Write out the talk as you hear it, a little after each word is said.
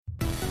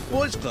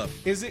Boys Club.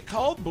 Is it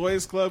called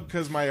Boys Club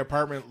because my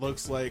apartment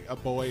looks like a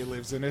boy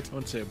lives in it? I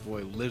wouldn't say a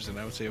boy lives in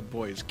it. I would say a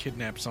boy is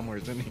kidnapped somewhere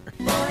in here.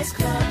 Boys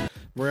Club.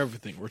 We're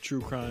everything. We're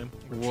true crime.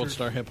 We're World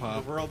Star Hip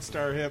Hop. We're World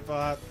Star Hip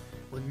Hop.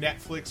 We're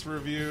Netflix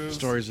reviews.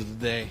 Stories of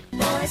the day.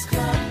 Boys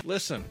Club.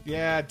 Listen.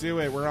 Yeah, do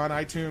it. We're on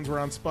iTunes. We're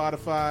on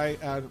Spotify.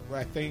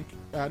 I think.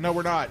 No,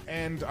 we're not.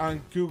 And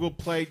on Google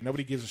Play.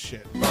 Nobody gives a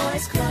shit.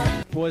 Boys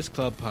Club. Boys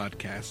Club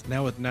podcast.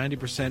 Now with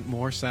 90%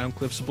 more sound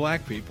clips of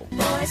black people.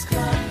 Boys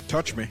Club.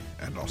 Touch me,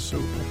 and I'll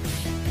sue.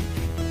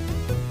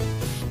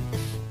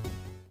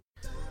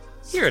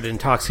 Here at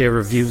Intoxicated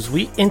Reviews,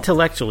 we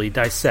intellectually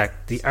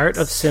dissect the art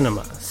of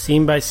cinema,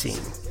 scene by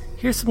scene.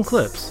 Here's some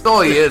clips.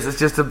 All he is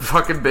just a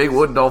fucking big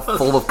wooden doll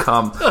full of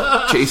cum,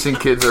 chasing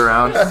kids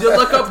around. You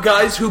look up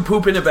guys who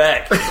poop in a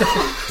bag.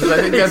 Because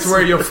I think that's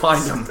where you'll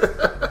find him.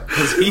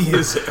 Because he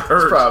is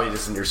hurt. It's probably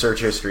just in your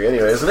search history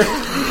anyway, isn't it?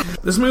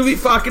 This movie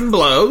fucking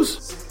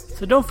blows.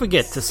 So don't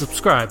forget to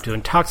subscribe to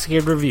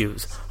Intoxicated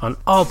Reviews on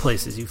all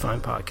places you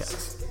find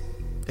podcasts.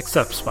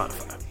 Except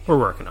Spotify. We're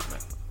working on it.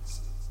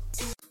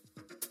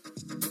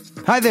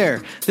 Hi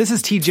there, this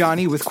is T.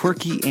 Johnny with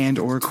Quirky and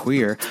or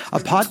Queer, a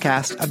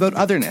podcast about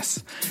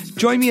otherness.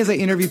 Join me as I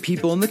interview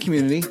people in the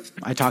community.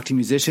 I talk to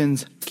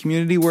musicians,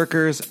 community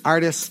workers,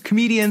 artists,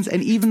 comedians,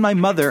 and even my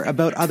mother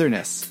about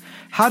otherness.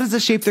 How does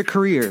it shape their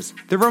careers,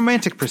 their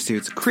romantic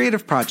pursuits,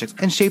 creative projects,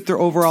 and shape their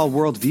overall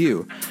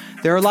worldview?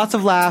 There are lots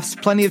of laughs,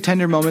 plenty of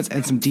tender moments,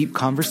 and some deep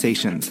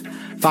conversations.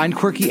 Find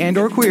Quirky and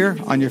or Queer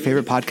on your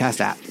favorite podcast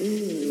app.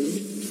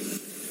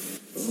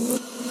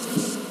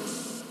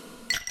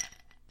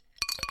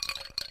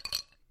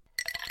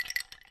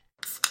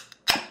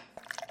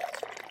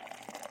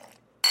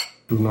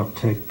 Do not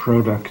take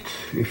product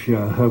if you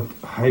are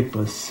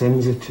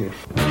hypersensitive.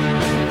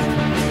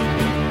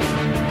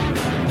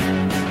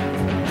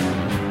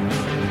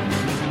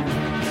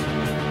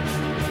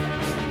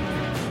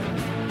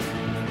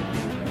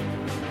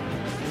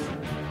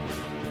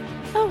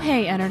 Oh,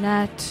 hey,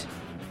 Internet.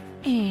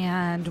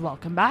 And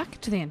welcome back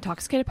to the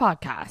Intoxicated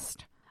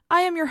Podcast.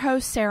 I am your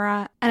host,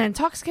 Sarah, and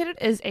Intoxicated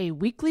is a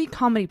weekly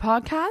comedy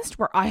podcast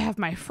where I have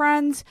my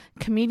friends,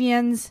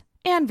 comedians,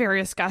 and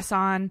various guests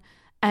on,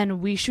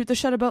 and we shoot the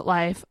shit about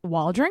life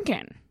while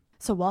drinking.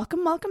 So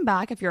welcome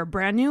back. If you're a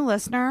brand new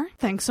listener,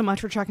 thanks so much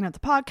for checking out the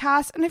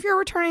podcast. And if you're a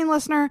returning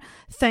listener,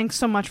 thanks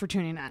so much for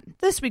tuning in.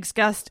 This week's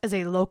guest is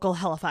a local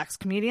Halifax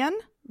comedian,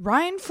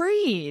 Ryan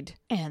Freed.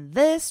 And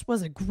this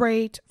was a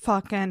great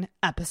fucking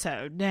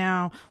episode.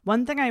 Now,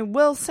 one thing I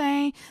will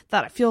say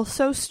that I feel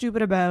so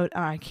stupid about,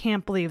 and I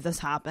can't believe this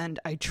happened.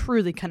 I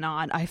truly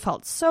cannot. I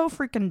felt so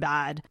freaking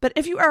bad. But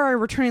if you are a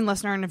returning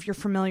listener and if you're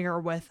familiar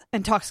with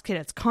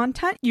Intoxicated's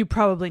content, you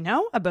probably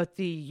know about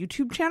the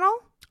YouTube channel.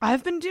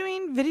 I've been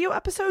doing video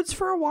episodes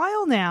for a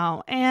while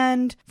now,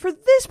 and for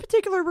this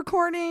particular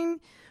recording,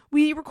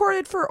 we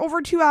recorded for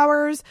over 2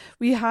 hours.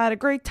 We had a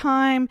great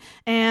time,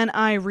 and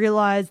I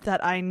realized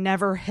that I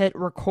never hit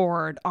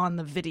record on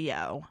the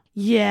video.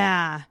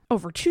 Yeah,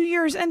 over 2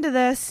 years into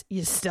this,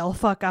 you still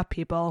fuck up,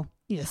 people.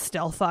 You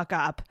still fuck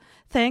up.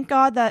 Thank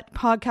God that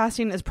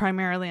podcasting is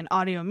primarily an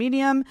audio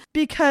medium,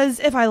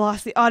 because if I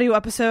lost the audio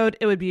episode,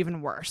 it would be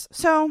even worse.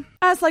 So,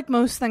 as like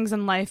most things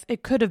in life,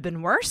 it could have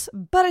been worse,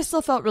 but I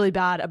still felt really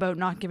bad about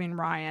not giving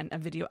Ryan a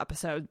video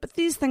episode. But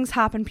these things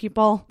happen,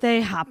 people.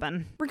 They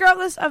happen.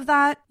 Regardless of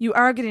that, you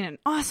are getting an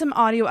awesome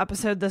audio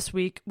episode this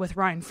week with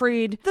Ryan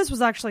Freed. This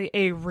was actually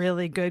a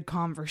really good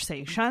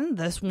conversation.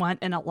 This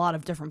went in a lot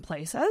of different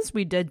places.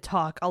 We did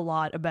talk a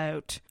lot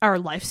about our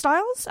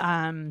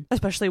lifestyles,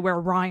 especially where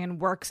Ryan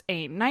works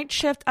a night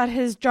shift at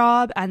his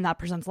job, and that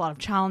presents a lot of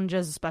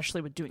challenges,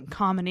 especially with doing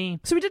comedy.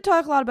 So we did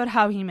talk a lot about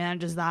how he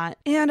manages that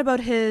and about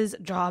his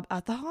job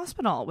at the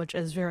hospital, which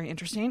is very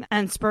interesting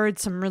and spurred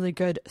some really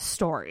good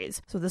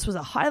stories. So this was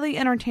a highly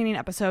entertaining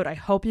episode. I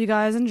hope you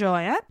guys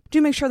enjoy it.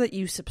 Do make sure that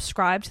you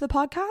subscribe to the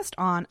podcast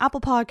on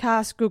Apple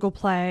Podcasts, Google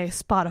Play,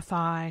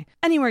 Spotify,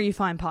 anywhere you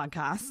find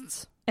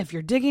podcasts. If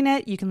you're digging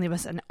it, you can leave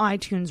us an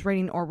iTunes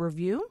rating or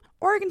review.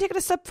 Or you can take it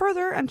a step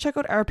further and check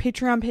out our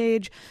Patreon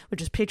page,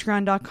 which is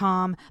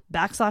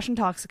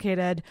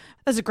patreon.com/intoxicated.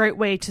 That's a great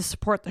way to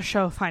support the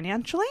show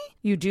financially.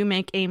 You do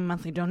make a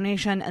monthly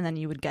donation, and then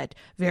you would get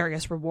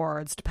various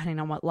rewards depending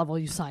on what level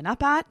you sign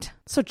up at.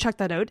 So check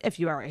that out if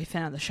you are a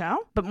fan of the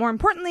show. But more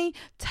importantly,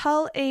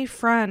 tell a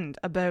friend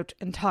about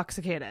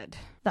Intoxicated.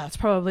 That's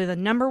probably the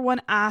number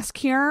one ask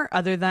here,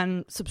 other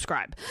than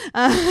subscribe.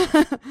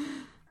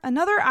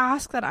 Another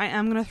ask that I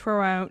am going to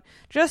throw out,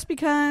 just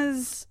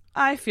because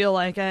I feel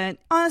like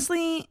it.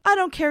 Honestly, I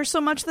don't care so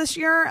much this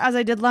year as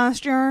I did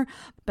last year,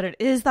 but it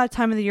is that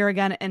time of the year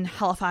again in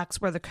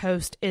Halifax where the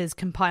Coast is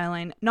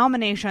compiling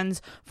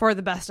nominations for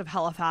the Best of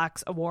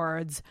Halifax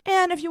Awards.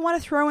 And if you want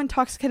to throw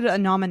Intoxicated a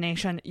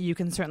nomination, you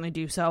can certainly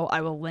do so.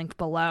 I will link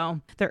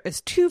below. There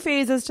is 2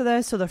 phases to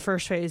this. So the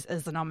first phase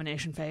is the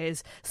nomination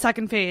phase.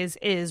 Second phase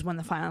is when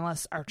the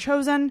finalists are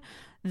chosen.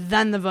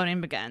 then the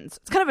voting begins.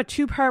 It's kind of a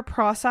 2-part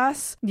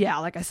process. Yeah,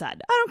 like I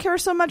said, I don't care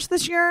so much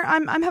this year.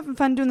 I'm having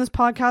fun doing this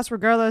podcast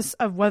regardless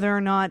of whether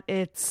or not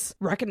it's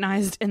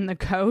recognized in the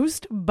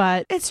coast,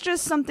 but it's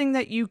just something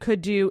that you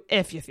could do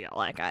if you feel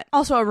like it.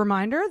 Also, a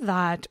reminder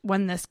that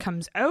when this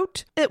comes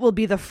out, it will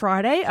be the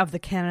Friday of the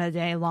Canada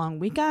Day long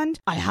weekend.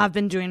 I have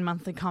been doing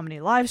monthly comedy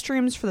live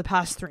streams for the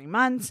past 3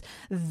 months.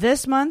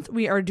 This month,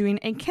 we are doing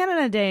a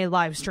Canada Day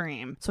live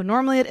stream. So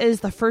normally it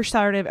is the first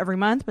Saturday of every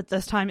month, but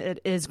this time it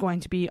is going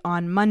to be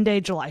on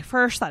Monday, July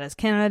 1st. That is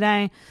Canada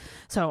Day.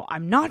 So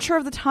I'm not sure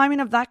of the timing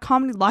of that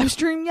comedy live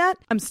stream yet.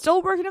 I'm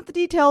still working out the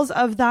details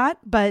of that,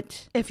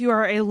 but if you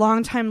are a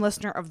longtime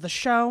listener of the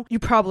show, you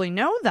probably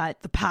know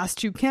that the past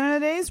 2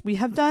 Canada Days, we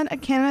have done a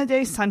Canada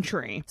Day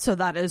century. So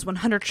that is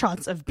 100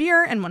 shots of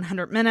beer in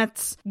 100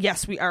 minutes.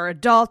 Yes, we are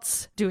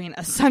adults doing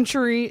a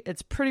century.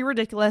 It's pretty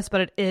ridiculous,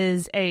 but it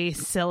is a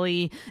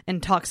silly,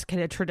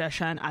 intoxicated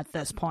tradition at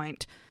this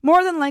point.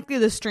 More than likely,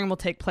 this stream will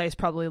take place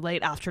probably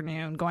late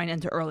afternoon, going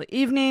into early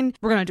evening.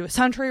 We're going to do a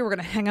century. We're going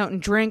to hang out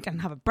and drink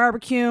and have a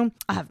barbecue.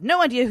 I have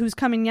no idea who's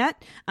coming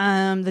yet.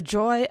 The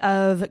joy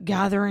of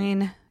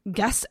gathering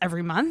guests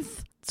every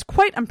month. It's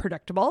quite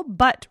unpredictable,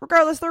 but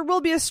regardless, there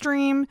will be a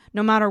stream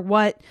no matter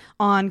what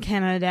on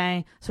Canada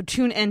Day. So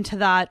tune into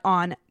that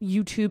on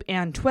YouTube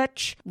and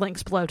Twitch.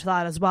 Links below to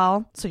that as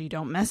well, so you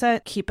don't miss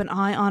it. Keep an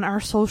eye on our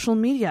social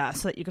media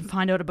so that you can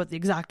find out about the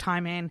exact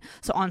timing.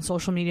 So on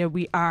social media,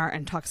 we are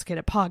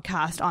Intoxicated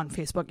Podcast on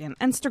Facebook and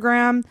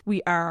Instagram.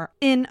 We are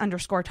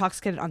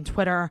 _Intoxicated on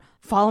Twitter.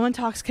 Follow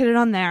Intoxicated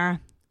on there.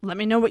 Let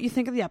me know what you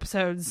think of the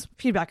episodes.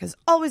 Feedback is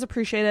always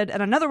appreciated.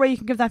 And another way you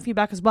can give that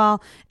feedback as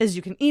well is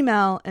you can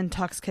email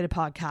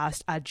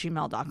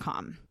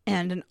intoxicatedpodcast@gmail.com.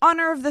 And in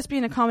honor of this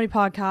being a comedy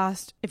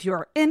podcast, if you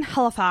are in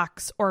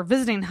Halifax or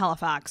visiting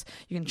Halifax,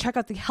 you can check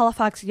out the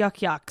Halifax Yuck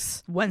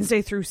Yucks.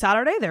 Wednesday through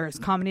Saturday, there is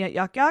comedy at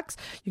Yuck Yucks.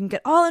 You can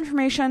get all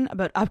information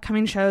about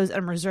upcoming shows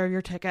and reserve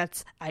your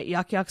tickets at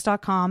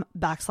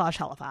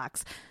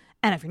yuckyucks.com/Halifax.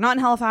 And if you're not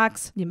in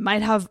Halifax, you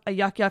might have a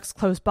Yuck Yucks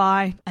close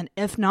by. And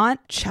if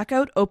not, check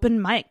out open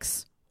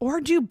mics.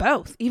 Or do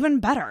both. Even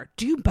better,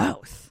 do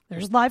both.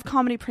 There's live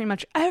comedy pretty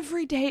much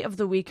every day of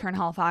the week here in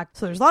Halifax.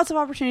 So there's lots of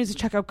opportunities to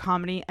check out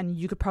comedy, and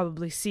you could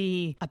probably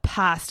see a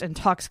past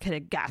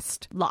Intoxicated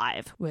guest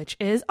live, which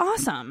is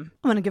awesome.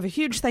 I want to give a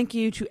huge thank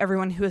you to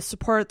everyone who has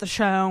supported the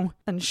show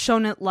and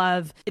shown it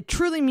love. It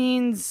truly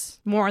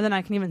means more than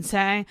I can even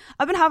say.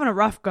 I've been having a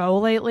rough go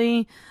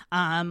lately,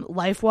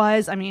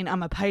 life-wise. I mean,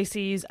 I'm a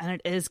Pisces, and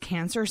it is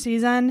Cancer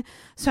season.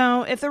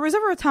 So if there was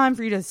ever a time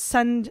for you to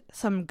send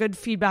some good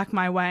feedback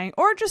my way,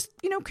 or just,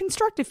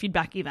 constructive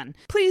feedback even,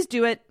 please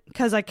do it,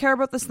 because I care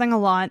about this thing a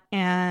lot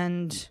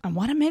and I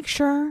want to make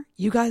sure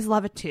you guys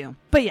love it too.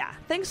 But yeah,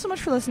 thanks so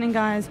much for listening,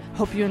 guys.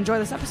 Hope you enjoy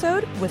this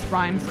episode with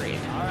Ryan Freed.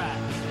 All right.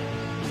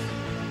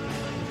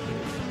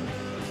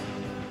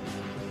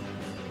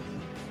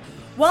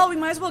 Well, we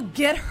might as well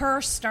get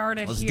her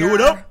started. Let's here do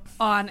it up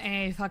on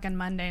a fucking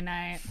Monday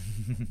night.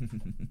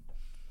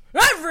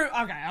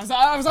 Okay,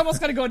 I was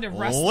almost going to go into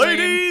wrestling.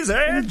 Ladies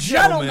and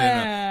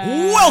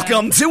gentlemen,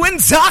 welcome to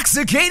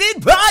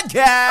Intoxicated Podcast!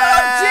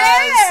 Oh,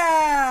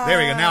 damn! There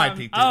we go, now I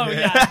peeked it. Oh,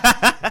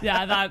 yeah.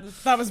 Yeah,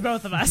 that was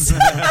both of us.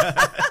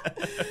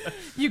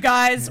 You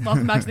guys,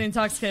 welcome back to the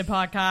Intoxicated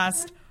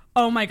Podcast.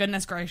 Oh my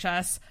goodness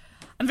gracious.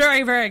 I'm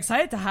very, very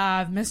excited to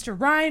have Mr.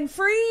 Ryan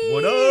Freed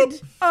what up?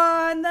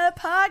 On the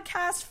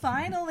podcast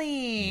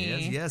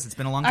finally. Yes, it's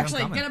been a long time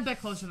coming. Actually, get a bit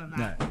closer than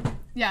that. No.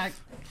 Yeah.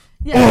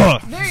 Yeah,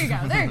 there you go.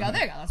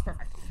 That's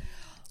perfect.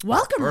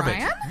 Welcome,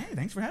 Ryan. Hey,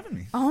 thanks for having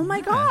me. Oh my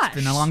gosh, it's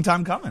been a long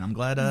time coming. I'm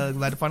glad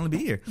to finally be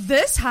here.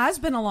 This has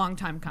been a long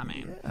time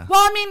coming. Yeah. Well,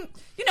 I mean,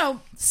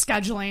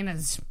 scheduling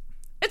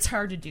it's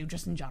hard to do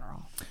just in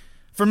general.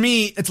 For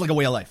me, it's like a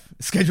way of life.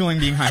 Scheduling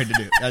being hard to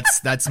do.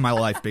 That's my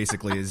life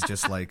basically. Is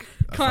just like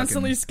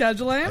constantly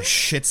scheduling. A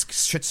shit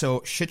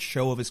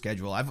show of a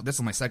schedule. This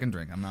is my second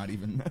drink. I'm not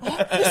even.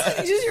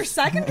 This is your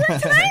second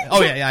drink tonight?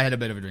 Oh yeah, I had a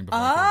bit of a drink before.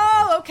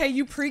 Oh, okay.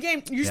 You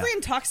pregame. Usually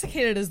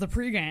Intoxicated is the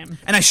pregame.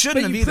 And I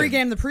shouldn't have either.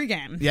 Pregame the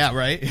pregame. Yeah,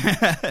 right.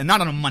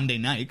 Not on a Monday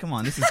night. Come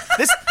on, tonight.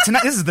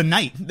 This is the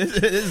night. This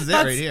is it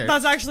right here.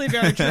 That's actually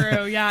very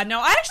true. Yeah.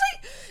 No,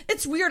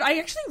 it's weird. I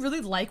actually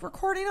really like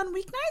recording on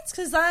weeknights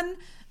because then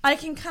I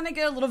can kind of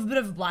get a little bit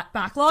of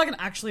backlog and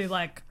actually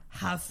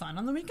have fun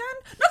on the weekend.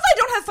 Not that I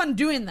don't have fun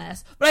doing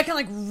this, but I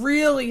can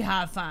really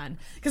have fun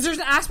because there's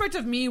an aspect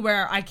of me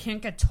where I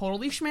can't get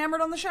totally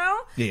schmammered on the show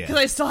because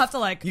I still have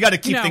to you got to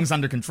keep things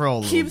under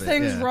control, keep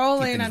things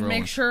rolling and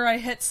make sure I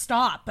hit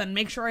stop and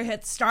make sure I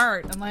hit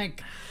start and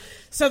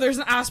So there's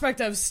an aspect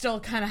of still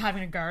kind of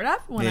having a guard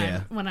up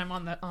when I'm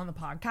on the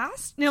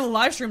podcast. The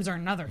live streams are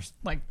another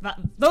that.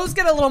 Those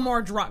get a little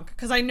more drunk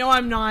because I know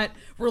I'm not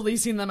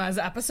releasing them as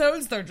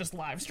episodes. They're just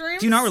live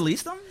streams. Do you not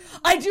release them?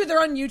 I do.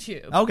 They're on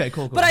YouTube. Okay,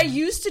 cool. But I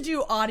used to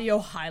do audio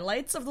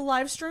highlights of the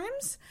live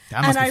streams,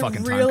 that must and be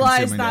fucking I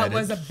realized that to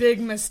was a big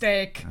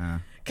mistake.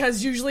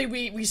 Because usually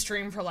we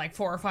stream for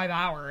 4 or 5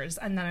 hours,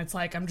 and then it's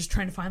I'm just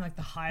trying to find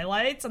the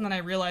highlights, and then I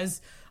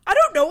realize I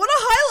don't know what a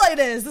highlight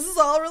is. This is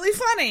all really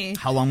funny.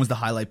 How long was the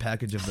highlight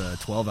package of the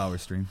 12-hour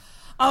stream?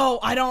 Oh,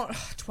 I don't.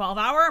 12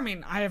 hour? I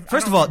mean,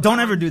 First of all, don't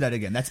ever do that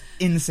again. That's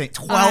insane.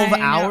 12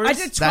 hours? I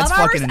did 12 that's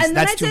hours, fucking and then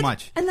that's I too did,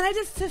 much. And then I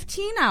did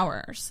 15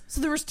 hours.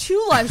 So there was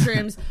 2 live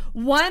streams.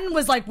 One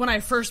was like when I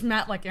first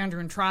met like Andrew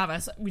and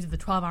Travis. We did the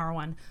 12-hour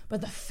one.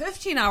 But the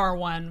 15-hour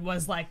one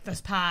was like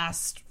this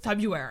past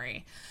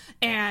February.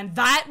 And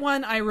that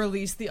one, I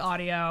released the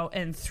audio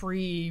in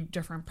 3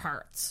 different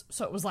parts.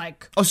 So it was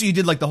like... Oh, so you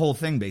did like the whole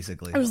thing,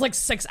 basically. It was like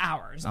 6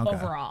 hours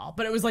overall.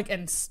 But it was like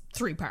in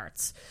 3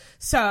 parts.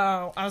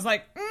 So I was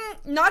like,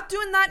 not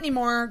doing that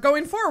anymore.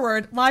 Going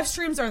forward, live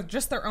streams are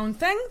just their own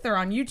thing. They're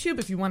on YouTube.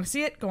 If you want to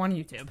see it, go on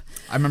YouTube.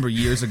 I remember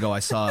years ago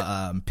I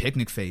saw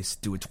Picnic Face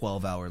do a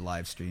 12-hour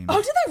live stream.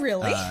 Oh, did they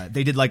really?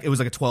 They did like, it was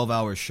like a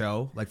 12-hour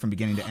show, like from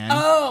beginning to end.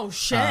 Oh,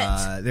 shit.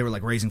 They were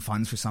like raising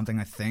funds for something,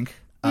 I think.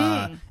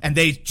 And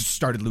they just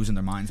started losing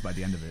their minds by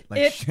the end of it.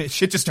 Like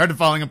shit just started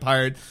falling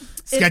apart.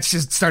 Sketch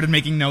just started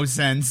making no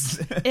sense.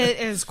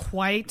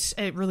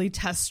 It really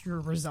tests your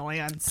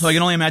resilience. So I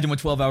can only imagine what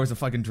 12 hours of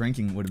fucking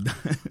drinking would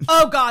have done.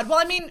 Oh God. Well,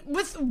 I mean,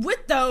 with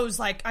those,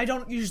 like, I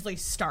don't usually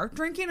start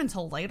drinking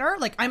until later.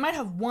 Like, I might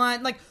have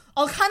one, like,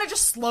 I'll kind of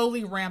just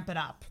slowly ramp it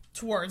up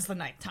towards the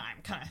nighttime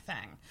kind of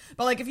thing.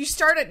 But like, if you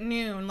start at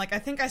noon, like, I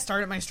think I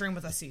started my stream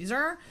with a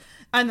Caesar.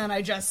 And then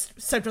I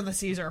just sipped on the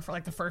Caesar for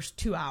like the first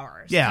 2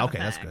 hours. Yeah, okay,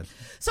 that's good.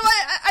 So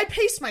I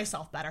paced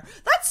myself better.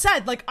 That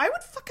said, like, I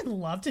would fucking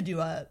love to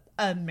do a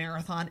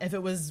marathon if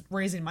it was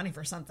raising money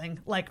for something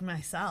like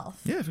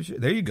myself. Yeah, for sure.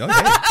 There you go.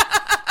 Hey.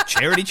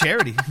 Charity.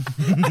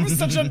 I'm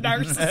such a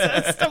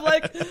narcissist. I'm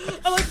like,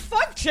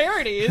 fuck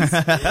charities.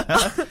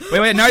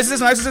 wait,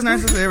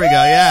 narcissist. There we go.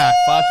 Yeah,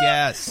 fuck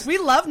yes. We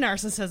love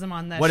narcissism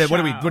on this What show.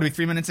 are we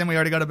 3 minutes in? We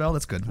already got a bell?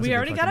 That's good. We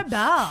already got a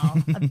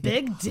bell. A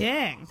big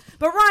ding.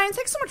 But Ryan,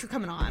 thanks so much for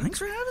coming on. Thanks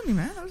for having me,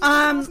 man. I was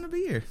awesome to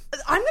be here.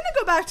 I'm going to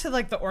go back to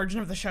like the origin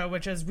of the show,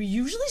 which is we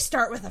usually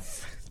start with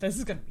this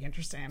is going to be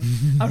interesting.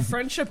 A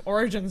friendship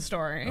origin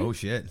story. Oh,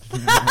 shit.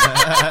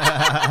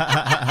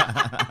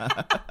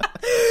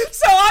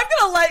 So I'm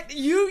gonna let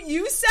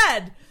you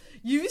said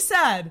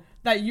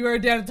that you were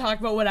down to talk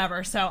about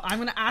whatever. So I'm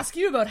gonna ask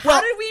you about how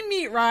did we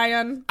meet,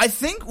 Ryan? I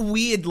think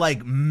we had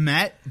like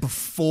met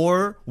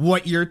before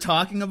what you're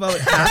talking about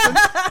happened.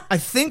 I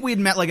think we had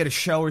met like at a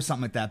show or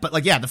something like that. But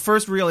like, yeah, the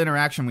first real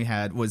interaction we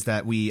had was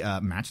that we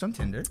matched on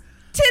Tinder.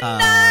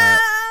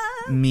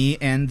 Me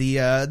and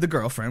the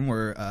girlfriend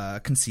were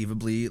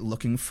conceivably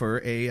looking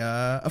for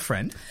a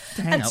friend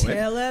to hang out with.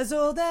 Until as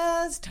old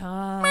as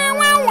time. Yeah,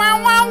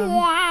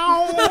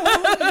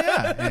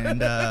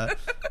 and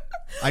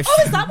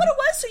is that what it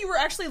was? So you were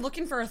actually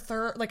looking for a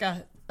third, like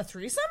a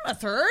threesome, a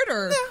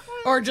third,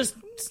 or just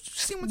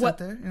see what's out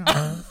there. You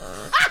know.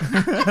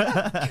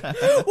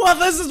 Well,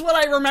 this is what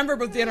I remember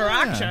about the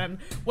interaction.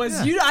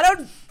 I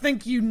don't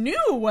think you knew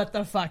what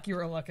the fuck you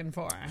were looking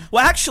for.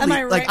 Well, actually,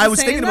 right I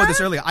was thinking about that? this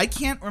earlier. I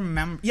can't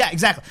remember. Yeah,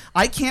 exactly.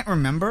 I can't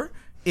remember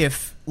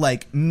if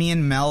like me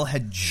and Mel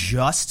had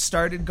just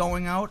started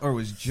going out or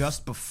was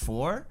just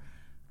before.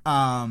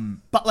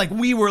 But like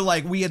we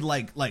had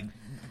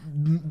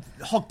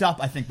hooked up,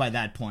 I think, by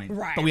that point.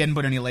 Right. But we hadn't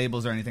put any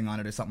labels or anything on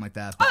it or something like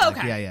that. But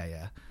okay.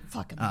 Yeah.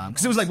 Fucking.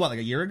 Because it was like like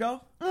a year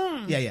ago. Yeah.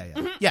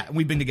 Mm-hmm. Yeah,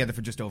 we've been together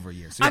for just over a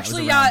year. So,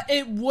 actually,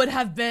 it would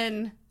have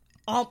been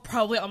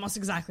probably almost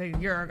exactly a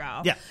year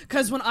ago. Yeah.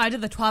 Because when I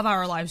did the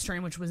 12-hour live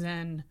stream, which was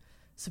in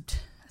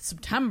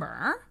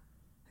September,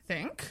 I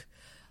think,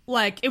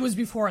 like it was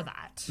before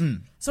that.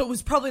 So it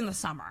was probably in the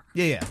summer.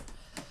 Yeah.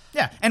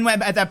 Yeah, and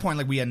at that point,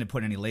 like, we hadn't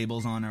put any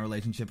labels on our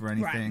relationship or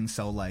anything, right.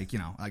 So, like, you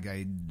know, like,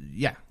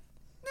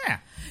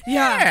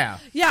 Yeah.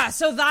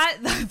 So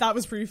that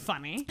was pretty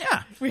funny.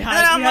 Yeah, we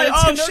had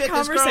a Tinder shit,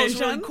 conversation. This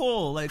girl's really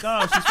cool. Like,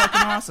 oh, she's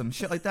fucking awesome.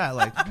 Shit like that.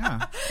 Like,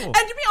 yeah, cool. And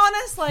to be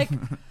honest, like,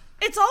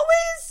 it's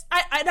always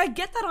I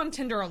get that on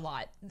Tinder a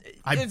lot.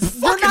 I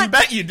fucking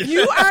bet you do.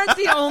 You aren't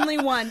the only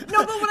one.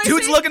 No, but when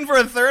dudes looking for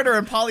a third or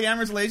a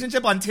polyamorous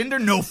relationship on Tinder,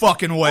 no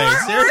fucking way.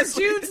 Or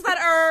dudes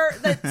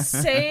that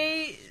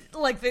say.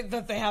 Like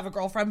that they have a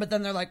girlfriend, but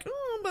then they're like,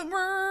 but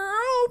we're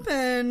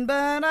open,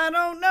 but I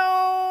don't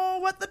know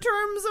what the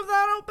terms of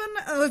that open.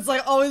 And it's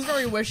like always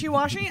very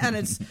wishy-washy, and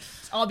it's,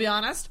 I'll be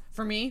honest,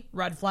 for me,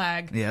 red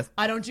flag. Yes.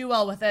 I don't do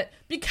well with it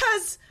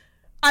because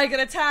I get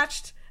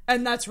attached,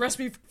 and that's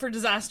recipe for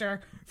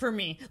disaster for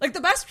me. Like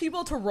the best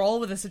people to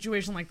roll with a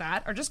situation like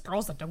that are just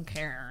girls that don't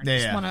care and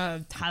just want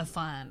to have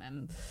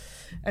fun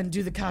and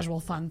do the casual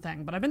fun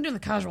thing. But I've been doing the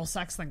casual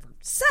sex thing for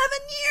 7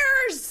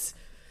 years.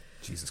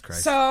 Jesus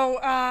Christ. So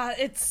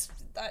it's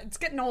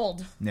getting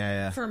old.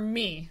 Yeah. For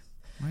me.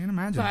 I can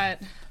imagine.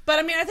 But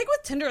I mean, I think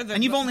with Tinder,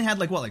 and you've only had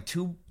like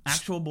 2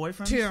 actual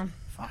boyfriends? 2.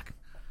 Fuck.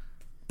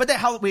 But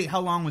how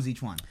long was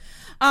each one?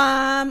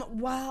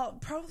 Well,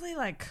 probably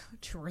like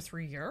 2 or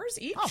 3 years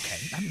each. Okay,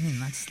 I mean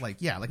that's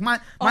like my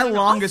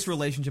longest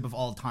relationship of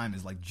all time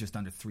is like just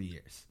under 3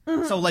 years.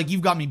 Mm-hmm. So like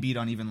you've got me beat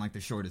on even like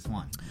the shortest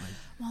one. Like,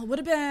 well, it would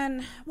have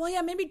been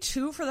maybe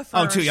 2 for the first.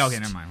 Oh, 2. Yeah, okay,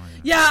 never mind.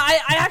 Yeah,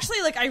 I actually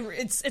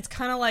it's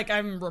kind of like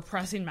I'm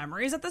repressing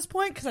memories at this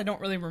point because I don't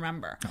really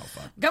remember. Oh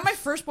fuck. Got my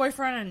first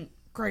boyfriend in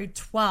grade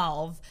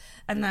 12.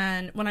 And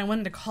then when I went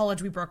into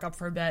college, we broke up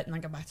for a bit and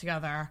then got back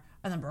together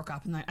and then broke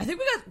up. And then I think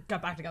we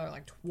got back together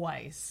like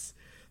twice.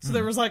 So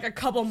there was like a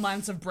couple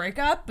months of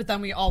breakup, but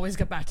then we always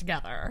get back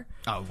together.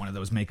 Oh, one of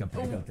those breakup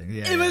things.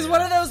 Yeah, it was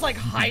one of those like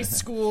high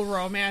school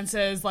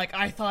romances. Like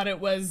I thought I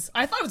was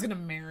gonna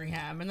marry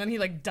him, and then he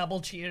like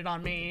double cheated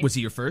on me. Was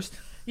he your first?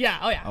 Yeah.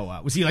 Oh yeah. Oh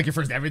wow. Was he like your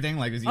first everything?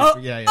 Like was he? Oh,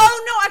 yeah.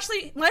 Oh no,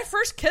 actually, my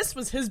first kiss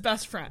was his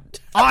best friend.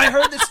 Oh, I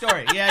heard this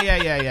story.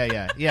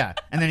 Yeah.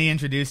 And then he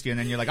introduced you, and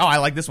then you're like, oh, I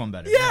like this one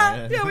better.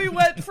 Yeah. We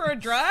went for a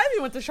drive.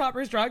 We went to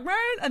Shoppers Drug Mart,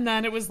 and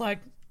then it was like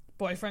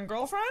boyfriend,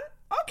 girlfriend.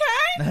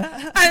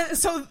 Okay. And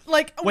so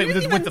like, wait,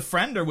 with the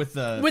friend or with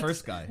the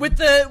first guy?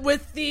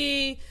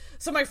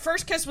 So my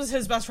first kiss was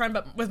his best friend,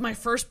 but with my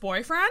first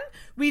boyfriend,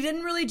 we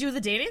didn't really do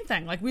the dating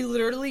thing. Like we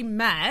literally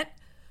met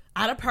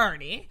at a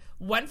party,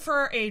 went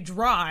for a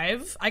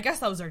drive. I guess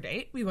that was our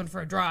date. We went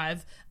for a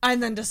drive,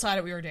 and then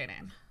decided we were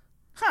dating.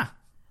 Huh.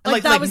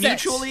 Like that was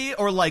mutually,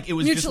 or like it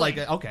was mutually.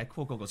 just like okay,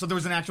 cool. So there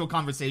was an actual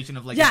conversation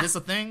of like, yeah. Is this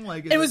a thing?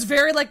 Like it was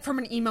very like from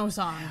an emo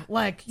song.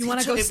 Like you want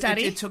to go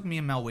steady. It took me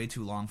and Mel way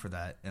too long for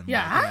that. And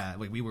yeah.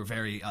 Like we were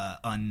very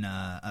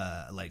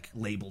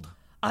labeled.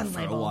 Unlabeled.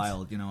 For a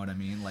while, you know what I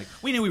mean? Like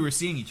we knew we were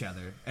seeing each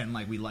other, and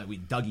like we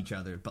dug each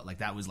other, but like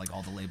that was like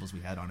all the labels we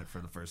had on it for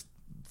the first.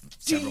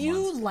 Do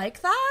you months.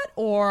 like that,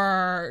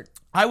 or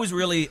I was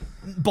really?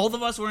 Both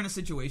of us were in a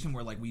situation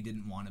where like we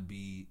didn't want to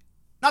be.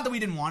 Not that we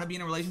didn't want to be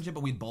in a relationship,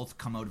 but we'd both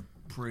come out of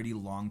pretty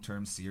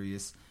long-term,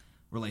 serious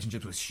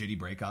relationships with shitty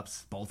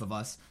breakups, both of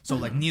us. So,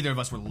 like, neither of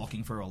us were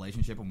looking for a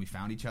relationship when we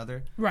found each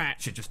other. Right.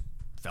 Shit just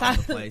fell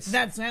into place.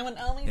 That's not what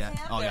always happens.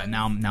 happens. Oh, yeah,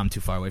 now I'm too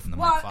far away from the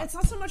mic. Well, it's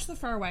not so much the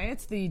far away,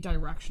 it's the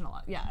directional.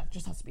 Yeah, it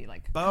just has to be,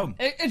 like... Boom.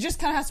 It just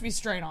kind of has to be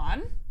straight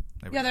on.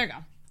 There you go.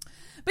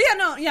 But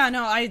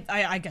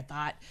I get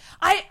that.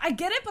 I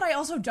get it, but I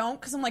also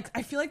don't, because I'm like,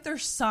 I feel like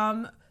there's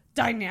some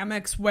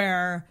dynamics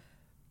where...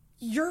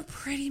 You're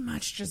pretty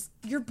much just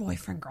your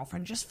boyfriend,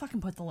 girlfriend. Just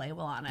fucking put the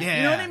label on it. Yeah,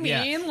 you know what I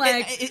mean? Yeah.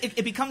 Like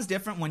it becomes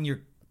different when you're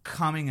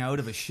coming out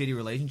of a shitty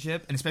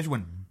relationship, and especially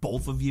when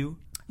both of you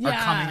are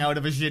coming out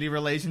of a shitty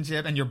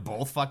relationship, and you're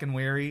both fucking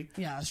wary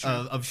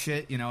of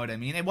shit. You know what I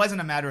mean? It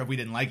wasn't a matter of we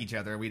didn't like each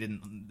other, we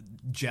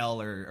didn't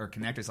gel or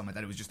connect or something like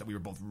that. It was just that we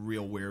were both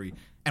real wary,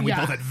 and we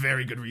both had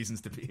very good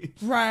reasons to be.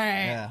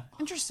 Right. Yeah.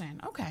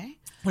 Interesting. Okay.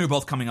 We were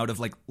both coming out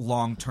of like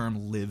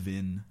long-term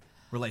live-in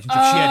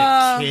relationship. She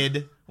had a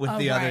kid with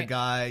the other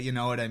guy, you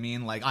know what I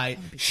mean? Like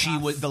she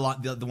was the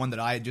one that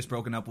I had just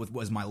broken up with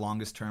was my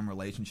longest term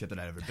relationship that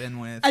I'd ever been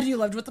with. And you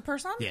lived with the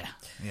person? Yeah.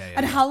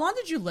 And how long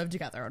did you live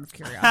together, out of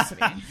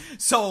curiosity?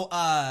 So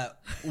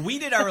we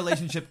did our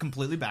relationship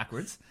completely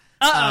backwards.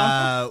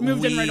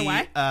 Moved in right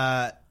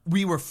away?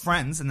 We were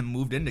friends and then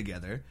moved in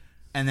together.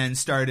 And then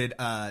started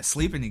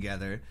sleeping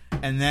together,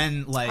 and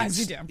then like as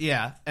you do,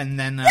 yeah, and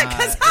then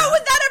because how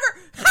would that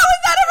ever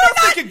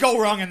What could go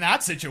wrong in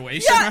that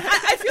situation? Yeah, right?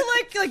 I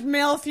feel like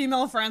male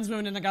female friends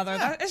moving in together,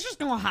 it's just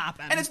gonna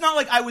happen. And it's not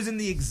like I was in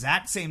the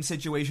exact same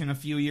situation a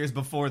few years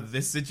before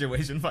this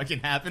situation fucking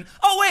happened.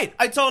 Oh wait,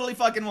 I totally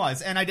fucking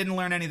was, and I didn't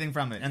learn anything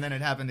from it, and then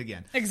it happened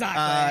again.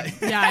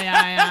 Exactly.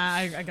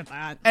 Yeah. I get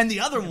that. And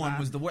the other one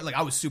was the word. Like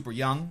I was super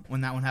young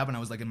when that one happened. I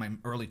was like in my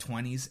early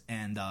 20s,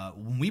 and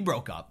when we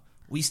broke up.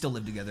 We still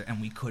lived together, and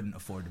we couldn't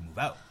afford to move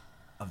out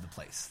of the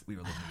place we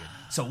were living together.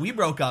 So we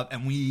broke up,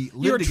 and we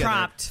lived together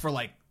trapped for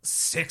like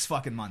 6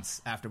 fucking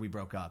months after we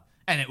broke up,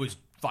 and it was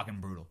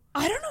fucking brutal.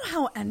 I don't know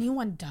how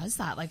anyone does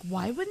that. Like,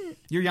 why wouldn't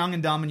you're young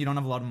and dumb, and you don't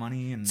have a lot of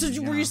money? And so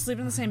were you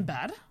sleeping in the same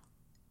bed?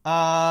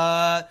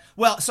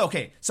 Well, so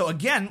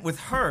again with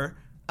her,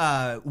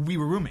 we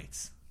were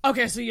roommates.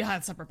 Okay, so you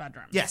had separate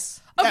bedrooms. Yes.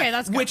 Okay,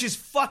 that's good. Which is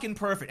fucking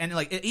perfect. And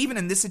like even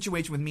in this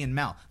situation with me and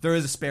Mel, there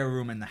is a spare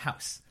room in the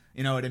house.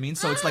 You know what I mean?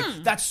 So it's like,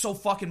 that's so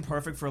fucking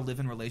perfect for a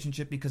live-in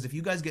relationship, because if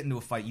you guys get into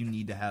a fight, you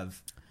need to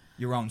have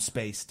your own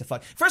space to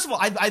fight. First of all,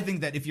 I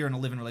think that if you're in a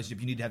live-in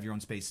relationship, you need to have your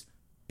own space,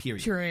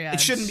 period. It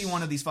shouldn't be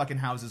one of these fucking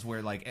houses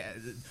where, like,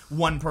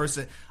 one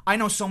person... I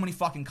know so many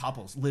fucking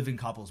couples, live-in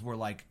couples, where,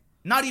 like,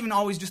 not even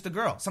always just the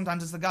girl.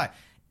 Sometimes it's the guy.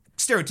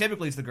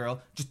 Stereotypically, it's the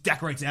girl, just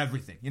decorates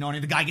everything. You know what I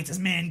mean? The guy gets his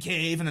man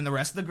cave, and then the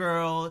rest of the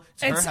girl...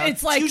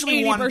 It's like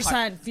usually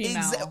 80%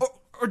 female.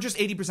 Or just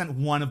 80%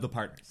 one of the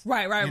partners.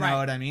 Right. You know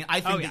what I mean? I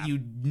think that you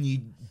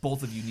need,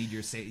 both of you need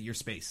your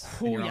space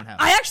in your own house.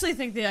 I actually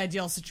think the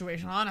ideal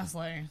situation,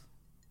 honestly,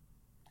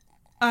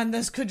 and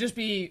this could just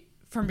be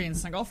from being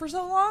single for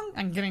so long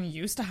and getting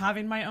used to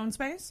having my own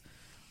space,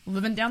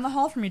 living down the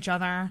hall from each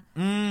other.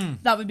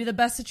 That would be the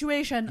best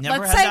situation.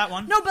 Never had that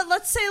one. No, but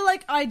let's say,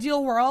 like,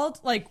 ideal world,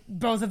 like,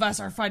 both of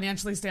us are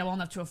financially stable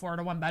enough to afford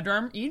a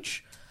 1-bedroom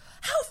each.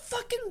 How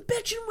fucking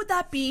bitchin' would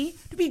that be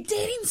to be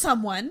dating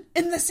someone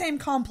in the same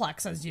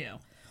complex as you?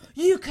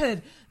 You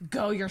could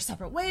go your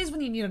separate ways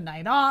when you need a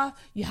night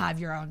off. You have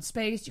your own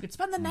space. You could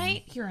spend the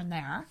night here and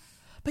there.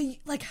 But,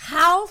 like,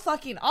 how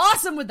fucking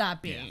awesome would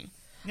that be?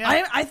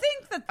 Yeah. I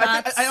think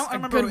that's I don't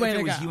remember good way if it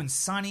to was go. you and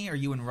Sonny or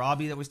you and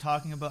Robbie that was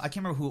talking about. I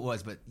can't remember who it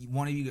was, but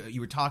one of you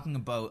were talking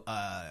about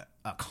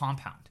a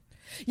compound.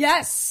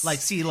 Yes. Like,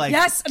 see, like...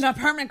 Yes, an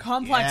apartment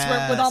complex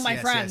with all my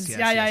friends. Yes,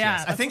 yeah.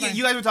 I That's think what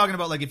you guys were talking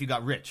about, like, if you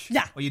got rich.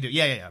 Yeah. What you do.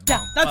 Yeah. Yeah,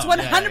 Boom, that's boom.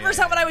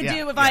 100% what I would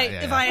do if I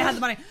yeah. had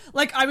the money.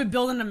 Like, I would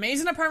build an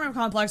amazing apartment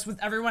complex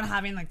with everyone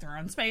having, like, their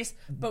own space,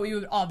 but we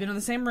would all be on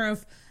the same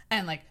roof,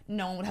 and, like,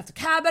 no one would have to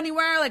cab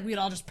anywhere. Like, we'd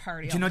all just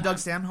party. Do you know Doug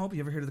Stanhope? You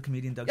ever heard of the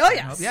comedian Doug Oh,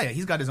 Stanhope? yes. Yeah.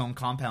 He's got his own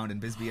compound in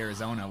Bisbee,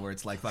 Arizona, where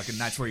it's like fucking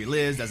that's where he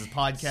lives, does his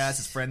podcast,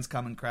 his friends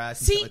come and crash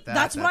and See, stuff like that.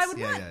 that's what I would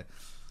want. Yeah.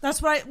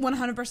 That's what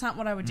 100%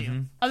 what I would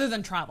do. Other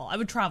than travel. I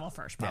would travel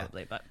first,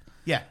 probably, but...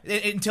 Yeah,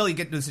 until you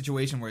get into a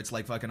situation where it's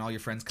like fucking all your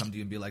friends come to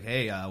you and be like,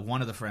 hey,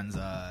 one of the friends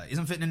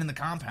isn't fitting in the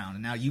compound,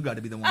 and now you got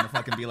to be the one to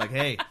fucking be like,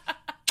 hey.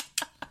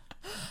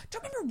 I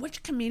don't remember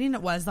which comedian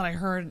it was that I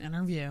heard an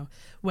interview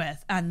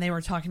with, and they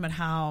were talking about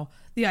how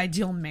the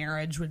ideal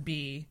marriage would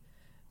be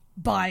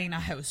buying a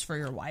house for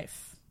your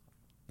wife.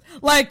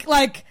 Like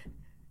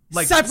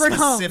separate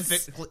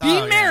homes.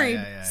 Being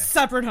married,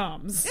 separate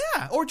homes.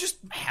 Yeah, or just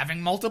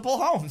having multiple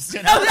homes.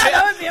 You know? Oh, yeah,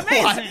 that would be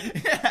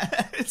amazing.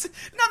 Yeah, it's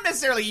not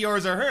necessarily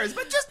yours or hers,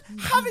 but just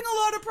having a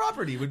lot of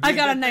property would be I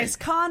got a good nice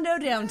thing. condo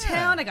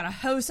downtown. I got a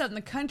house out in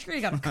the country. I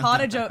got a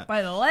cottage out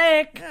by the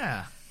lake.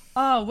 Yeah.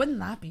 Oh, wouldn't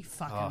that be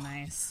fucking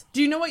nice?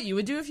 Do you know what you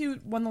would do if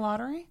you won the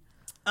lottery?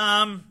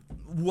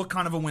 What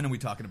kind of a win are we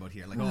talking about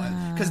here? Like,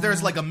 because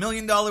there's like $1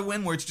 million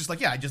win where it's just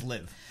like, yeah, I just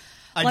live.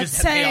 I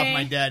just pay off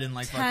my debt and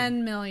like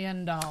 $10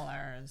 million.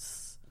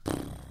 That's a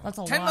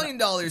 $10 million.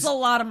 That's a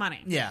lot of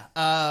money. Yeah.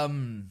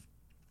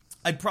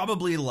 I'd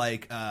probably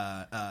like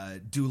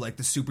do like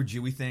the super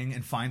Jewy thing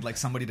and find like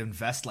somebody to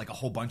invest like a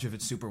whole bunch of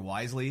it super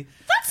wisely.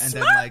 That's and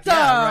smart, then like though.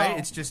 yeah, right.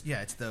 It's just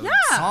it's the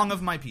song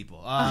of my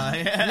people.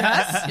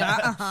 Yes.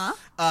 Yeah.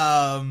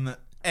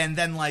 And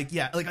then like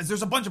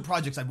there's a bunch of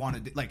projects I want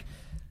to do. Like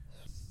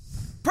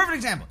perfect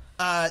example.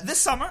 This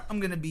summer I'm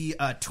gonna be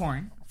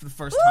touring for the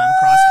first time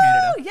across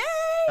Canada.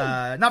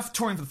 Yay! Not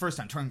touring for the first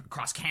time, touring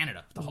across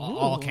Canada,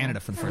 all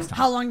Canada for the first time.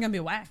 How long are you gonna be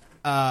away?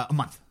 A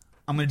month.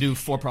 I'm going to do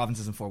 4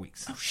 provinces in 4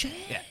 weeks. Oh, shit.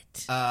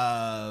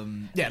 Yeah.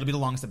 It'll be the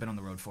longest I've been on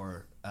the road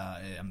for.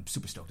 I'm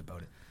super stoked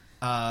about it.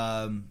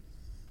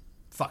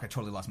 Fuck, I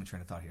totally lost my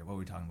train of thought here. What were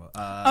we talking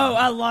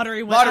about?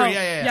 Lottery win. Lottery,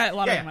 Yeah,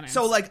 lottery winning.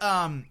 So, like,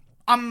 I'm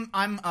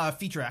a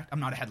feature act.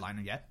 I'm not a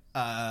headliner yet.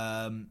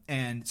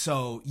 And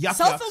so, Yuck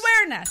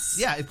Self-awareness.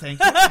 Yeah, thank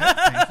you.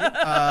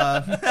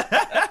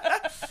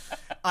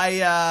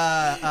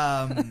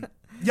 Thank you.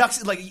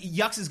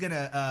 Yucks is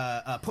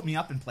gonna put me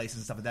up in places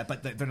and stuff like that,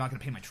 but they're not gonna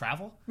pay my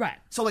travel. Right.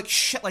 So like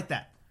shit like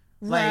that.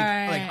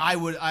 Right. Like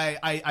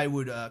I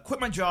would quit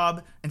my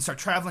job and start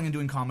traveling and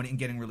doing comedy and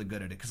getting really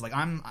good at it because like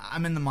I'm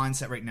in the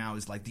mindset right now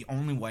is like the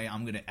only way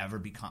I'm gonna ever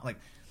become like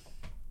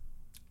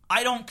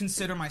I don't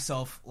consider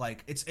myself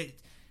like it's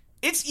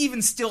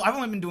even still I've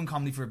only been doing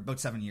comedy for about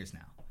 7 years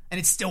now. And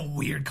it's still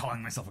weird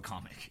calling myself a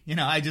comic. You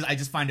know, I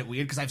just find it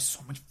weird because I have so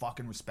much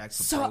fucking respect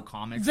for pro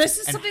comics. This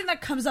is something that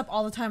comes up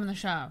all the time in the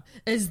show,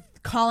 is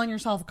calling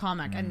yourself a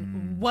comic.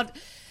 And what...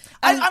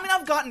 I mean,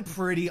 I've gotten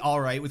pretty all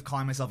right with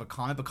calling myself a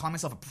comic, but calling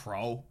myself a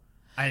pro...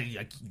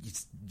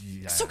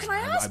 So can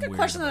I ask a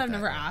question that I've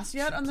never asked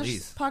yet on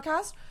this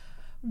podcast?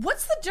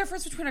 What's the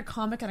difference between a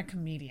comic and a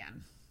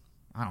comedian?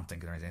 I don't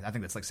think there's anything. I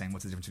think that's like saying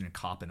what's the difference between a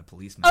cop and a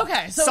policeman.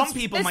 Okay, so some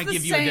people might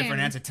give you a different same.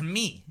 answer. To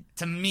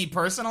me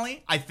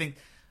personally, I think...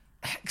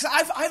 Because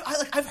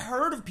I've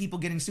heard of people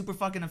getting super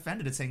fucking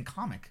offended at saying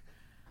comic.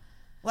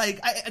 Like,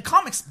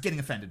 comics getting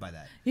offended by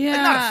that. Yeah.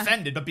 Like, not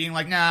offended, but being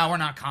like, nah, we're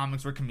not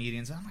comics, we're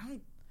comedians. I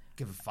don't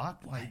give a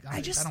fuck. Like,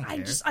 I don't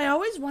care. I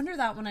always wonder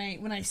that when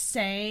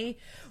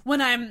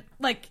I'm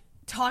like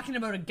talking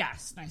about a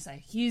guest and I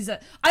say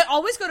I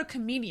always go to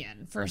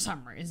comedian for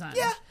some reason.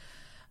 Yeah.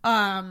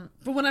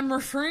 But when I'm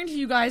referring to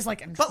you guys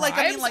like in tribes,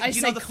 I do you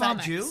say know the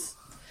comics. fat Jew?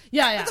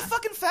 Yeah. But the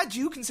fucking fat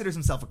Jew considers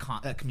himself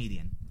a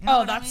comedian. You Oh, know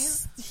what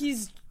that's I mean?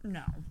 he's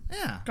no.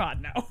 Yeah.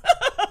 God no.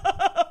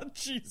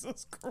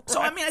 Jesus Christ.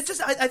 So I mean, I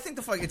think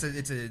the fuck it's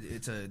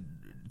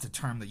a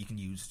term that you can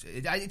use.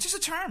 It's just a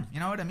term. You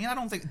know what I mean? I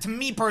don't think to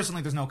me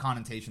personally, there's no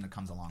connotation that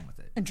comes along with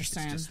it.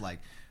 Interesting. It's just like,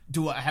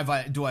 do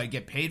I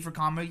get paid for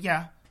comedy?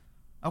 Yeah.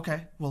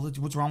 Okay, well,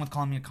 what's wrong with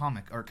calling me a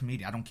comic or a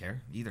comedian? I don't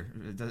care either.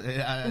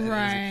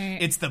 Right.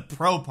 It's the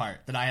pro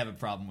part that I have a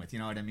problem with. You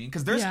know what I mean?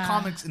 Because there's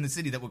comics in the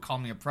city that would call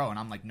me a pro, and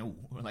I'm like, no.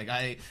 Like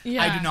I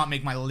do not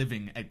make my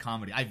living at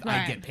comedy. I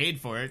get paid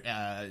for it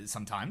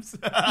sometimes.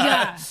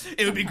 Yeah.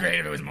 It would be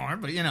great if it was more,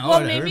 but you know. Well,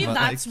 whatever, maybe but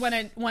that's when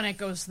it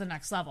goes to the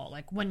next level.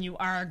 Like when you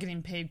are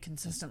getting paid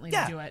consistently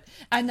to do it,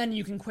 and then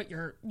you can quit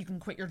your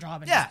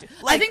job and just do.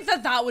 I think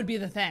that would be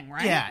the thing,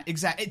 right? Yeah,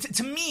 exactly.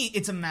 To me,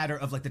 it's a matter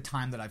of like the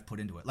time that I've put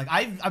into it. Like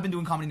I've been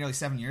doing comedy nearly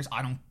 7 years.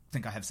 I don't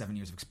think I have 7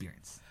 years of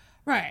experience.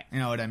 Right. You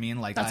know what I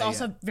mean? Like that's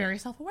also very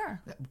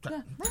self-aware.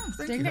 Yeah.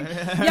 Thank Ding, you. ding.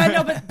 Yeah,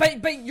 no,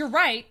 but you're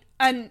right.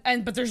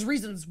 but there's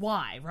reasons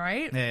why,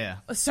 right? Yeah.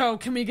 So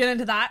can we get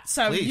into that?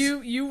 So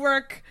Please. you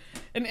work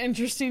an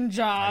interesting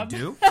job. I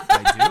do.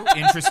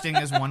 Interesting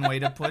is one way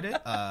to put it.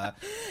 A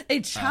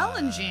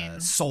challenging,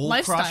 soul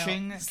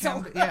crushing.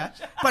 Soul Yeah.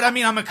 But I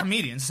mean, I'm a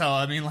comedian, so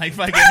I mean, like,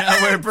 fucking,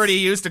 we're pretty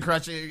used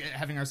to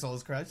having our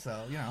souls crushed.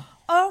 So you know.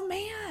 Oh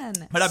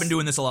man! But I've been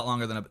doing this a lot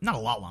longer than not a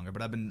lot longer,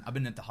 but I've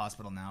been at the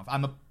hospital now.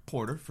 I'm a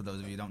porter. For those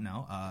of you who don't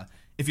know,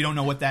 if you don't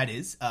know what that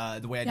is,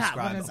 the way I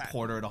describe a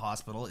porter at a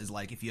hospital is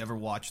like if you ever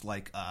watched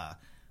like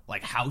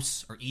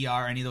House or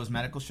ER, any of those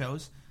medical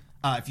shows.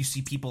 If you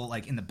see people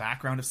like in the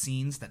background of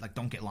scenes that like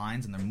don't get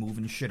lines and they're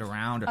moving shit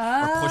around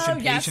or pushing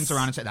patients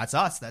around and shit, that's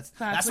us. That's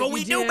what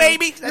we do,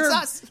 baby. That's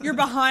us. You're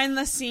behind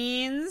the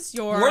scenes.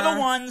 We're the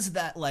ones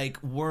that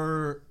like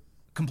we're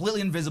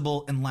completely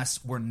invisible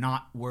unless we're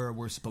not where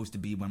we're supposed to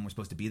be when we're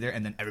supposed to be there,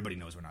 and then everybody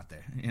knows we're not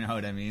there. You know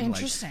what I mean?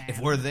 Interesting. Like, if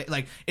we're there,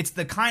 like it's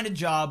the kind of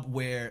job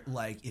where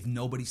like if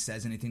nobody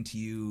says anything to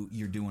you,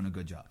 you're doing a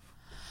good job.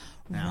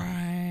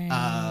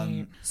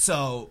 Right.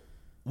 So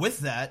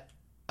with that,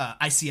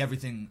 I see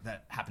everything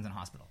that happens in a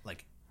hospital,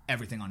 like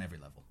everything on every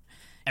level.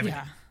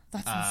 Everything.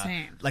 Yeah, that's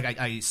insane.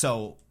 Like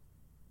so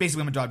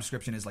basically my job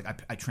description is like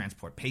I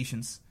transport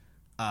patients.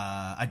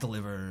 I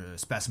deliver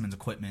specimens,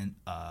 equipment,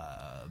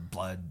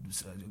 blood,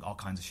 all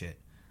kinds of shit.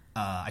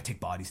 I take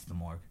bodies to the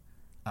morgue.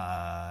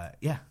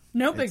 Yeah.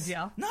 No big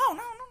deal. No.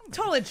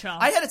 Totally chill.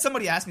 I had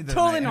somebody ask me that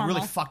Totally and it normal.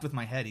 really fucked with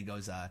my head. He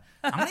goes, how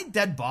many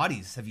dead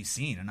bodies have you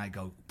seen? And I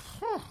go,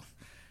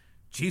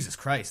 Jesus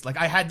Christ. Like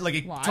I had, like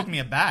it took me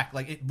aback.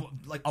 Like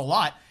a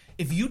lot.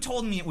 If you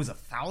told me it was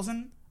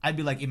 1,000, I'd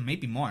be like, it may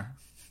be more.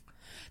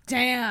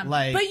 Damn.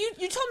 Like, but you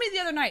told me the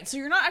other night, so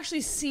you're not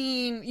actually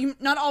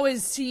not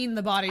always seeing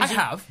the bodies. I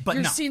have, but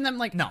you're no. seeing them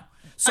like no.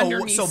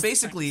 underneath So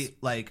basically,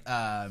 like,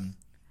 I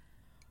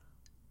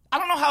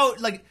don't know how.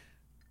 Like,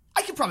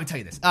 I could probably tell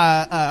you this.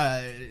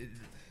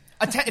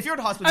 If you're at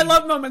a hospital, I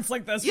love moments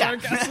like this. Yeah. Where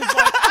I guess it's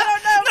like, I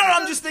don't know. No,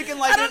 I'm just thinking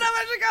like I don't know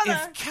where to go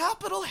there. If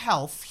Capital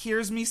Health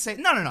hears me say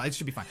no, it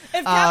should be fine.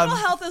 If Capital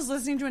Health is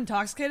listening to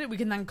Intoxicated, we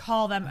can then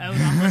call them out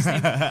on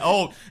listening.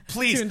 Oh,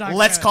 please,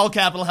 let's call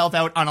Capital Health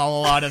out on a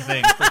lot of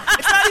things.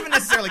 It's not even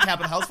necessarily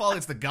Capital Health's fault.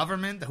 It's the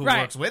government who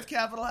works with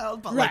Capital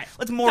Health. But like,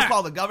 let's more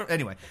call the government.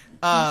 Anyway,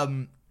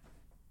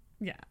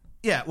 yeah.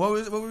 Yeah, what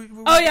was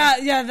Oh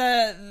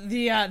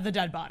yeah, the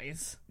dead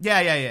bodies. Yeah.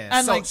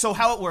 And So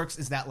how it works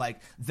is that like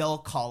they'll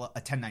call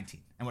a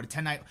 1019, and what a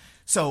 1019.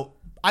 So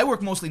I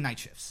work mostly night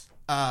shifts.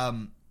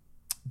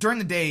 During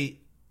the day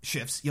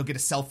shifts, you'll get a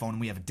cell phone, and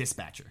we have a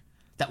dispatcher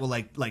that will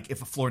like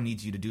if a floor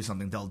needs you to do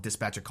something, they'll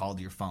dispatch a call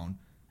to your phone,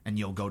 and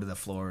you'll go to the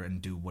floor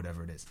and do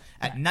whatever it is.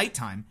 At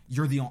nighttime,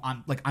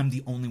 I'm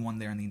the only one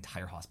there in the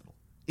entire hospital.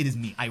 It is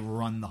me. I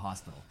run the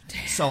hospital.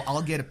 Damn. So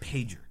I'll get a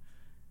pager.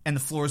 And the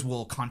floors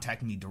will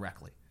contact me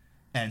directly.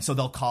 And so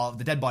they'll call,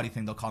 the dead body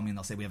thing, they'll call me and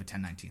they'll say, we have a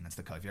 1019. That's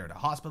the code. If you're at a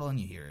hospital and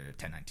you hear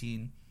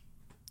 1019,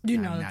 you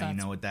know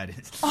know what that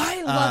is.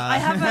 I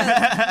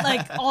have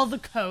like all the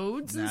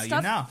codes and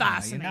stuff. You know.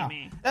 Fascinate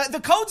me. The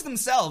codes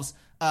themselves,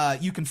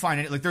 you can find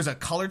it. Like there's a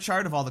color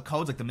chart of all the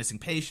codes, like the missing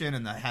patient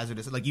and the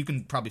hazardous. Like you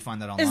can probably find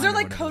that online. Is there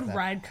like code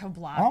red, code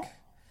black? Oh?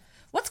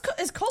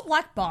 Is code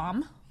black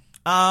bomb?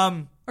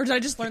 Or did I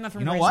just learn that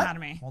from Grey's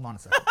Anatomy? Hold on a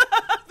second.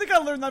 I think I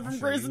learned that from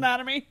Grey's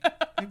Anatomy.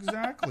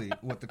 Exactly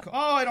what the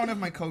I don't have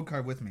my code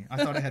card with me.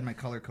 I thought I had my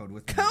color code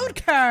with me.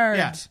 Code card.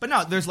 Yeah, but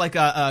no, there's like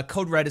a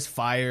code red is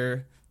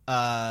fire.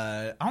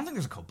 I don't think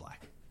there's a code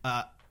black.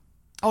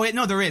 Oh wait,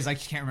 no, there is. I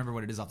can't remember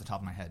what it is off the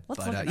top of my head. Let's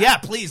look it up. Yeah,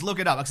 please look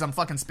it up because I'm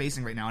fucking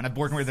spacing right now, and I've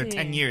worked with her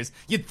 10 years.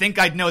 You'd think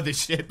I'd know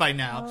this shit by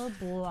now. Code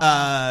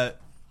black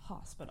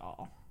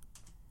hospital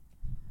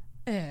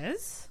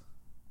is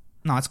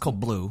no, it's code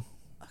blue.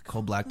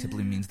 Code black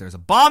typically means there's a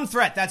bomb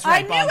threat. That's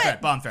right.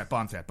 Bomb threat.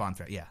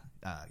 Yeah.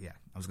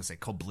 I was gonna say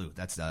code blue.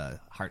 That's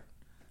heart,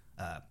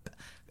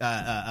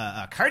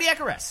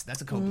 cardiac arrest.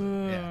 That's a code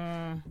blue.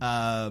 Yeah.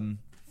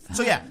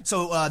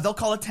 So they'll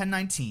call it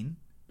 1019,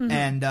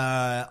 and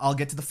I'll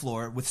get to the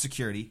floor with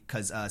security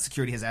because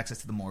security has access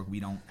to the morgue.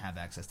 We don't have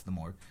access to the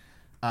morgue.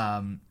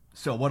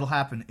 So what'll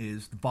happen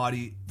is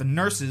the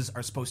nurses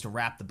are supposed to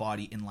wrap the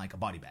body in like a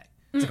body bag.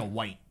 It's like a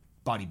white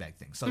body bag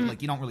thing. So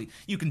like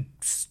you can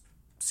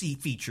see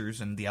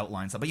features and the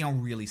outlines, but you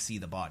don't really see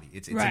the body.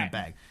 It's in a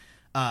bag.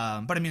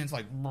 But I mean, it's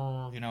like,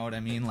 you know what I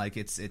mean? Like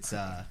it's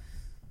a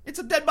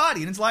dead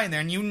body and it's lying there,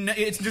 and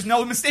there's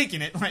no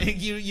mistaking it.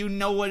 Like you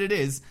know what it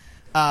is.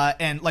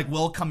 And like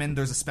we'll come in.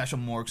 There's a special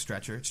morgue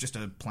stretcher. It's just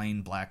a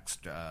plain black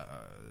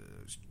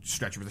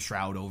stretcher with a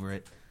shroud over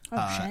it. Shit.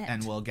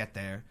 And we'll get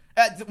there.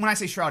 When I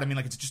say shroud, I mean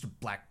like it's just a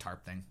black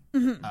tarp thing.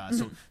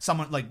 So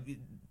someone like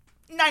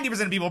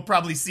 90% of people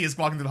probably see us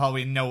walking through the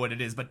hallway and know what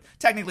it is, but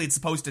technically it's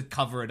supposed to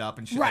cover it up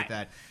and shit like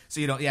that. So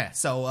you don't. Yeah.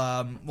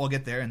 So we'll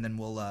get there and then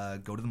we'll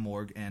go to the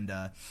morgue and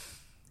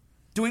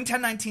doing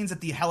 1019s at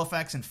the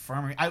Halifax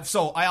Infirmary.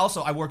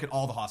 I work at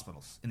all the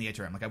hospitals in the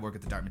HRM. Like I work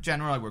at the Dartmouth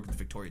General, I work at the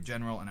Victoria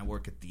General, and I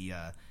work at the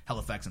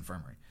Halifax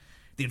Infirmary.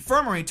 The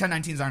infirmary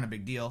 1019s aren't a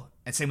big deal,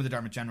 and same with the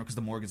Dartmouth General because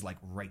the morgue is like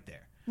right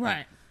there.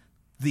 Right.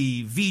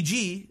 The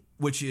VG,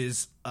 which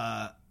is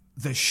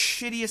the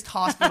shittiest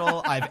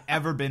hospital I've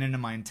ever been in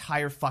my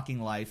entire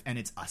fucking life, and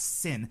it's a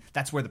sin.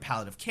 That's where the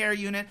palliative care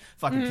unit,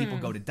 fucking people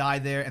go to die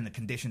there, and the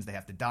conditions they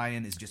have to die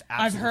in is just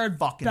absolutely I've heard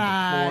fucking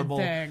bad deplorable.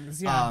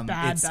 things. Yeah,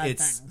 bad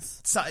it's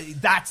things. So,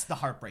 that's the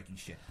heartbreaking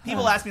shit.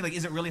 People ask me, like,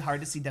 is it really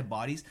hard to see dead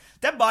bodies?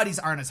 Dead bodies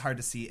aren't as hard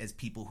to see as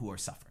people who are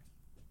suffering.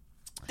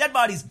 Dead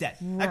body's dead.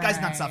 That guy's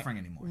not suffering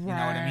anymore. You know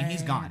what I mean?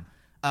 He's gone.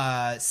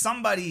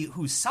 Somebody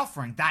who's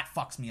suffering, that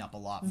fucks me up a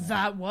lot more.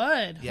 That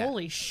would. Yeah.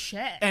 Holy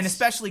shit. And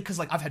especially because,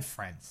 like, I've had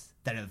friends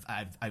that have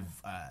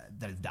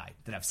that have died,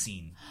 that I've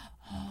seen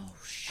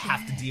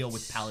have to deal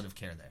with palliative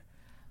care there.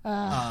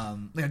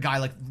 Like a guy,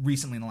 like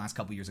recently in the last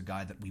couple of years, a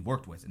guy that we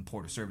worked with in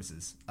Porter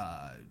Services.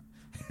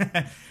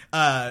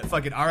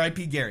 Fucking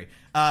R.I.P. Gary.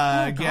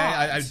 Gary,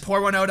 I'd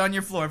pour one out on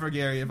your floor for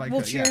Gary if I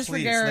could. Cheers for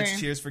Gary. Let's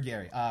cheers for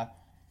Gary.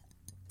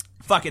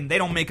 Fucking, they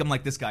don't make him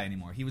like this guy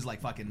anymore. He was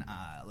like fucking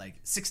like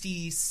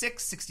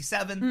 66,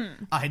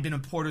 67. Had been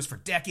in Porters for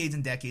decades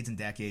and decades and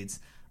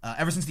decades.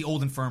 Ever since the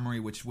old infirmary,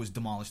 which was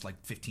demolished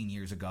like 15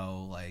 years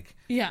ago. Like,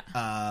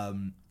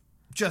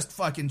 just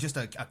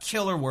a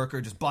killer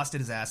worker, just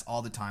busted his ass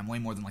all the time, way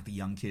more than like the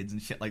young kids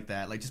and shit like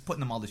that. Like, just putting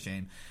them all to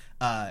shame.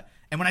 And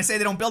when I say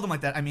they don't build him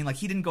like that, I mean like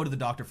he didn't go to the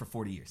doctor for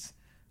 40 years.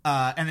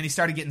 And then he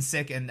started getting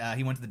sick, and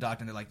he went to the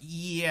doctor, and they're like,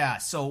 yeah,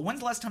 so when's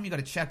the last time you got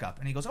a checkup?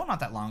 And he goes, oh, not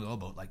that long ago,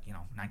 about, like,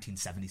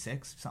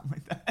 1976, something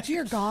like that.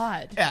 Dear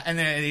God. Yeah, and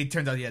then it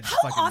turns out he had How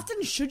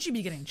often should you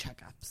be getting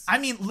checkups? I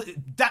mean,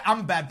 I'm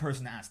a bad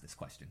person to ask this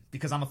question,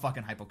 because I'm a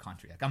fucking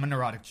hypochondriac. I'm a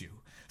neurotic Jew.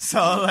 So,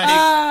 like,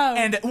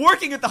 and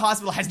working at the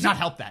hospital has not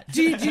helped that.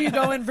 Do you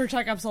go in for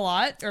checkups a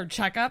lot, or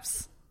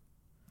checkups?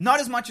 Not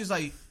as much as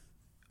I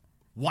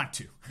want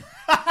to.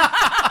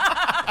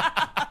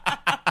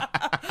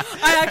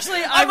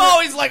 I'm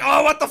always like,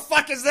 oh, what the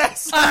fuck is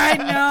this?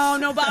 I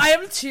know, but I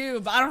am too.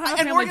 But I don't have a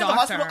family working doctor. At the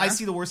hospital, I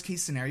see the worst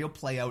case scenario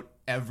play out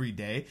every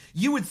day.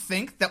 You would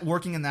think that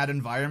working in that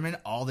environment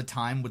all the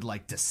time would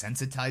like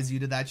desensitize you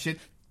to that shit.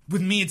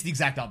 With me, it's the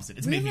exact opposite.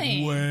 It's made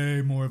me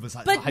way more of a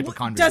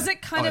hypochondriac. Does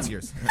it kind of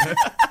yours.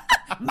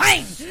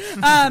 Mine?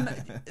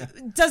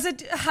 Does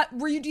it?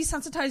 Were you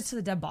desensitized to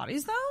the dead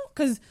bodies though?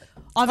 Because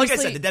obviously, like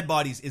I said, the dead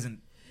bodies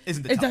isn't the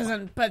it tough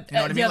doesn't. Part. But you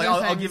know what I mean? Like,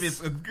 I'll give you.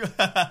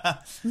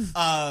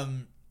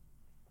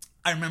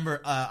 I remember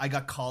I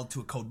got called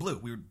to a Code Blue.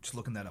 We were just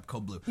looking that up,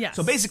 Code Blue. Yes.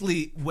 So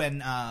basically,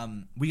 when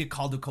we get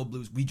called to Code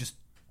Blues, we just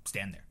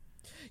stand there.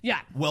 Yeah.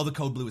 Well, the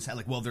Code Blue is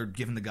like, well, they're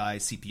giving the guy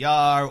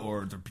CPR,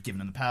 or they're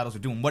giving him the paddles, or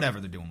doing whatever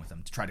they're doing with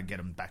him to try to get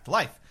him back to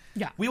life.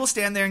 Yeah. We will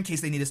stand there in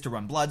case they need us to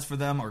run bloods for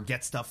them or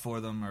get stuff for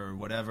them or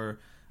whatever.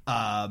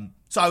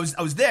 So I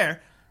was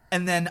there,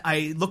 and then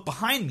I looked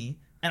behind me,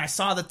 and I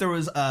saw that there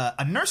was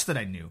a nurse that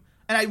I knew.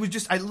 And I was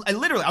just,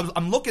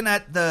 I'm looking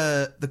at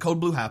the Code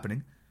Blue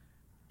happening,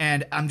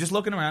 and I'm just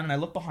looking around, and I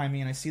look behind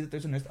me, and I see that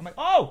there's a nurse. I'm like,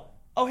 oh,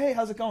 hey,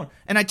 how's it going?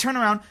 And I turn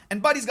around,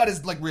 and Buddy's got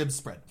his, like, ribs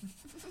spread.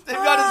 They've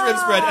got his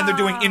ribs spread, and they're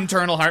doing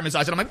internal heart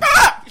massage, and I'm like,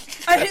 ah!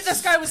 I think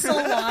this guy was still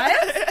alive?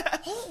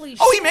 Holy shit.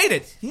 Oh,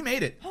 he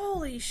made it.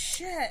 Holy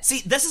shit.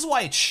 See, this is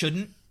why I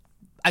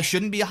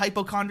shouldn't be a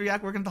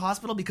hypochondriac working at the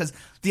hospital, because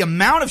the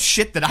amount of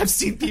shit that I've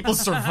seen people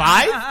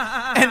survive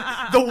and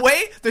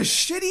the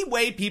shitty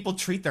way people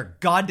treat their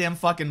goddamn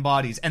fucking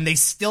bodies, and they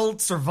still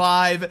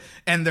survive,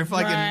 and they're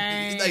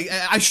fucking, like,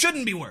 I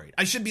shouldn't be worried.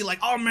 I should be like,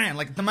 oh man,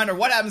 like, no matter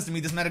what happens to me,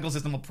 this medical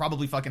system will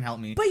probably fucking help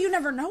me. But you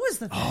never know is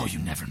the thing. Oh, you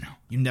never know.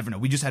 You never know.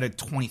 We just had a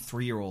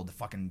 23-year-old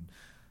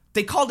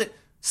they called it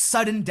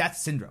sudden death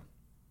syndrome.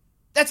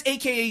 That's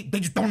AKA, they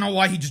just don't know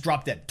why he just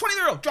dropped dead.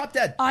 20-year-old dropped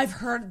dead. I've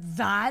heard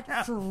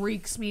that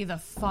freaks me the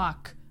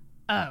fuck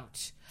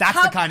out. That's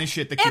the kind of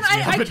shit that keeps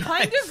me up at night. And I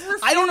kind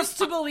of refuse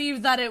to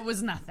believe that it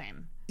was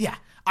nothing. Yeah.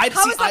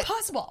 How is that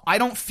possible? I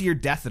don't fear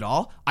death at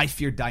all. I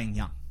fear dying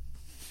young.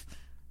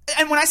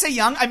 And when I say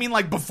young, I mean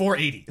like before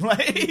 80.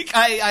 Like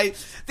I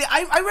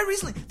read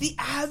recently, the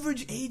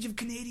average age of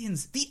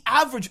Canadians, the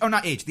average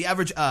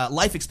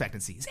life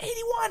expectancy is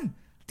 81.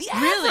 The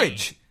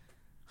average.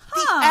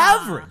 Really? The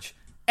average.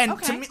 And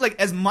to me,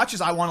 like, as much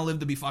as I want to live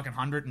to be fucking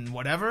 100 and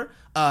whatever,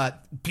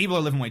 people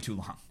are living way too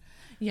long.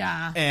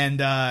 Yeah.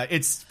 And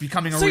it's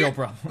becoming a real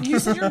problem. You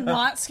said you're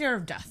not scared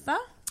of death, though?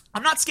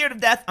 I'm not scared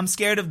of death. I'm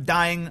scared of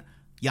dying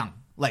young.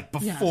 Like,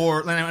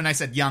 before, when I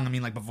said young, I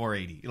mean, like, before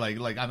 80.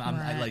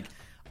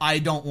 I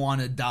don't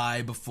want to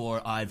die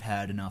before I've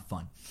had enough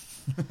fun.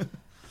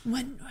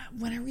 When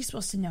are we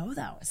supposed to know,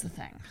 though, is the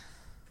thing?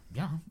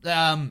 Yeah.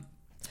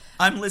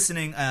 I'm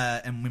listening,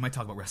 and we might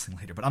talk about wrestling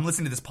later, but I'm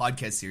listening to this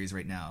podcast series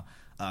right now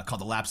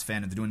called The Lapsed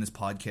Fan, and they're doing this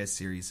podcast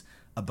series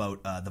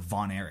about the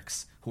Von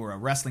Erichs, who were a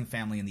wrestling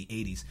family in the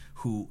 80s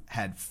who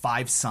had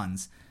 5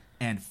 sons,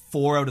 and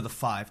 4 out of the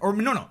 5, or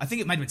no, I think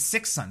it might have been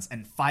 6 sons,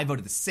 and 5 out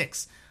of the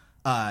 6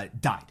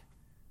 died.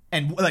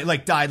 And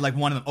died, like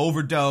one of them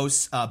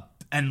overdose,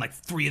 and like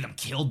 3 of them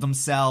killed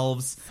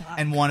themselves. Fuck.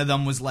 And one of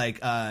them was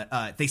like,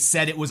 they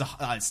said it was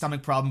a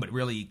stomach problem, but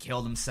really he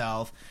killed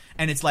himself.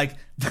 And it's like,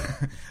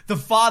 the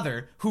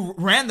father who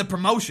ran the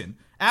promotion,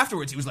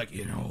 afterwards he was like,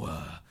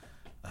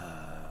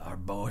 our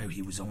boy,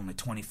 he was only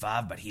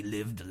 25, but he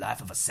lived the life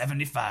of a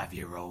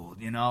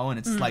 75-year-old, you know? And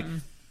it's like,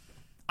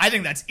 I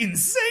think that's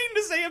insane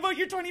to say about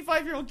your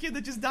 25-year-old kid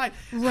that just died.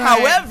 Right.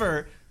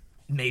 However,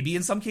 maybe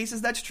in some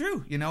cases that's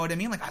true. You know what I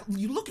mean? Like,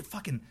 you look at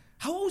fucking,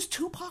 how old was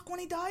Tupac when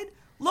he died?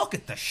 Look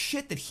at the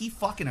shit that he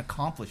fucking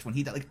accomplished when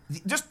he died. Like,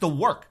 just the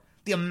work.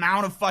 The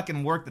amount of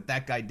fucking work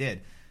that guy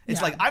did.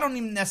 It's like, I don't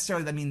even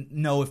necessarily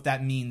know if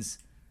that means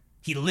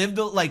he lived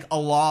like a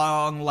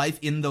long life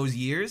in those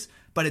years,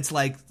 but it's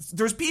like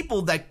there's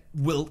people that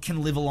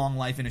can live a long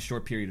life in a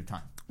short period of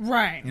time.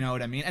 Right. You know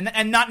what I mean?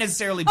 And not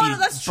necessarily be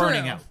that's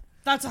burning true. out.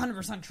 That's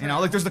 100% true. You know,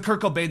 like there's the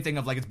Kurt Cobain thing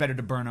of like it's better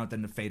to burn out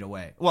than to fade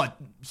away. Well,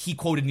 he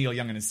quoted Neil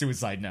Young in his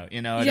suicide note.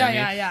 You know what I mean?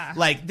 Yeah.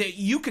 Like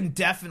you can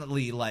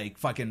definitely like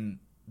fucking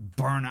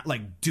burn out,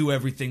 like do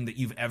everything that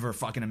you've ever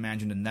fucking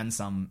imagined and then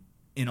some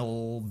in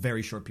a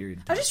very short period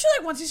of time. I just feel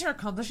like once you start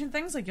accomplishing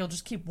things, like you'll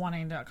just keep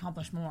wanting to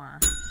accomplish more.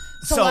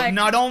 So like,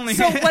 not only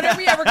when are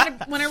we ever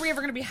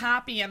gonna be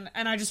happy? And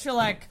I just feel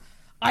like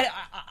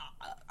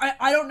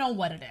I don't know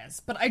what it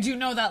is, but I do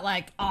know that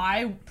like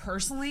I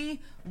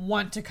personally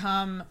want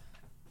to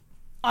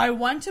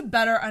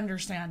better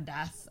understand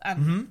death,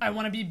 and I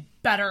want to be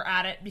better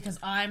at it because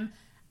I'm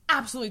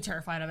absolutely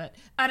terrified of it,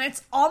 and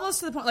it's almost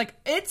to the point like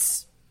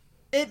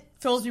it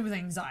fills me with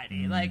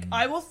anxiety. Like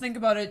I will think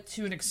about it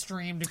to an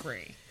extreme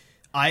degree.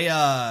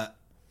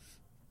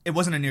 It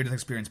wasn't a near-death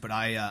experience, but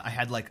I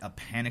had like a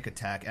panic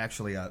attack.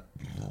 Actually,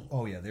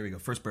 oh yeah, there we go.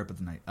 First burp of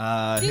the night.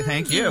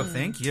 Thank you.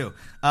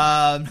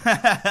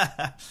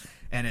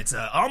 And it's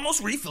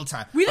almost refill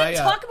time. We didn't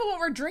talk about what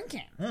we're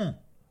drinking.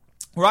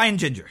 Ryan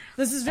Ginger.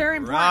 This is very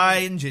important.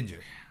 Ryan Ginger.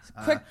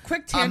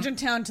 Quick tangent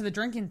down to the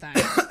drinking thing.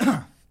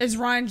 Is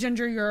Ryan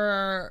Ginger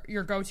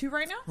your go-to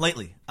right now?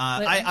 Lately.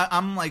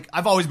 I'm like,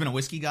 I've always been a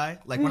whiskey guy.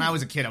 Like when I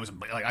was a kid, I was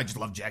like, I just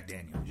love Jack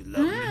Daniels.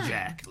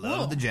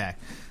 Love the Jack.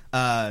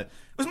 It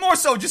was more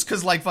so just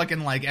because like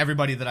fucking like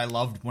everybody that I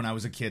loved when I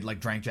was a kid like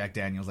drank Jack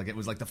Daniels. Like it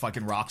was like the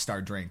fucking rock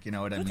star drink. You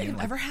know what I mean? I don't think I've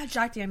like, ever had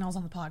Jack Daniels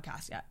on the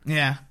podcast yet.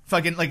 Yeah,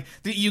 fucking like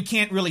you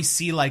can't really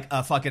see like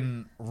a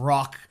fucking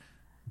rock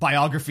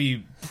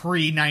biography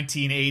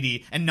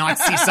pre-1980 and not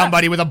see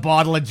somebody with a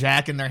bottle of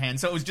Jack in their hand.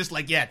 So it was just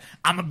like, yeah,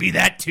 I'm gonna be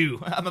that too.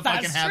 I'm gonna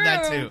fucking have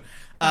that too.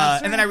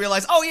 And then I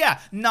realized, oh yeah,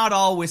 not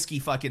all whiskey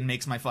fucking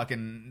makes my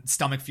fucking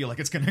stomach feel like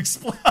it's gonna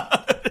explode.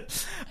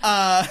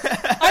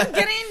 I'm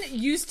getting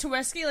used to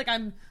whiskey. Like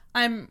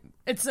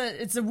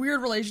it's a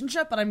weird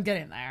relationship, but I'm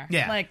getting there.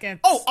 Yeah. Like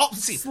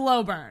it's see,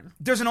 slow burn.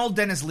 There's an old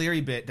Dennis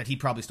Leary bit that he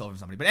probably stole from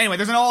somebody. But anyway,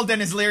 there's an old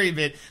Dennis Leary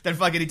bit that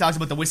fucking he talks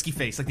about the whiskey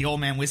face, like the old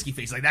man whiskey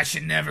face. Like that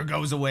shit never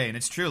goes away. And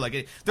it's true.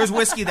 Like there's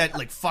whiskey that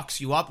like fucks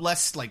you up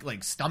less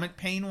like stomach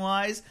pain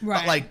wise.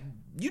 Right. But like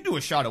you do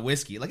a shot of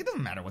whiskey, like it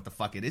doesn't matter what the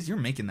fuck it is, you're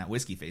making that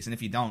whiskey face. And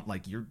if you don't,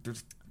 like you're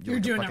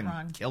like doing a fucking it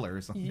wrong. Killer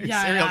or something.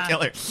 Yeah, Serial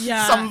killer.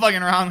 Yeah. Something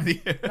fucking wrong with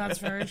you. That's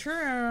very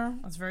true.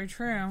 That's very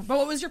true. But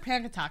what was your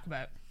panic attack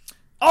about?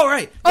 Oh,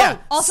 right. Yeah.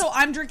 Oh, also,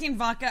 I'm drinking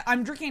vodka.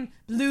 I'm drinking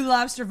Blue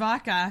Lobster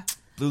vodka.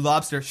 Blue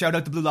Lobster. Shout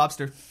out to Blue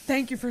Lobster.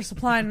 Thank you for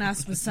supplying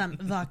us with some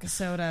vodka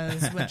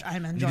sodas, which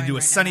I'm enjoying. You need to do a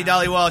right Sunny now.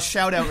 Dolly Wall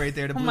shout out right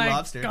there to Blue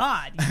Lobster. Oh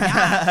my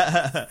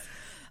God.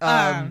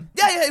 Yeah.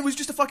 Yeah, it was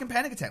just a fucking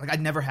panic attack. Like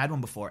I'd never had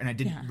one before, and I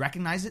didn't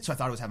recognize it, so I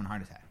thought I was having a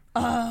heart attack.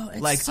 Oh,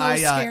 it's like so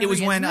scary. It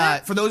was when, isn't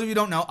it? for those of you who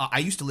don't know, I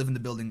used to live in the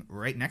building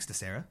right next to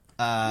Sarah.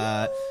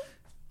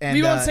 And,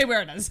 we won't say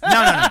where it is. No.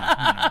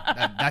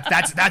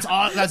 That's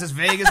all. That's as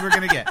vague as we're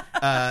gonna get.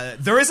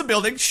 There is a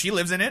building. She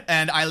lives in it,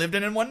 and I lived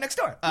in one next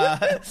door.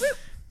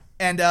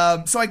 And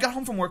so I got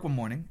home from work one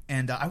morning,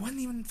 and I wasn't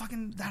even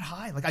fucking that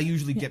high. Like I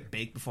usually get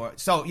baked before.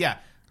 So yeah,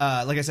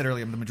 like I said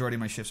earlier, the majority of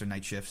my shifts are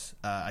night shifts.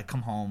 I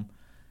come home,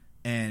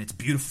 and it's a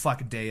beautiful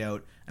fucking day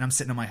out, and I'm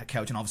sitting on my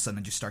couch, and all of a sudden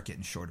I just start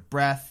getting short of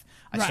breath.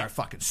 I start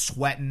fucking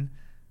sweating.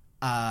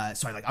 So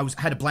I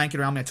had a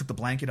blanket around me. I took the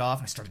blanket off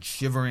and I started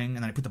shivering,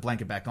 and then I put the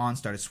blanket back on,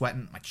 started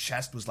sweating. My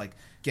chest was like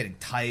getting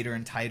tighter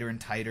and tighter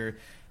and tighter.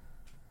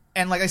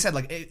 And like I said,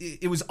 like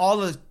it was all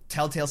the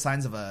telltale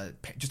signs of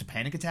just a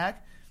panic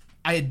attack.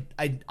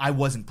 I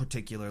wasn't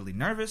particularly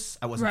nervous.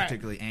 I wasn't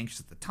particularly anxious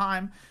at the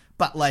time,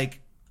 but like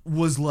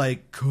was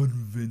like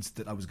convinced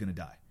that I was gonna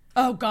die.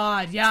 Oh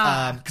God,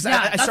 yeah. Because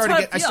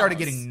I started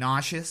getting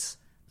nauseous,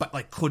 but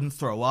like couldn't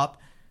throw up.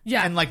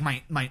 Yeah, and like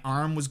my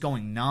arm was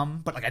going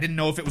numb, but like I didn't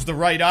know if it was the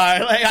right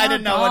eye. Like I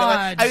didn't know what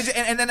it was.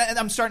 And then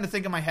I'm starting to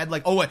think in my head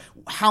like, oh,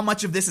 how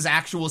much of this is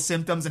actual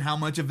symptoms and how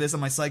much of this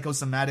am I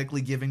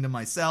psychosomatically giving to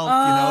myself?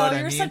 Oh, you know what I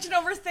mean? You're such an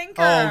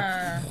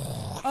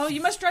overthinker. Oh,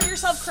 you must drive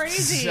yourself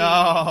crazy.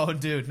 Oh,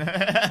 dude. Oh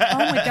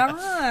my God.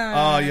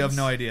 Oh, you have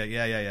no idea.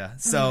 Yeah.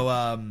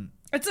 So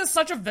it's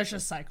such a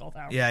vicious cycle,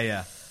 though.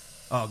 Yeah.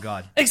 Oh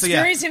God.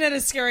 Experiencing it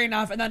is scary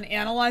enough, and then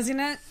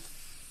analyzing it.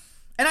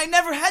 And I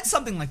never had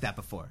something like that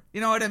before.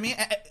 You know what I mean?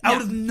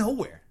 Out of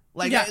nowhere.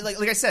 Like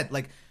I said,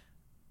 like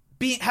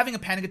having a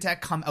panic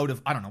attack come out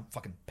of, I don't know,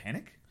 fucking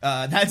panic.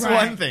 That's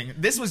one thing.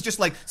 This was just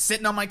like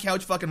sitting on my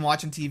couch fucking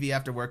watching TV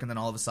after work, and then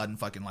all of a sudden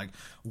fucking like,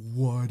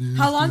 what is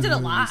How long did it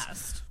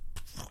last?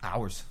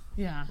 Hours.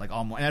 Yeah. Like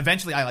almost. And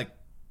eventually I like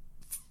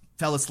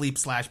fell asleep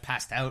 /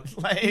 passed out.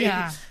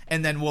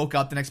 And then woke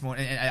up the next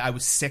morning, and I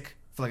was sick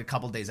for like a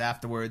couple days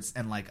afterwards,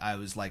 and like I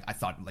was like, I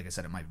thought, like I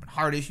said, it might have been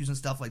heart issues and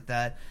stuff like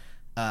that.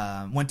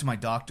 Went to my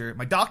doctor.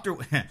 My doctor,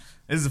 this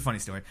is a funny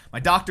story. My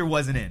doctor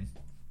wasn't in.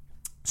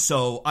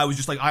 So I was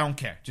just like, I don't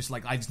care. Just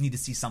like, I just need to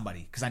see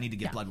somebody because I need to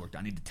get blood work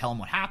done. I need to tell them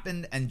what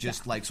happened and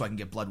just like, so I can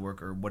get blood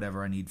work or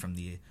whatever I need from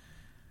the...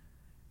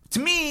 To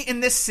me, in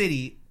this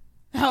city,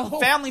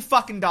 family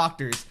fucking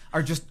doctors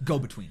are just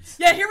go-betweens.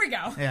 Yeah, here we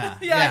go.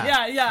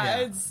 Yeah.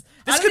 It's...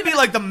 This could be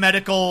like the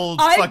medical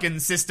fucking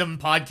system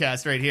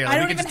podcast right here. Like,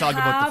 we could just talk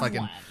about the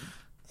fucking... One.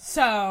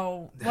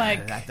 So,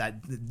 like... that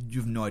you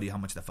have no idea how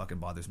much that fucking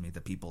bothers me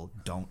that people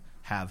don't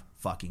have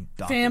fucking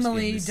doctors.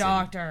 Family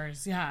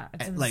doctors. Yeah,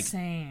 it's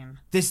insane. Like,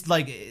 this,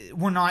 like,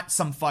 we're not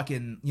some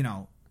fucking,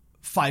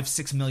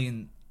 5-6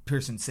 million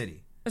person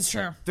city. It's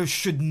true. There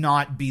should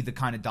not be the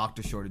kind of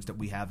doctor shortage that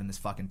we have in this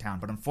fucking town.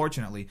 But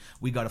unfortunately,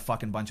 we got a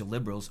fucking bunch of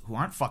liberals who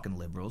aren't fucking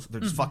liberals. They're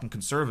just fucking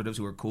conservatives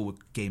who are cool with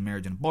gay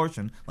marriage and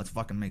abortion. Let's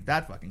fucking make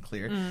that fucking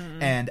clear.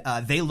 And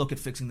they look at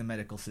fixing the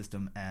medical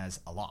system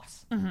as a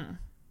loss.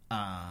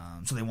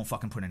 So they won't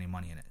fucking put any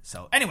money in it.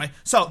 So anyway,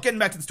 getting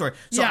back to the story.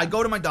 So I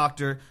go to my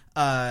doctor,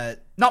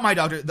 not my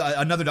doctor,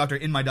 another doctor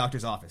in my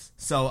doctor's office.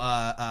 So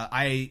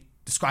I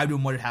described to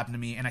him what had happened to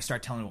me, and I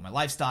started telling him about my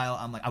lifestyle.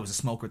 I'm like, I was a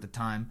smoker at the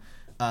time.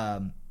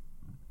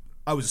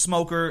 I was a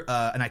smoker,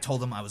 and I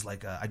told him I was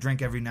like, I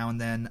drink every now and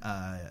then,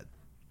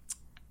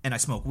 and I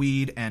smoke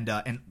weed, and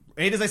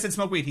right as I said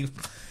smoke weed, he was,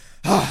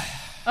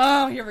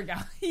 oh, here we go.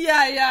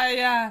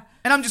 Yeah.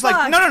 And I'm just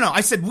like, no.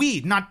 I said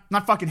weed,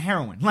 not fucking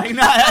heroin. Like,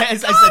 no, I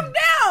said,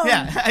 down.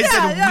 Yeah, I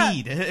said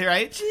weed,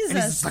 right? Jesus. And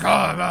he's just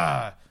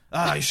like,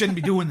 you shouldn't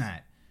be doing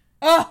that.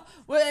 Oh,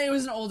 well, it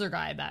was an older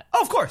guy, I bet.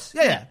 Oh, of course,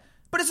 yeah.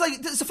 But it's like,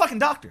 it's a fucking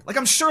doctor. Like,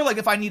 I'm sure, like,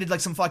 if I needed like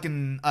some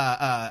fucking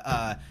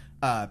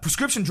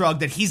prescription drug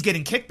that he's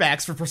getting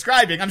kickbacks for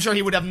prescribing, I'm sure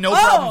he would have no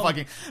problem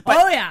fucking.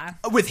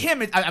 But with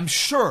him, I'm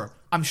sure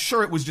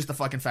it was just the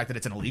fucking fact that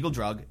it's an illegal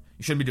drug.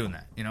 You shouldn't be doing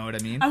that. You know what I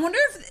mean? I wonder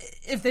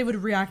if they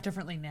would react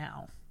differently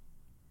now.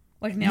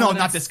 Like now? No,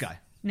 not this guy.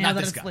 Now not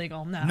that this it's guy.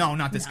 legal. No,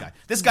 not this guy.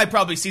 This guy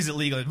probably sees it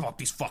legal. Oh,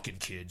 these fucking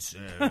kids.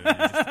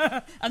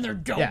 And they're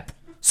dope. Yeah.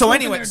 So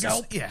anyway,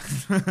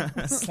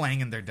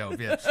 slanging their dope.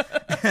 Yeah.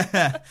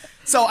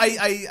 So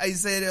I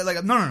said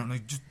like, no,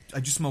 I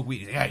just smoke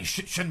weed. Yeah, you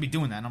shouldn't be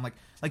doing that. And I'm like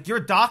you're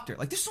a doctor.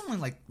 Like this is only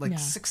like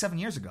 6-7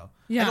 years ago.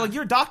 Yeah. Like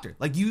you're a doctor.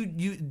 Like you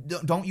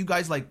don't you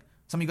guys like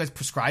some of you guys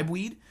prescribe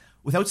weed?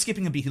 Without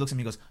skipping a beat, he looks at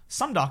me and goes,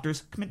 some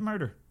doctors commit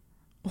murder.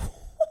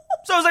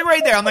 So I was like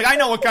right there. I'm like, I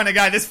know what kind of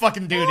guy this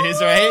fucking dude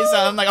is, right? So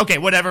I'm like, okay,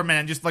 whatever,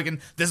 man. Just fucking,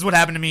 this is what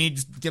happened to me.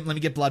 Just let me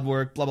get blood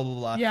work, blah, blah, blah,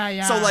 blah.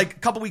 Yeah. So like a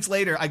couple weeks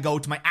later, I go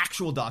to my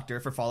actual doctor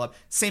for follow-up.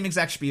 Same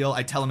exact spiel.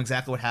 I tell him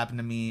exactly what happened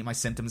to me, my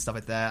symptoms and stuff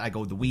like that. I go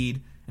with the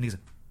weed. And he's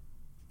like,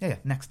 yeah,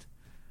 next.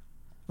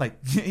 Like,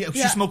 you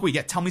smoke weed.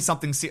 Yeah, tell me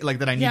something like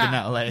that I need to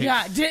know. Like,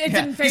 it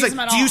didn't faze him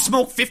at all. Do you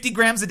smoke 50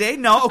 grams a day?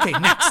 No? Okay,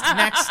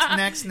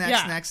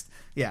 next.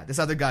 Yeah, this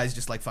other guy's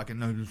just like fucking,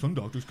 no, some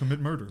doctors commit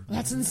murder.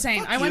 That's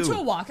insane. I went to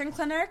a walk-in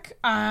clinic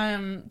I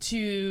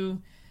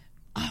don't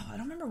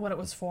remember what it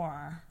was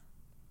for.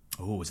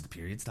 Oh, was it the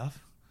period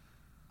stuff?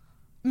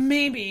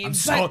 Maybe.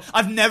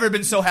 I've never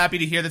been so happy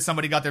to hear that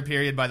somebody got their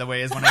period, by the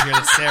way, as when I hear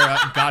that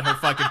Sarah got her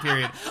fucking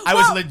period. I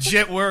was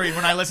legit worried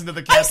when I listened to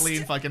the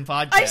Kathleen fucking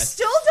podcast. I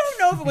still don't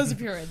know if it was a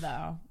period,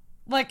 though.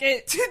 Like,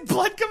 it... Did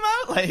blood come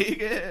out?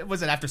 Like,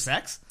 was it after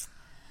sex?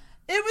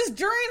 It was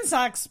during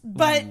sex,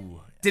 but... Ooh.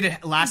 Did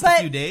it last a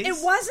few days? It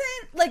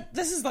wasn't, like,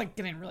 this is, like,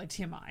 getting really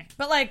TMI.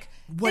 But, like,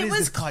 it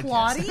was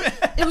clotty.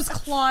 It was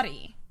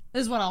clotty,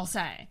 is what I'll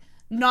say.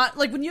 Not,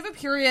 like, when you have a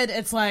period,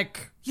 it's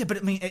like... Yeah, but, I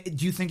mean,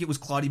 do you think it was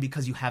clotty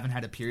because you haven't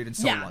had a period in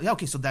so long? Yeah,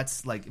 okay, so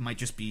that's, like, it might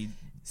just be...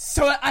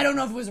 So, I don't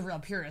know if it was a real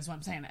period, is what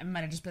I'm saying. It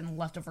might have just been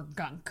leftover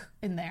gunk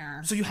in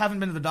there. So you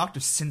haven't been to the doctor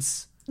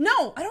since...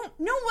 No, I don't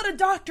know what a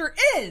doctor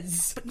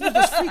is. But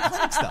there's free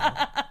clinics, though.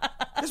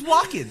 There's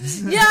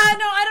walk-ins. Yeah, no,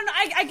 I don't know.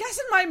 I guess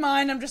in my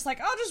mind, I'm just like,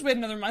 I'll just wait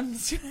another month and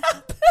see what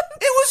happens.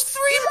 It was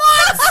 3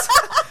 months!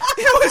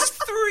 It was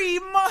 3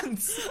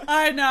 months!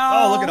 I know.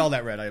 Oh, look at all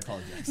that red. I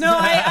apologize. No,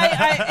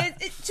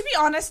 to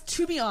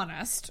be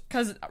honest,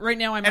 because right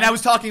now I'm... And I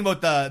was talking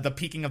about the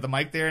peaking of the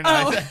mic there. And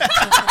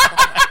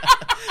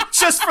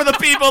just for the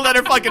people that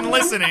are fucking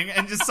listening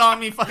and just saw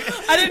me fucking...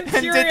 I didn't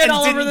hear it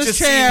all over this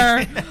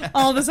chair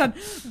all of a sudden.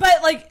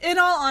 But, like, in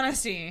all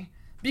honesty,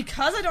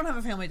 because I don't have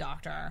a family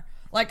doctor...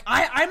 Like,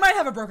 I might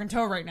have a broken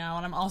toe right now,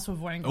 and I'm also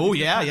avoiding... Oh,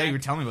 yeah, you were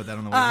telling me about that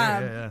on the way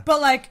here. Yeah. But,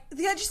 like,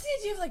 just the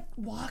idea of, like,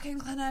 walk-in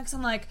clinics,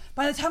 and, like,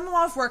 by the time I'm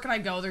off work and I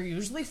go, they're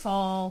usually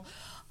full.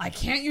 I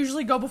can't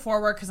usually go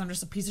before work because I'm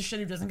just a piece of shit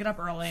who doesn't get up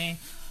early.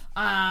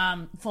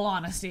 Full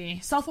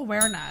honesty.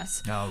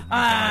 Self-awareness. Oh,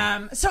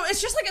 my God. So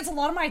it's just, like, it's a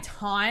lot of my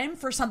time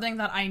for something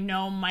that I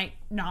know might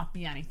not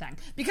be anything.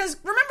 Because,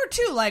 remember,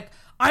 too, like,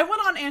 I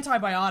went on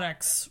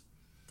antibiotics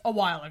a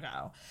while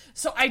ago.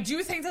 So I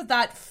do think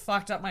that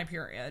fucked up my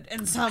period.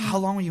 How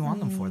long were you on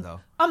them for, though?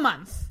 A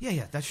month.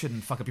 Yeah, that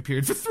shouldn't fuck up your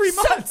period for 3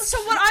 months. So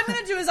what I'm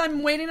going to do is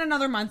I'm waiting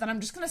another month, and I'm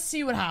just going to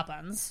see what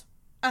happens.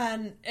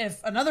 And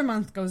if another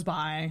month goes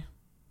by,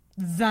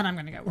 then I'm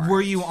going to get worried.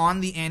 Were you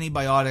on the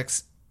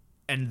antibiotics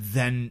and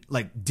then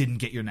like didn't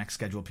get your next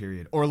schedule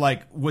period, or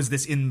like was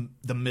this in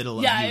the middle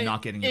of you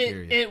not getting your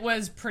period? It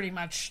was pretty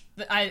much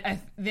the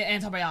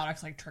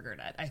antibiotics like triggered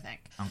it, I think.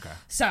 Okay.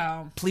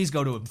 So please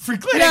go to a free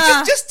clinic.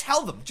 Yeah. Just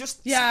tell them.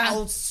 Just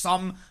tell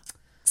some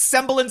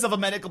semblance of a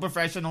medical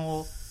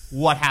professional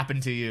what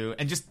happened to you,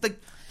 and just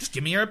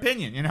give me your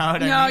opinion. You know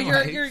what I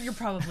mean? You're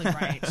probably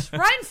right.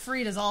 Ryan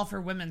Fried is all for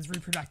women's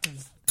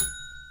reproductive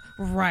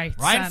rights.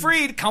 Ryan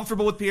Fried,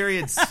 comfortable with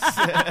periods. There's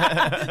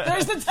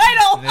the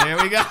title. There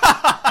we go.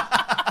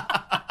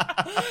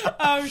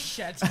 Oh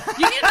shit!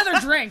 You need another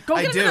drink. Go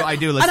get I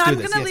do. and Let's do I'm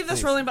this. gonna leave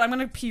this rolling, but I'm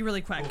gonna pee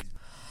really quick.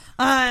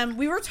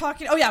 We were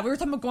talking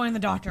about going to the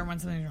doctor when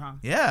something's wrong.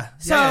 Yeah.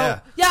 So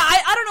I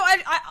don't know.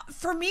 I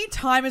for me,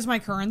 time is my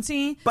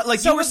currency. But like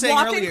so you were with saying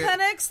walk-in earlier,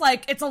 clinics,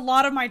 like it's a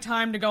lot of my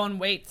time to go and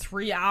wait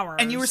 3 hours.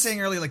 And you were saying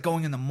earlier, like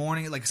going in the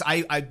morning, like 'cause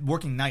I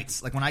working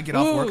nights. Like when I get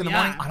off work in the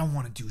morning, I don't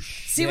want to do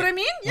shit. See what I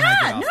mean? When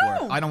I get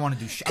off work. I don't want to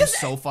do shit. I'm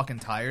so fucking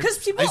tired.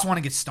 Because I just want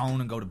to get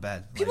stoned and go to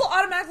bed. People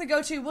automatically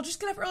go to, well, just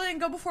get up early and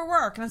go before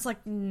work, and it's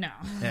like, no.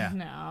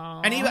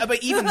 And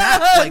even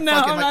that, like, no,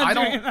 fucking, like, I'm I not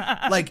don't doing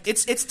that. like.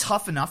 It's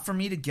tough enough for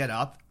me to get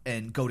up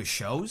and go to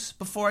shows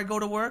before I go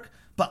to work.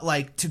 But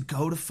like to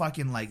go to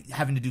fucking like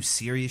having to do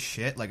serious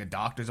shit like a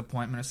doctor's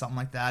appointment or something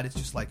like that, it's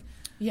just like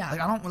like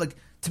I don't like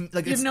to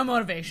like you have no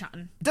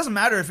motivation. It doesn't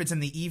matter if it's in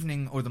the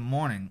evening or the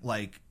morning.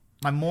 Like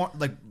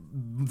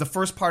the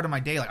first part of my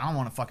day, like I don't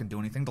want to fucking do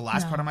anything. The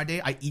last part of my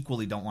day, I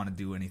equally don't want to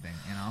do anything.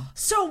 You know.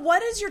 So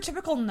what is your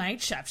typical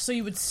night shift? So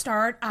you would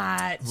start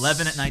at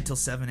 11 at night till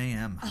 7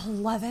 a.m.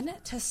 11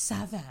 to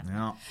 7.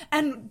 Yeah.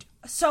 And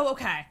so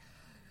okay,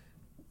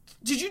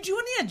 did you do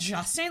any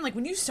adjusting like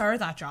when you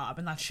started that job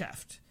and that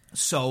shift?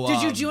 So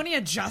did you do any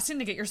adjusting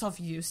to get yourself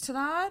used to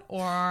that,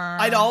 or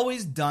I'd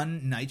always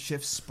done night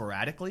shifts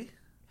sporadically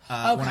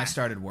when I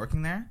started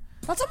working there.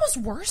 That's almost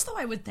worse, though.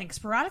 I would think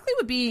sporadically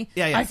would be.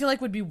 Yeah. I feel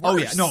like would be worse. Oh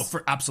yeah, no,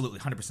 for absolutely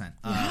 100%.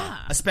 Yeah.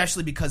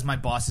 Especially because my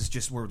bosses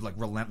just were like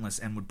relentless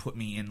and would put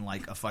me in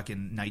like a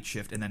fucking night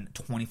shift, and then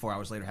 24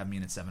 hours later have me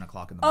in at 7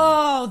 o'clock in the morning.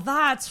 Oh,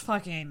 that's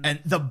fucking. And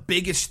the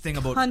biggest thing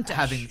about cuntish.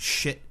 having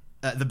shit,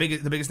 the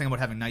biggest thing about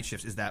having night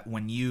shifts is that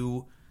when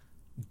you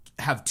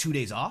have 2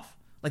 days off.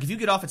 Like, if you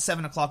get off at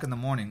 7 o'clock in the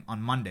morning on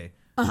Monday,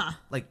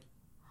 like,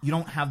 you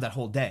don't have that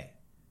whole day.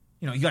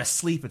 You know, you got to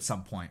sleep at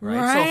some point,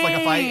 right? So,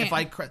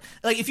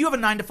 if if you have a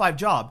 9 to 5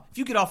 job, if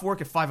you get off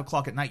work at 5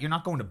 o'clock at night, you're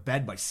not going to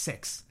bed by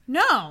 6.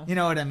 No. You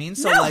know what I mean?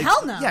 So, no, like,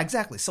 hell no. Yeah,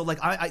 exactly. So, like,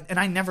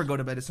 I never go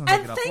to bed as soon as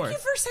I get off work. And thank you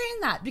for saying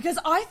that, because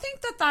I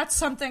think that that's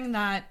something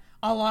that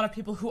a lot of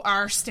people who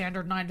are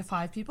standard 9 to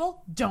 5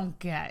 people don't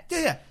get.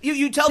 Yeah.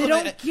 You tell them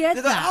don't get they're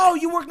that. Like, oh,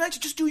 you work nights,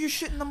 just do your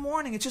shit in the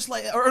morning. It's just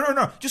like, or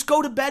no, just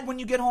go to bed when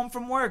you get home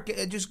from work.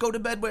 Just go to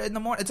bed in the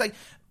morning. It's like,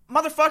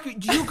 motherfucker,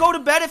 do you go to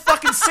bed at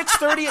fucking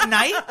 6:30 at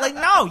night? Like,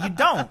 no, you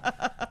don't.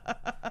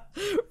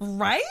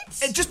 Right?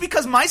 And just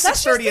because my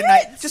 6:30 at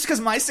night, just because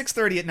my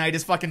 6:30 at night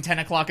is fucking 10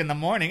 o'clock in the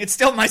morning, it's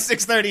still my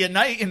 6:30 at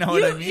night. You know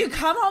what I mean? You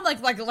come home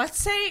like let's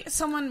say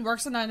someone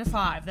works a 9 to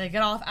 5, they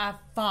get off at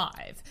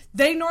 5.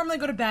 They normally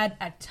go to bed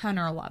at 10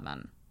 or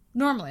 11.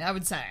 Normally, I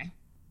would say.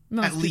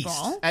 Most at least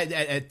people.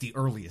 at the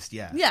earliest,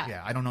 yeah.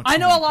 I don't know. I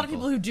know a lot of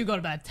people who do go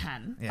to bed at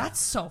 10. Yeah.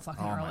 That's so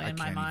fucking early in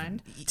my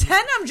mind. Even,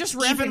 10, I'm just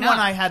ramping even up. when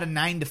I had a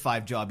 9 to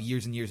 5 job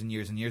years and years and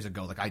years and years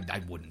ago, like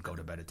I wouldn't go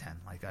to bed at 10.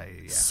 Like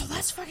So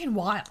that's fucking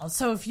wild.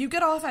 So if you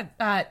get off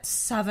at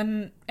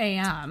 7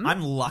 a.m.,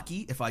 I'm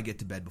lucky if I get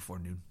to bed before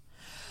noon.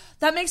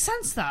 That makes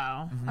sense, though.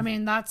 Mm-hmm. I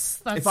mean,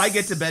 that's if I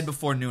get to bed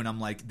before noon,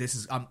 I'm like,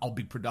 I'll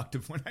be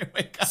productive when I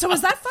wake up. So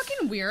is that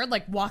fucking weird?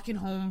 Like walking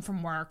home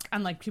from work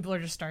and like people are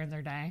just starting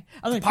their day.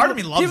 Like, part of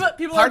me loves it.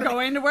 People are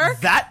going to work.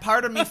 That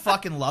part of me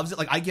fucking loves it.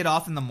 Like I get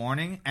off in the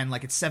morning and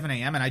like it's 7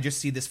 a.m. and I just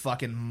see this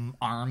fucking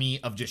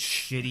army of just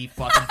shitty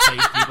fucking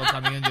fake people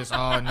coming in. Just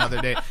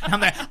another day. And I'm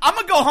like, I'm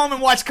gonna go home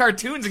and watch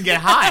cartoons and get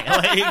high.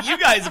 Like you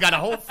guys got a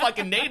whole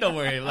fucking day to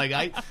worry. Like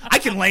I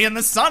can lay in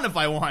the sun if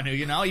I want to.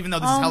 You know, even though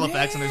this is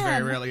Halifax and there's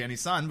very rarely any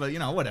sun, but you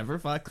know, whatever,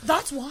 fuck.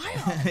 That's wild.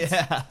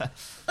 Yeah.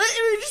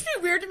 It would just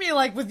be weird to me,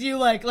 like, with you,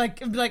 like,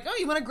 it'd be like, oh,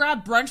 you want to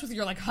grab brunch with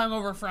your, like,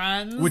 hungover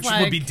friends? Which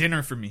like, would be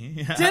dinner for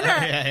me. Dinner?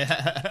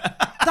 Yeah.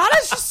 That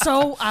is just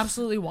so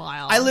absolutely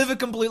wild. I live a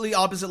completely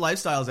opposite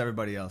lifestyle as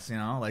everybody else, you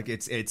know? Like,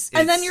 it's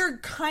And then you're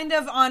kind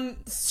of on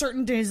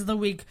certain days of the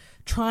week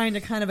trying to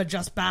kind of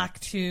adjust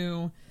back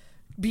to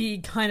be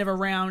kind of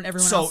around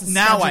everyone else's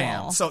now schedule. I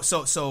am.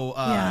 So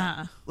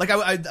yeah. Like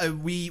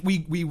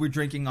we were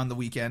drinking on the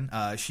weekend.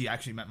 She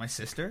actually met my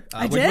sister.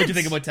 I did. What'd you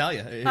think about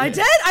Talia? I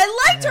did.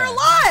 I liked her a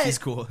lot. She's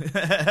cool.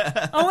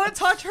 I want to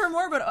talk to her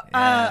more, but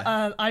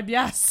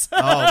IBS.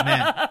 Oh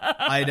man,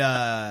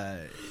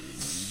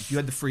 if you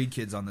had the Freed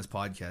kids on this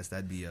podcast,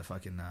 that'd be a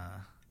fucking.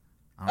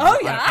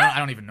 I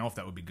don't even know if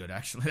that would be good.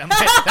 Actually,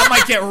 that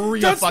might get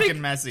real fucking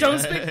messy. Don't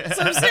speak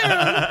so soon.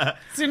 As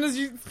soon as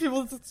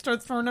people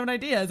start throwing out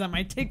ideas, I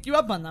might take you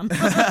up on them.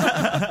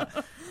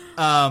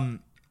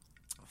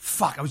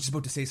 Fuck, I was just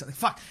about to say something.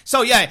 Fuck.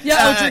 So drinking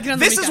on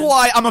the this is weekend.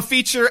 why I'm a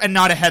feature and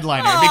not a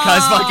headliner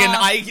because fucking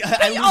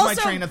I lose my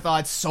also- train of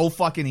thought so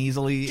fucking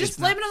easily. Just It's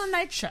blame not- it on the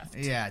night shift.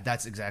 Yeah,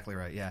 that's exactly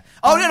right. Yeah.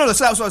 Oh no.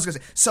 So that's what I was gonna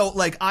say. So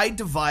like I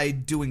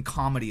divide doing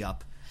comedy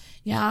up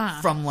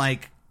Yeah. from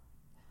like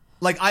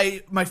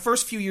my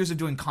first few years of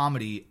doing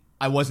comedy,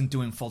 I wasn't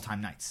doing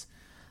full-time nights.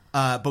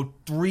 About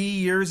 3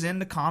 years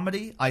into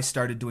comedy, I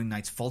started doing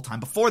nights full-time.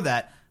 Before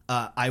that,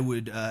 I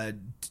would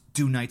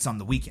do nights on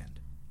the weekend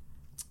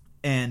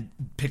and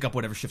pick up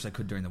whatever shifts I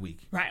could during the week.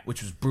 Right.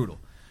 Which was brutal.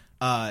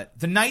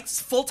 The nights,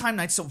 full-time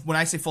nights, so when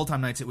I say full-time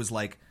nights, it was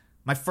like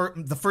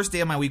the first day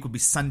of my week would be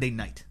Sunday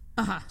night.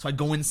 So I'd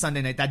go in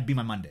Sunday night, that'd be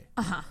my Monday.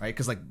 Right?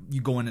 Because like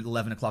you go in at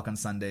 11 o'clock on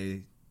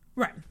Sunday,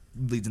 Right.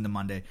 leads into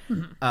Monday,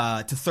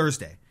 to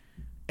Thursday.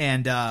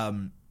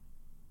 And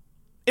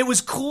it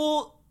was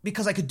cool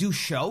because I could do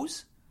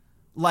shows.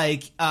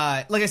 Like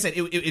I said,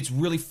 it's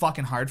really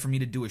fucking hard for me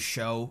to do a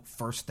show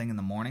first thing in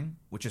the morning,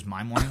 which is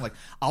my morning. Like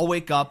I'll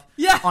wake up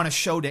on a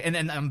show day,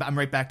 and I'm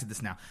right back to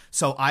this now.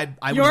 So I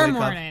would Your wake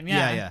morning, up,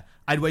 yeah.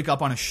 I'd wake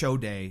up on a show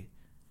day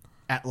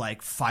at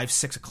like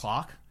 5-6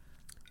 o'clock.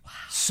 Wow.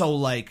 So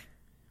like,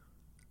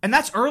 and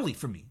that's early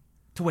for me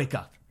to wake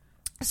up.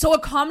 So a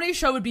comedy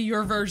show would be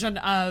your version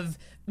of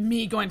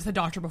me going to the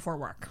doctor before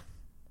work.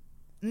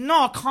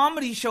 No, a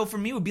comedy show for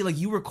me would be like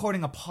you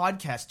recording a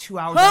podcast 2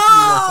 hours after you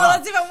woke up.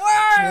 That's even worse.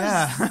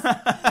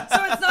 Yeah.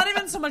 So it's not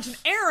even so much an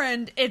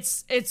errand.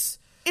 It's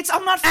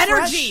I'm not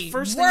energy, fresh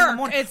first thing in the work,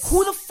 morning. it's-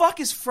 Who the fuck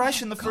is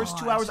fresh in the first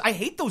 2 hours? I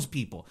hate those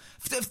people.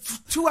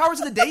 2 hours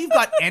of the day you've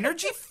got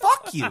energy?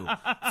 Fuck you.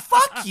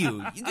 Fuck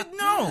you.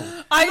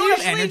 No. You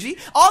don't have energy.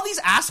 All these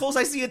assholes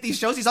I see at these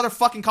shows, these other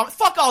fucking comics.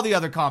 Fuck all the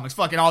other comics.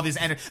 Fucking all this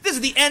energy. This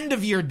is the end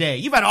of your day.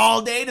 You've had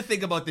all day to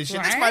think about this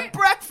shit. This is my Right?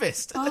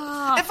 breakfast.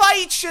 If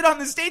I eat shit on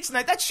the stage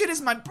tonight, that shit is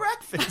my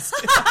breakfast.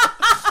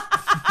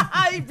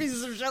 I eat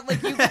pieces of shit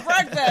like you for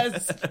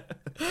breakfast.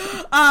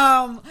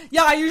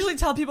 Yeah, I usually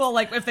tell people,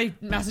 like, if they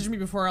message me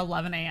before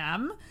 11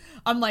 a.m.,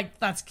 I'm like,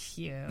 that's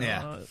cute.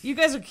 Yeah. You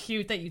guys are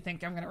cute that you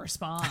think I'm going to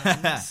respond.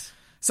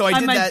 So I I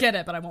did might that. get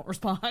it, but I won't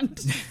respond.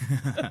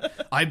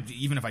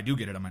 Even if I do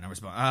get it, I might not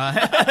respond.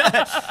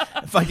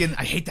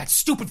 I hate that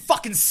stupid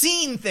fucking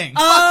scene thing.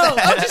 Oh,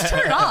 just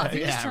turn it off. You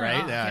just Yeah, turn right.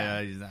 it off.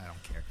 Yeah, I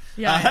don't care.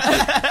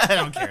 Yeah. I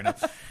don't care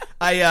enough.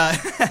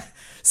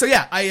 So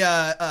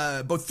yeah,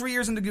 about 3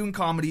 years into doing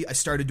comedy, I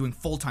started doing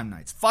full-time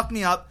nights. Fucked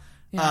me up,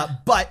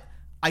 but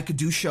I could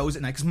do shows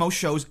at night because most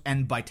shows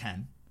end by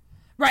 10.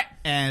 Right.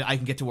 And I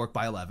can get to work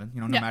by 11,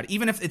 no matter.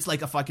 Even if it's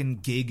like a fucking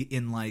gig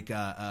in like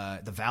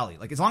the valley.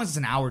 Like as long as it's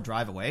an hour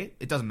drive away,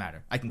 it doesn't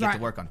matter. I can get to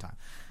work on time.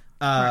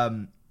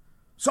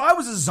 So I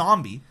was a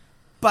zombie,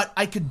 but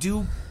I could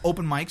do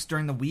open mics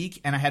during the week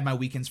and I had my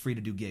weekends free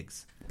to do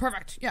gigs.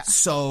 Perfect. Yeah.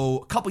 So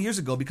a couple years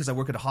ago, because I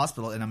work at a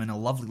hospital and I'm in a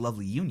lovely,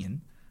 lovely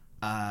union,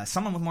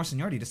 someone with more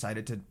seniority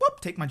decided to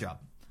take my job.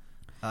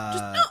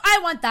 I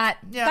want that.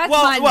 Yeah. That's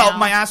well, mine now.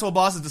 my asshole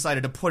bosses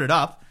decided to put it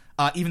up.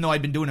 Even though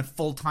I'd been doing it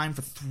full time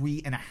for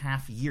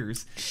 3.5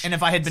 years, and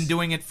if I had been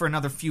doing it for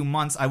another few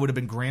months, I would have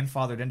been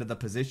grandfathered into the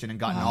position and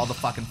gotten all the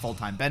fucking full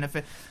time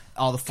benefit,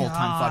 all the full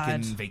time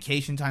fucking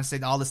vacation time,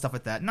 all this stuff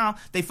like that. No,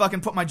 they fucking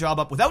put my job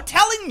up without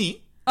telling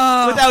me.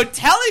 Had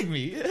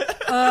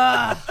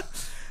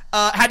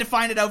to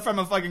find it out from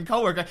a fucking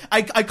coworker.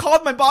 I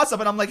called my boss up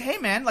and I'm like, "Hey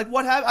man, like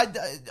what happened?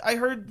 I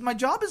heard my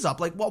job is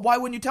up. Like, why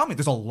wouldn't you tell me?"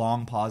 There's a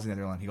long pause in the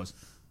other line. He goes,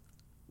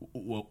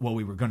 "Well,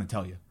 we were gonna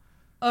tell you."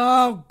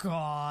 Oh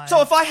God!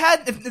 So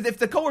if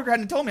the coworker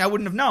hadn't told me, I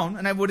wouldn't have known,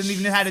 and I wouldn't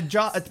even had a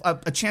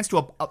chance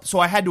to. So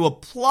I had to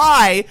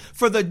apply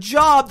for the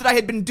job that I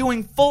had been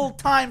doing full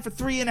time for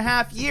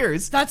 3.5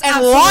 years. That's and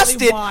absolutely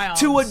lost it wild.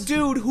 to a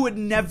dude who had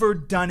never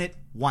done it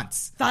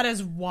once. That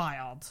is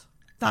wild.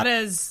 That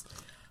is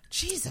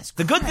Jesus Christ.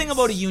 The good thing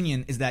about a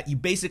union is that you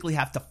basically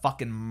have to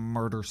fucking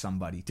murder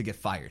somebody to get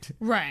fired.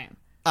 Right.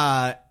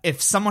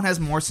 If someone has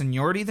more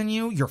seniority than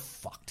you, you're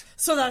fucked.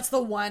 So that's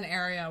the one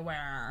area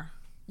where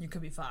you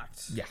could be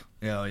fucked. Yeah.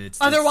 It's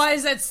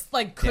Otherwise, it's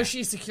like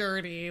cushy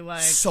security.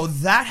 Like So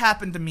that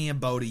happened to me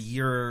about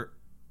a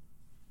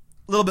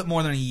little bit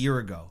more than a year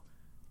ago.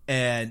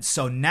 And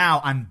so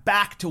now I'm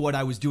back to what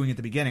I was doing at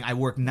the beginning. I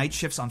work night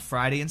shifts on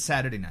Friday and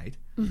Saturday night.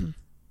 Mm-hmm.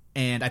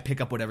 And I pick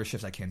up whatever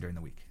shifts I can during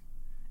the week.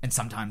 And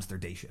sometimes they're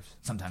day shifts.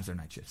 Sometimes they're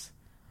night shifts.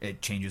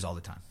 It changes all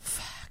the time.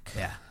 Fuck.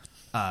 Yeah.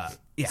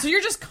 Yeah. So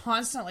you're just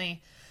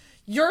constantly...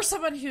 You're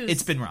someone who's...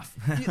 It's been rough.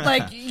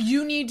 Like,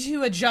 you need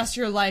to adjust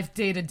your life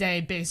day to day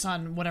based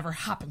on whatever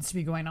happens to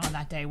be going on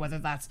that day, whether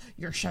that's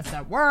your shift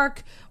at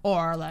work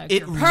or, like,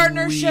 your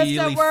partner's shift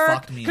at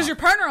work. Because your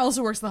partner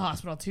also works in the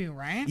hospital, too,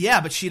 right?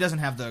 Yeah, but she doesn't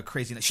have the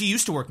craziness. She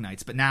used to work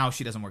nights, but now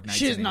she doesn't work nights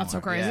She's anymore. not so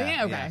crazy?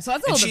 Yeah, okay, yeah. so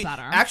that's a little bit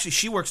better. Actually,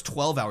 she works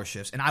 12-hour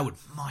shifts, and I would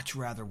much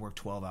rather work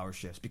 12-hour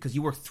shifts because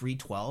you work 3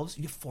 12s,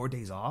 you get 4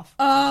 days off.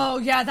 Oh,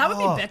 yeah, that would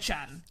be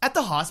bitchin'. At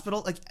the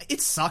hospital, like,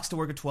 it sucks to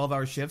work at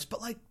 12-hour shifts, but,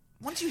 like,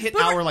 once you hit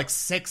hour like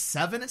 6,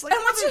 7, it's like.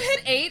 And once you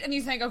hit 8 and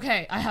you think,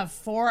 okay, I have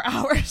 4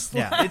 hours left.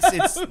 Yeah,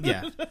 it's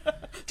yeah.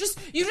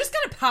 You just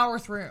gotta power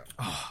through.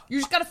 You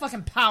just gotta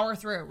fucking power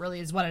through, really,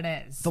 is what it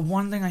is. The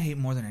one thing I hate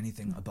more than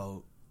anything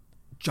about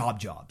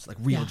jobs, like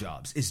real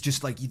jobs, is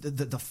just like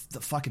the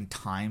fucking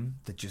time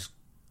that just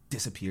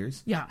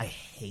disappears. Yeah. I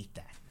hate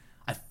that.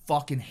 I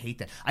fucking hate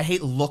that. I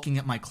hate looking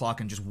at my clock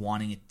and just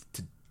wanting it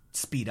to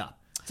speed up.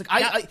 It's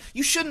like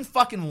you shouldn't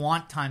fucking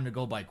want time to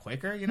go by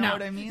quicker. You know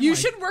what I mean? You like,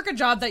 should work a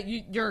job that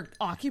you're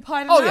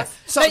occupied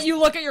enough that you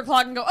look at your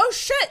clock and go, oh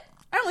shit,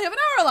 I only have an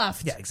hour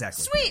left. Yeah,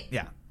 exactly. Sweet.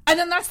 Yeah. And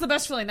then that's the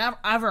best feeling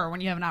ever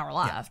when you have an hour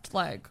left. Yeah.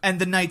 Like, and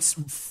the nights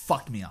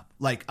fucked me up.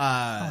 Like,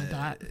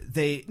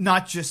 they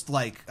not just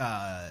like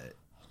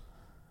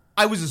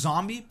I was a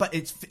zombie, but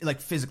it's like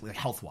physically, like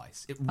health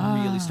wise, it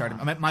really started.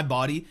 My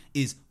body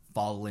is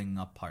falling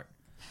apart.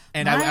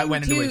 And I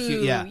went into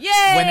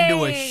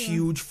a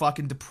huge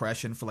fucking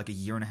depression for like a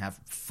year and a half.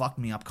 Fucked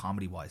me up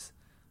comedy wise.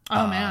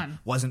 Oh man,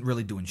 wasn't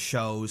really doing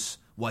shows.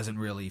 Wasn't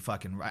really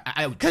fucking.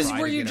 Because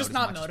were you just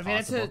not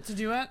motivated to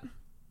do it?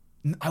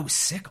 I was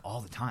sick all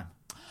the time.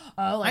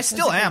 Oh, like I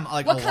still am.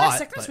 Like what a kind lot, of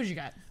sickness would you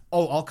get?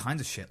 Oh, all kinds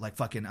of shit. Like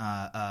fucking.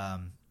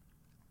 The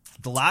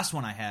last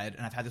one I had,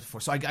 and I've had this before.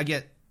 So I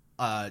get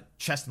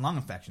chest and lung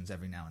infections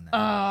every now and then.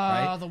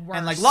 Right? The worst.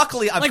 And like,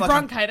 luckily, like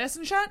bronchitis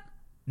and shit.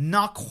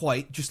 Not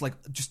quite, just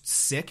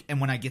sick.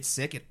 And when I get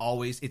sick,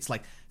 it's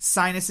like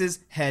sinuses,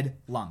 head,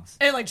 lungs.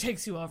 It like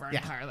takes you over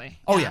entirely.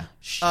 Oh yeah.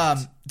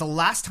 The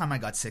last time I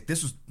got sick,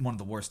 this was one of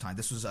the worst times.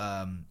 This was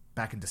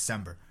back in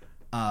December.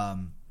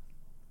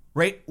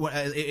 Right,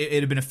 it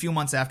had been a few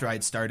months after I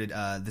had started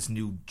this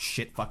new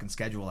shit fucking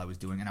schedule I was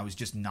doing, and I was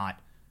just not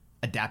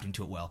adapting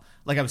to it well.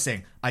 Like I was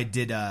saying, I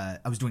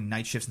was doing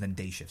night shifts and then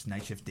day shifts,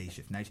 night shift, day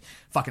shift,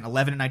 fucking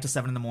 11 at night till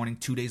 7 in the morning,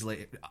 2 days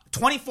later,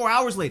 24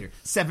 hours later,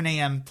 7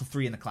 a.m. till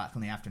 3 in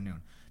the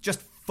afternoon.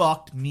 Just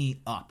fucked me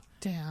up.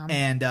 Damn.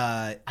 And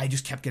I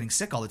just kept getting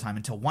sick all the time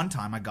until one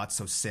time I got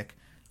so sick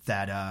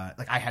that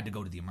like I had to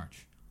go to the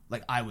emerge.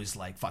 Like I was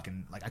like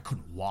fucking, like I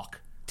couldn't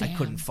walk. Damn. I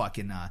couldn't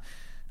fucking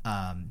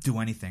do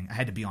anything. I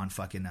had to be on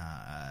fucking they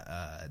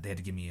had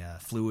to give me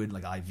fluid,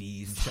 like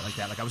IVs and shit like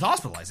that. Like I was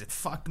hospitalized. It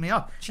fucked me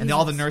up. Jesus. And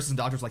all the nurses and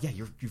doctors were like,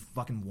 yeah, you're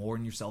fucking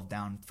worn yourself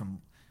down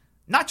from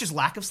not just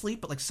lack of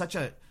sleep, but like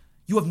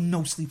you have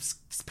no sleep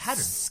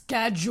pattern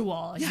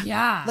schedule.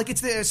 Yeah. Like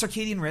it's the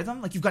circadian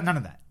rhythm. Like you've got none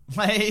of that.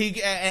 Like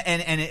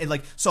and it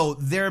like, so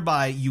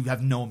thereby you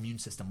have no immune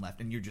system left,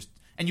 and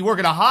you work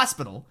at a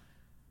hospital,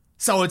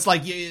 so it's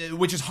like,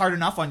 which is hard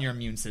enough on your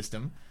immune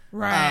system.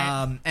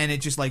 Right. And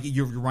it just like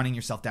you're running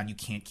yourself down. You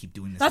can't keep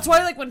doing this. That's why,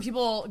 like,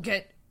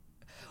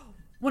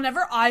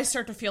 whenever I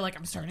start to feel like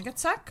I'm starting to get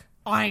sick,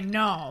 I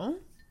know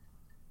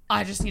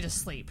I just need to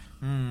sleep.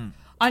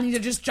 I need to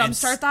just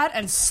jumpstart that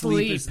and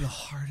sleep. Sleep is the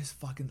hardest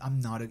fucking.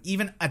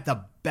 Even at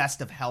the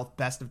best of health,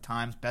 best of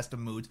times, best of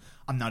moods,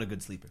 I'm not a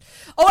good sleeper.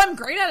 Oh, I'm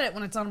great at it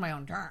when it's on my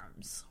own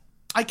terms.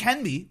 I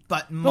can be,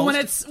 but when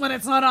it's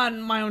not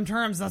on my own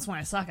terms, that's when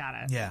I suck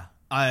at it. Yeah.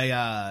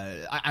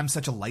 I'm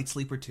such a light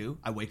sleeper too.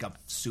 I wake up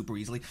super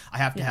easily. I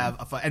have to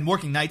have and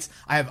working nights.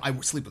 I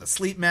sleep with a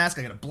sleep mask.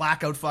 I got a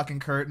blackout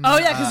fucking curtain. Oh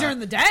yeah, because you're in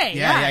the day.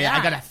 Yeah.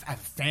 I got a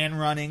fan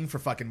running for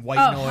fucking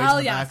white noise in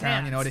the background.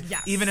 Fans. You know,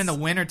 yes. Even in the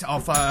winter,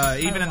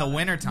 even in the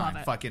winter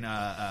time, fucking.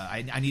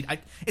 I need.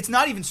 It's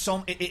not even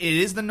so. It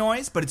is the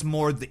noise, but it's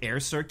more the air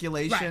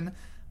circulation.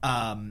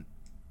 Right.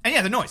 And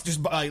yeah, the noise, just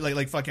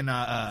like fucking.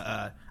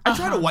 I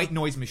tried a white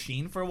noise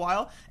machine for a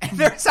while, and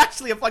there's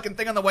actually a fucking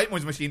thing on the white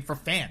noise machine for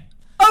fan.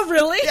 Oh,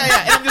 really? Yeah.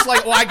 And I'm just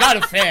like, well, I got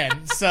a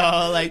fan, so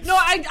like. No,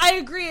 I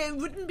agree. It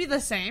wouldn't be the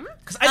same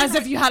as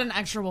if you had an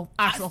actual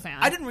fan.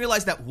 I didn't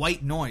realize that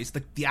white noise,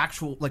 the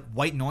actual like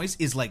white noise,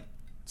 is like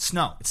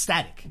snow. It's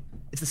static.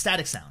 It's the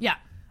static sound. Yeah.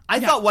 I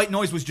thought white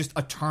noise was just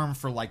a term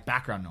for like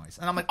background noise,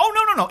 and I'm like,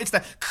 oh no, it's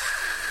the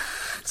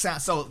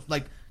sound. So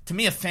like. To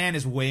me, a fan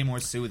is way more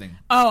soothing.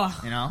 Oh,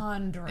 you know?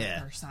 100%.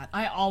 Yeah.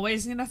 I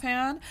always need a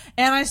fan.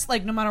 And I,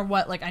 like, no matter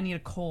what, like, I need a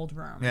cold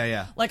room.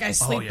 Yeah. Like, I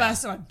sleep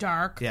best in a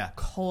dark,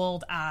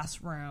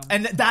 cold-ass room.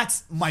 And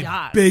that's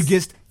my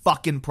biggest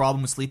fucking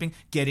problem with sleeping,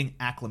 getting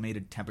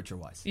acclimated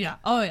temperature-wise. Yeah.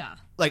 Oh, yeah.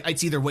 Like,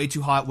 it's either way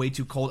too hot, way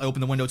too cold. I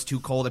open the window, it's too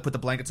cold. I put the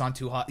blankets on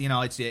too hot. You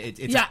know, it's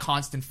a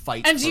constant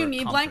fight. And do you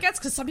need blankets?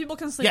 Because some people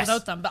can sleep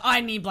without them, but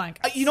I need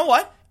blankets. You know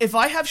what? If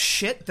I have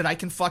shit that I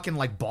can fucking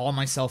like ball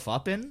myself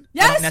up in,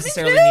 yes, I don't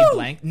necessarily need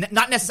blankets.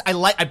 Not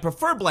necessarily. I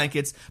prefer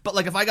blankets, but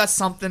like if I got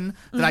something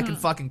that I can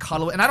fucking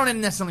cuddle with, and I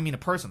don't necessarily mean a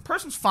person.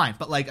 Person's fine,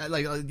 but like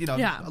you know,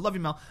 I love you,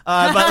 Mel.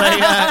 But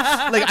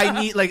like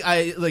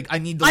I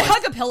need. I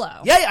hug a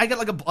pillow. Yeah, I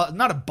got like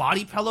not a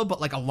body pillow, but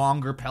like a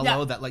longer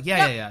pillow that like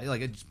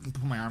like I just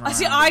put my arm around.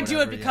 See, I do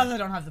it because I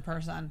don't have the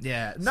person.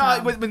 Yeah,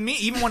 no, with me,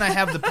 even when I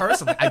have the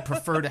person, like, I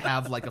prefer to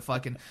have like a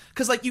fucking,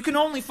 because like you can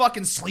only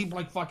fucking sleep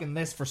like fucking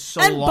this for so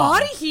long.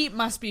 Body heat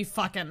must be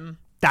fucking.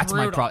 That's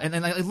brutal. my problem.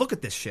 And then I look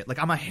at this shit. Like,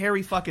 I'm a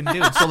hairy fucking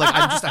dude. So, like,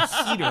 I'm just a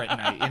heater at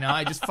night, you know?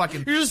 I just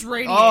fucking... You're just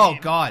radiating. Oh,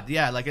 God.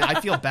 Yeah. Like, I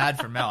feel bad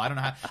for Mel. I don't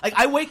know how... Like,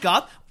 I wake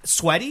up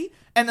sweaty,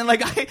 And then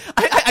like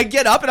I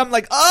get up and I'm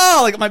like, oh,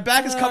 like my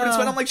back is covered in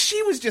sweat. I'm like,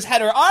 she was just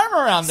had her arm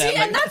around that. See,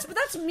 like, and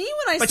that's me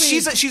when I but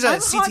sleep. she's a I'm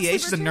hot CTA,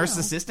 she's a sleeper nurse too.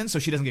 assistant, so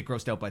she doesn't get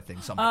grossed out by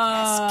things. So I'm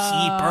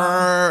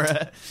like, yes,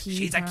 keeper.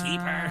 She's a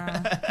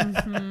keeper.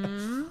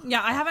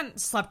 Yeah, I haven't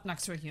slept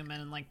next to a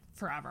human in like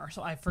forever,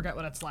 so I forget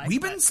what it's like.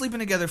 We've been sleeping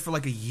together for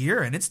like a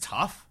year, and it's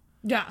tough.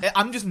 Yeah.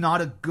 I'm just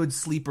not a good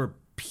sleeper,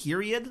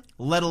 period,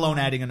 let alone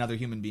adding another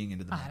human being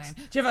into the mix.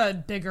 Do you have a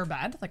bigger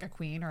bed, like a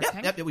queen or a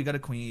king? Yep, we got a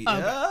queen.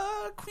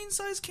 Queen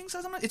size, king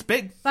size. It's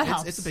big. That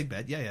helps. It's a big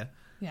bed. Yeah.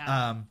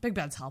 Yeah. Big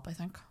beds help, I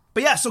think.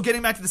 But yeah, so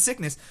getting back to the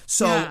sickness.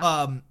 So,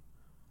 a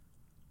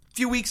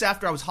few weeks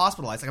after I was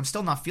hospitalized, like I'm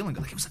still not feeling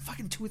good. Like it was like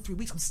fucking 2 or 3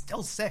 weeks. I'm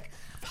still sick.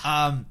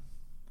 I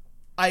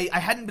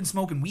hadn't been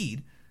smoking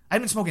weed. I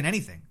hadn't been smoking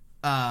anything.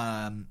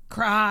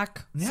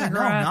 Crack. Yeah, cigarettes.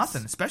 no,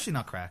 nothing. Especially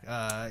not crack.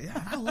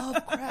 Yeah, I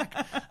love crack.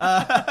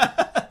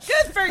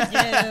 Good for you.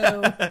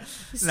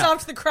 You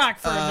stopped the crack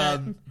for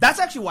a bit. That's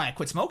actually why I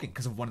quit smoking,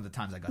 because of one of the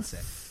times I got sick.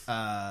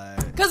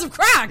 Because of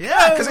crack.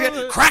 Yeah,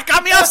 because crack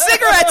got me off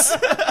cigarettes.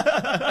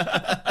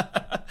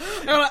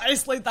 I want to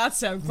isolate that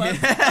sound clip.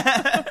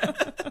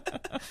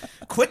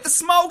 Quit the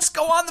smokes,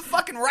 go on the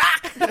fucking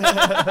rack.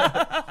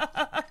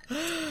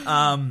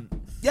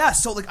 Yeah,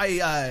 so like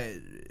I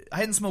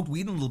hadn't smoked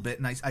weed in a little bit,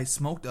 and I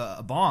smoked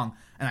a bong,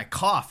 and I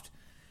coughed.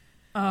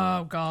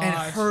 Oh god! And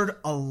heard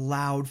a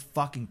loud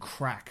fucking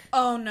crack.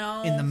 Oh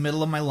no! In the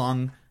middle of my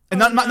lung, and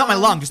not my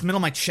lung, just middle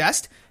of my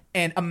chest,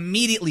 and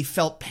immediately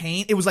felt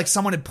pain. It was like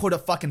someone had put a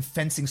fucking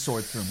fencing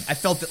sword through me. I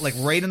felt it like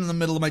right in the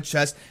middle of my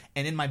chest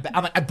and in my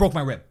back. I broke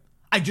my rib.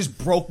 I just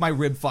broke my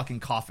rib fucking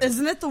coughing.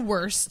 Isn't it the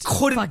worst?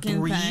 Couldn't fucking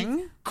breathe.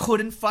 Thing?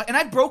 Couldn't fuck. And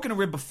I'd broken a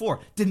rib before.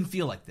 Didn't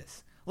feel like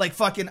this. Like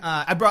fucking.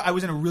 I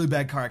was in a really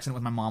bad car accident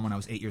with my mom when I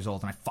was 8 years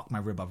old, and I fucked my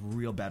rib up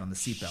real bad on the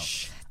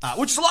seatbelt,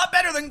 which is a lot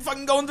better than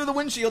fucking going through the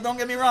windshield. Don't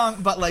get me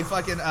wrong, but like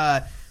fucking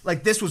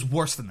like this was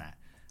worse than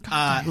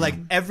that. Like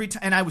every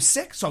time, and I was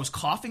sick, so I was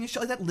coughing and shit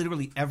like that.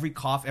 Literally every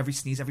cough, every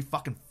sneeze, every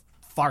fucking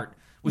fart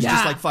was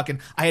just like fucking.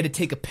 I had to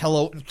take a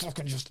pillow and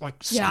fucking just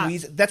like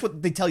squeeze. That's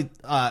what they tell you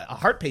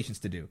heart patients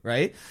to do,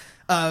 right?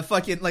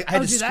 Fucking like I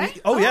had to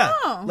squeeze. Oh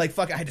yeah, like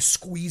fucking I had to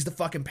squeeze the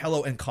fucking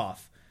pillow and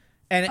cough.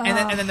 And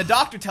then the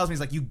doctor tells me, he's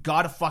like, you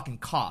gotta fucking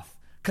cough,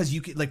 because you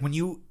can, like,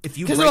 if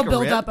you break a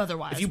build rib, up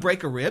otherwise. if you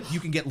break a rib, you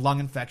can get lung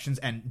infections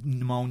and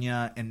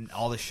pneumonia and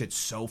all this shit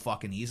so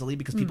fucking easily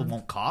because people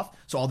won't cough,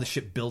 so all this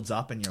shit builds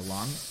up in your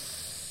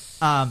lungs.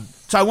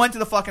 So I went to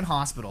the fucking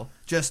hospital,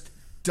 just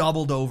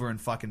doubled over in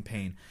fucking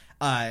pain.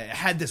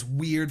 Had this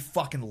weird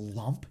fucking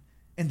lump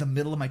in the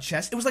middle of my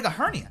chest. It was like a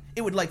hernia.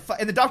 It would like,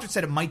 and the doctor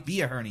said it might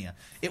be a hernia.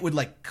 It would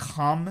like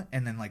come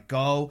and then like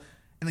go.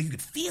 And like you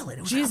could feel it.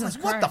 It was Jesus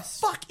like, what the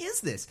fuck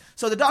is this?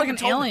 So the doctor like an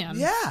told alien.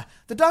 me,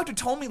 the doctor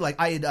told me like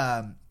I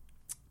had,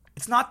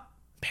 it's not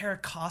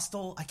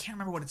pericostal. I can't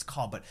remember what it's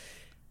called, but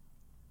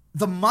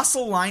the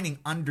muscle lining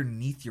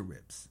underneath your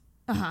ribs.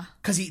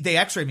 Because they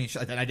X-rayed me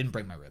and I didn't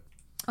break my rib.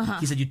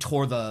 He said you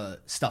tore the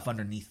stuff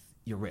underneath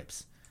your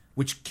ribs,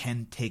 which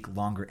can take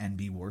longer and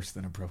be worse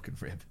than a broken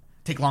rib.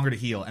 Take longer to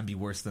heal and be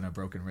worse than a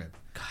broken rib.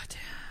 God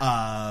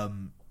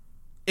damn.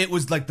 It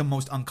was like the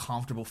most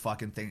uncomfortable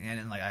fucking thing,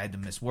 and like I had to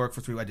miss work for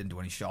 3 weeks. I didn't do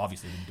any shows.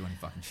 Obviously, didn't do any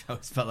fucking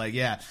shows, but like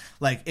yeah,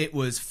 like it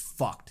was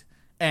fucked.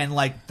 And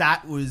like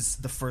that was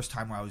the first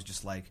time where I was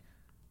just like,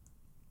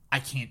 I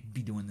can't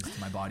be doing this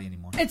to my body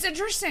anymore. It's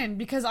interesting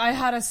because I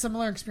had a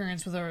similar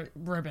experience with a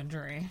rib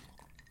injury,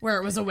 where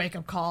it was a wake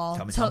up call.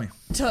 Tell me.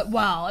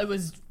 Well, it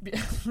was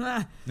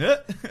broken.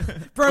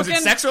 Was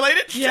it sex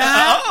related?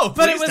 Yeah,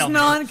 but it please was tell me.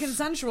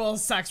 non-consensual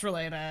sex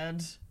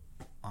related.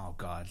 Oh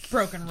god,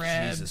 broken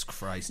rib. Jesus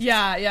Christ.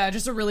 Yeah,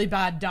 just a really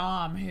bad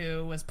dom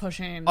who was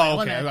pushing. Oh,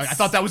 okay. I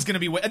thought that was gonna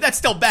be. That's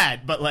still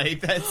bad, but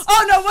like that's.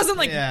 Oh no, it wasn't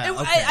like. Yeah,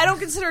 okay. I don't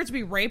consider it to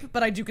be rape,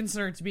 but I do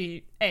consider it to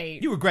be a.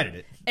 You regretted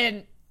it,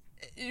 and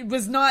it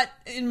was not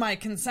in my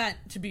consent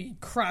to be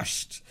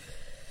crushed.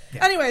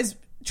 Yeah. Anyways,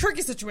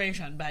 tricky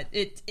situation, but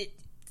it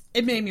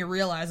made me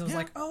realize I was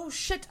like, oh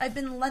shit, I've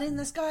been letting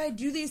this guy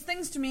do these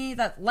things to me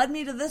that led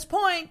me to this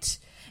point,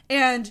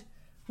 and.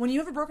 When you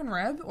have a broken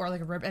rib or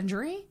like a rib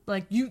injury,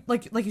 like you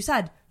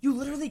said, you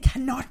literally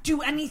cannot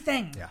do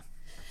anything. Yeah.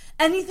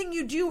 Anything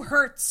you do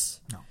hurts.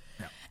 No.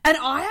 And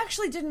I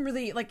actually didn't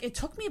really like. It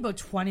took me about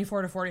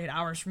 24 to 48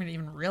 hours for me to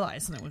even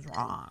realize something was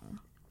wrong.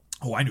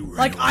 Oh, I knew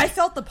right away. I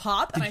felt the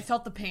pop and I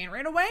felt the pain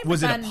right away.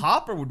 Was it a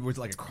pop or was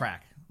it like a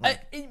crack?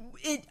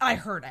 I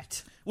heard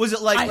it. Was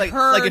it like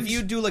if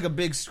you do like a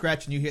big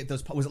stretch and you hit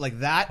those? Was it like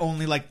that?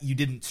 Only like you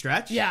didn't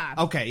stretch? Yeah.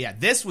 Okay. Yeah.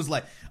 This was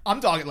like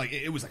I'm talking like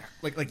it was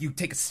like you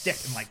take a stick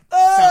and like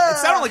it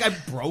sounded like I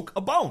broke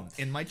a bone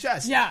in my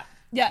chest. Yeah.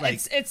 Yeah. Like,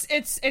 it's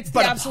the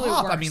but absolute a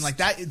pop, worst. I mean, like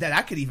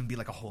that could even be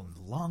like a hole in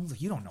the lungs.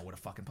 Like you don't know what a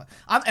fucking pop.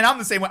 I'm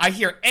the same way. I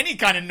hear any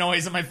kind of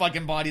noise in my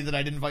fucking body that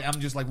I didn't. I'm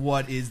just like,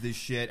 what is this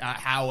shit?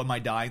 How am I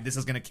dying? This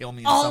is gonna kill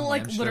me. I'll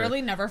like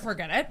literally never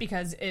forget it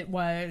because it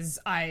was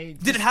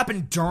Did it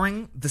happen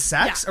during the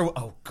sex? Yeah. Or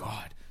oh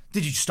god,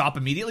 did you stop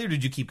immediately or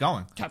did you keep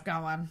going? Kept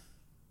going.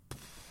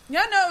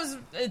 Yeah, no,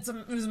 it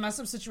was a messed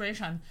up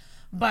situation.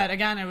 But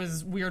again, it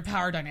was weird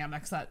power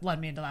dynamics that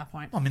led me into that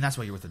point. Well, I mean, that's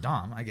why you're with the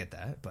Dom. I get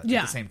that. But Yeah.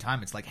 at the same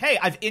time, it's like, hey,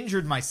 I've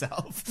injured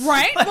myself.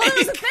 Right? Like- Well, it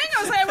was the thing.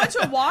 I was like, I went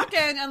to a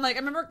walk-in and like I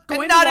remember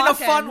going not to in a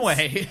walk-ins. fun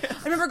way.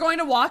 I remember going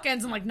to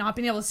walk-ins and like not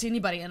being able to see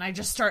anybody, and I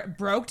just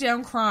broke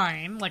down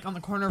crying, like on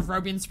the corner of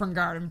Roby and Spring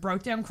Garden,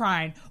 broke down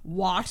crying,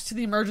 walked to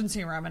the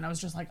emergency room, and I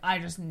was just like, I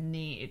just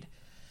need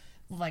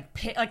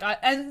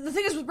and the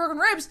thing is with broken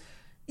ribs,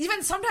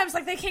 even sometimes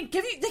like they can't do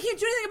anything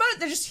about it.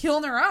 They're just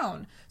healing their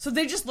own. So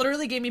they just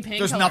literally gave me painkillers.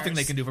 There's nothing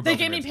they can do for broken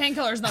They gave ribs. me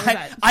painkillers and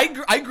that was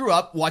it. I grew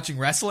up watching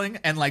wrestling,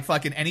 and like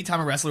fucking anytime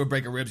a wrestler would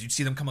break a ribs, you'd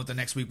see them come out the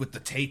next week with the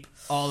tape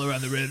all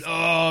around the ribs.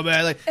 Oh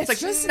man, like it's like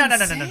just no.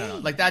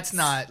 insane. Like that's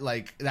not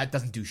like that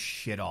doesn't do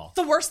shit all.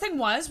 The worst thing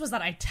was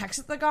that I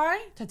texted the guy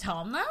to tell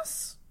him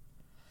this,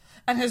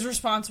 and his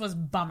response was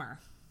bummer.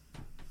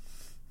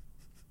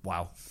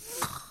 Wow.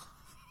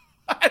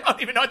 I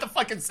don't even know what to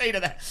fucking say to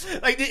that.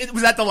 Like,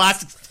 was that the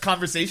last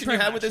conversation Pretty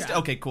you had much, with this? yeah.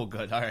 Okay, cool,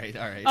 good. All right.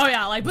 Oh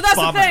yeah, like, but that's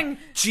Bummer. the thing.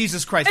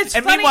 Jesus Christ. It's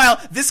And funny-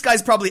 meanwhile, this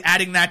guy's probably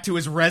adding that to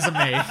his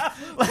resume.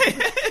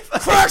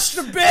 Crushed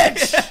the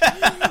bitch.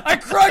 I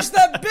crushed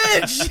that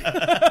bitch.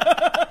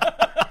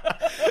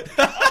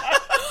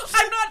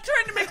 I'm not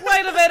trying to make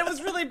light of it. It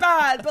was really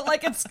bad, but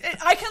like I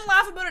can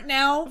laugh about it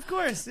now. Of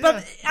course, yeah.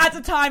 But at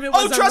the time, it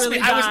was Oh, trust really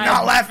me, I was bad.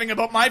 not laughing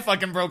about my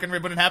fucking broken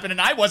rib when it happened,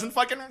 and I wasn't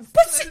fucking...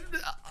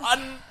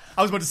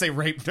 I was about to say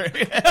raped. No, but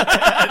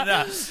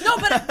that's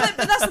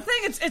the thing.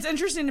 It's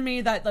interesting to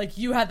me that like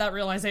you had that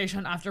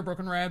realization after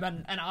broken rib,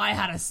 and I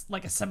had a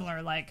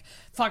similar like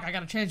fuck, I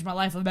gotta change my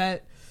life a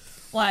bit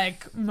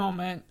like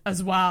moment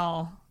as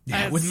well.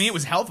 Yeah, And with me it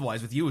was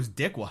health-wise. With you it was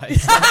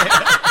dick-wise.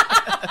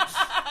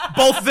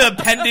 Both the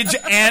appendage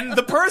and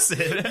the person.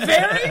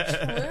 Very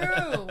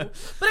true. But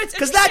it's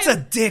Because that's a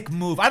interesting- dick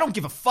move. I don't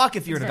give a fuck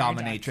if you're It's a very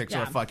dominatrix dick, or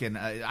yeah. a fucking...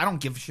 I don't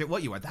give a shit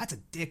what you are. That's a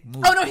dick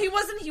move. Oh no, he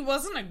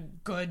wasn't a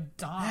good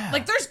dom. Yeah.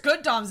 Like there's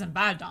good doms and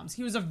bad doms.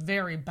 He was a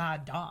very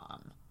bad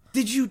dom.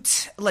 Did you...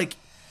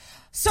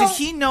 So did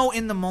he know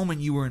in the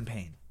moment you were in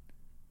pain?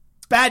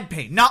 Bad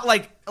pain. Not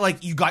like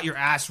you got your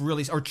ass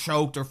really... Or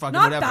choked or fucking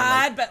not whatever.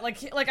 bad, but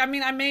like I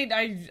mean, I made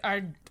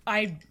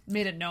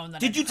it known that.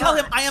 Did it you tell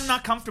him, hurt. I am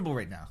not comfortable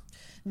right now?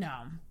 No,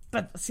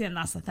 but see, and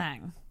that's the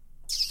thing.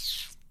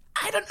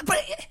 I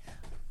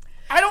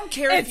don't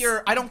care if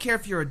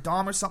you're a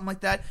dom or something like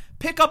that.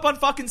 Pick up on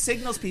fucking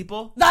signals,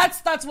 people.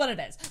 That's what it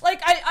is.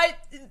 Like I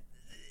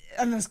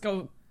and this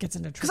gets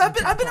into Because I've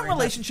been in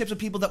relationships with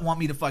people that want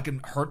me to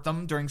fucking hurt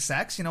them during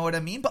sex. You know what I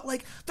mean? But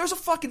like, there's a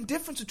fucking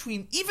difference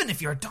between, even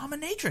if you're a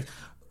dominatrix,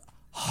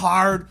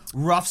 hard,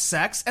 rough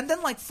sex, and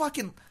then like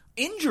fucking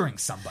injuring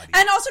somebody.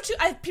 And also, too,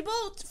 people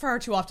far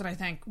too often, I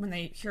think, when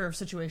they hear of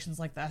situations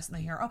like this and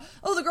they hear,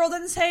 oh, the girl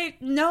didn't say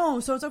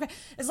no, so it's okay.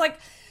 It's like,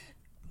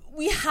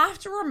 we have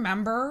to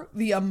remember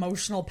the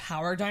emotional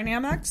power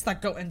dynamics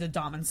that go into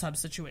dom and sub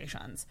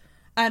situations.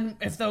 And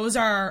if those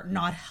are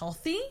not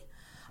healthy,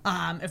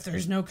 if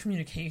there's no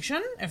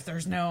communication, if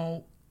there's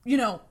no,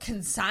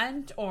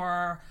 consent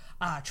or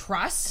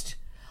trust,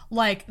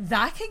 like,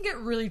 that can get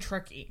really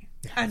tricky.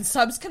 Yeah. And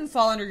subs can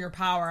fall under your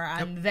power,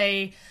 and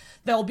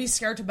they'll be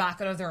scared to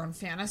back out of their own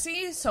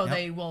fantasy, so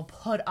they will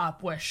put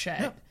up with shit.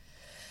 Yep.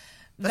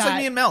 That's like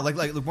me and Mel.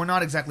 Like we're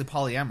not exactly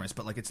polyamorous,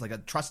 but like it's like a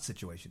trust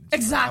situation. It's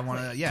exactly. Like,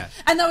 I want to, yeah.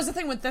 And that was the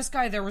thing with this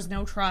guy. There was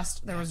no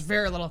trust. There was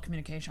very little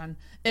communication.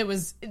 It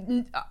was,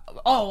 and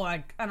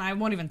I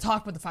won't even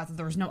talk about the fact that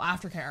there was no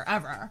aftercare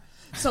ever.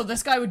 So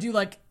this guy would do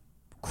like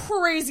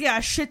crazy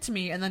ass shit to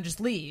me and then just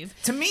leave.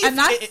 To me, and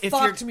that if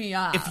fucked me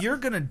up. If you're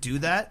gonna do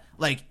that,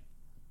 like,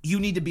 you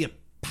need to be a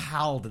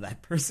pal to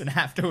that person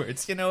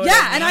afterwards. You know what yeah,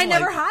 I mean? and I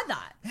never had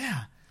that.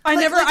 Yeah. I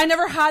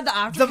never had the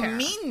aftercare. The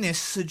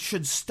meanness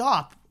should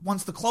stop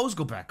once the clothes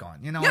go back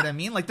on. You know what I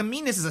mean? Like, the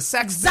meanness is a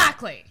sex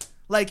exactly. thing.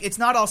 Like, it's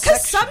not all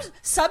sex. Because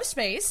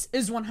subspace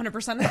is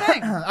 100% a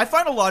thing. I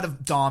find a lot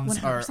of doms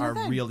are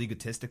thing. real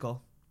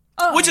egotistical,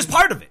 Oh. which is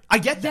part of it. I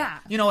get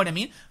that. Yeah. You know what I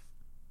mean?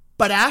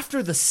 But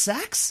after the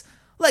sex,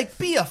 like,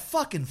 be a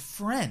fucking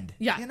friend.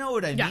 Yeah. You know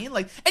what I Yeah. mean?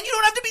 Like, and you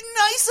don't have to be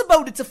nice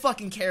about it to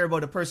fucking care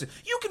about a person.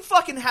 You can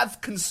fucking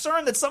have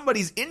concern that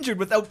somebody's injured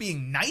without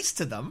being nice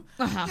to them.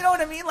 Uh-huh. You know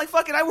what I mean? Like,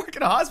 fucking, I work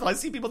in a hospital. I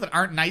see people that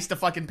aren't nice to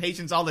fucking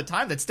patients all the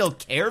time that still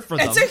care for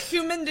them. It's a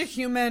human to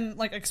human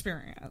like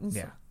experience.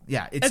 Yeah.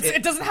 Yeah.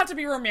 It doesn't have to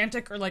be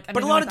romantic or like.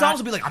 But a lot of doms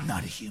will be like, I'm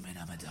not a human.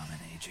 I'm a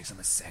dominatrix. I'm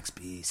a sex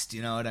beast.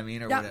 You know what I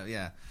mean? Or whatever.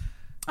 Yeah.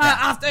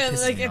 After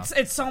pisses like me off.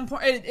 it's so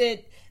important.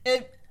 It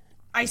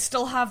I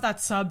still have that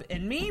sub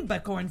in me,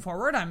 but going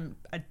forward, I'm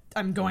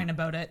going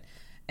about it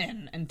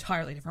in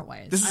entirely different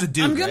ways. This is a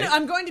dude, right?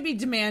 I'm going to be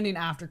demanding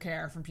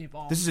aftercare from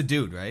people. This is a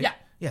dude, right? Yeah.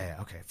 Yeah,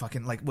 okay.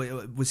 Fucking, like,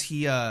 was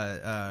he,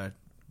 I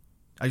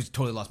just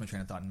totally lost my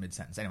train of thought in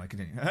mid-sentence. Anyway,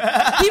 continue.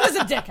 He was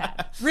a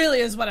dickhead,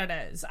 really is what it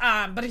is.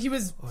 But he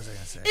was... What was I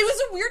gonna say? It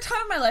was a weird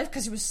time in my life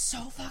because he was so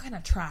fucking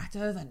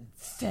attractive and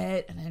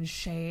fit and in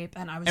shape,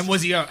 and I was... And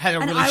was he had a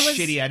and really I was-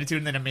 shitty attitude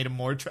and then it made him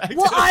more attractive?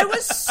 Well, I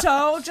was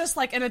so just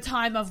like in a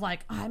time of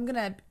like, I'm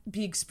gonna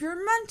be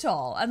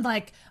experimental and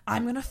like,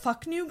 I'm gonna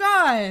fuck new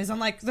guys. And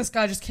like, this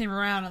guy just came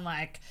around and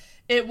like,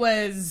 it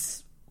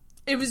was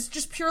It was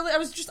just purely, I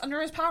was just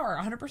under his power,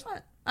 100%.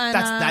 And,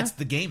 That's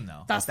the game,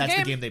 though. That's the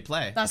game they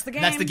play. That's the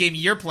game. That's the game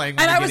you're playing.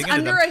 When And you're I was getting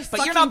into under them. a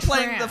But you're not fucking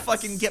playing the trance.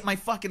 fucking get my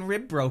fucking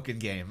rib broken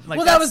game. Like,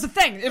 well, that was the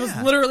thing. It was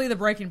yeah. literally the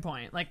breaking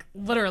point. Like,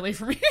 literally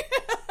for me.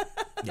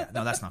 Yeah,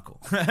 no, that's not cool.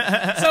 So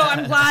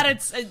I'm glad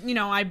it's,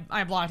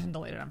 I blocked and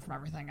deleted him from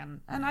everything,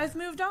 and I've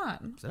moved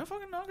on. Is that a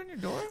fucking knock on your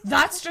door?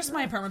 That's just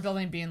my apartment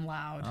building being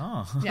loud.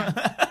 Oh.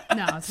 Yeah.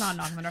 No, it's not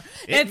knocking on the door.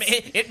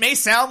 It may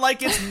sound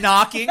like it's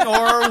knocking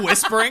or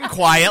whispering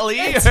quietly.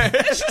 It's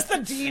just a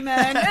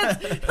demon.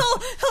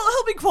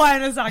 He'll be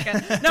quiet in a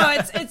second. No,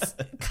 it's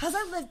because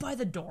I live by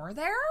the door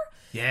there.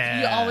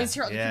 Yeah, you always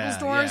hear other people's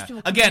doors. yeah.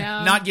 People come Again,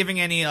 down. not giving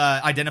any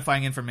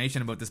identifying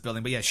information about this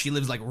building, but yeah, she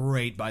lives like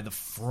right by the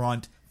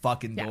front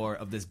fucking door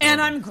of this building.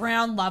 And I'm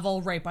ground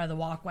level right by the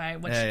walkway,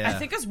 which Yeah. I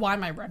think is why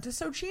my rent is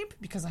so cheap,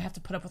 because I have to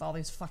put up with all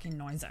these fucking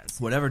noises.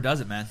 Whatever does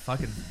it, man.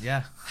 Fucking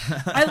yeah.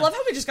 I love how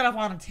we just got off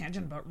on a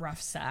tangent about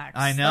rough sex.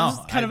 I know. That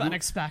was kind of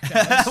unexpected.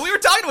 We were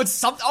talking about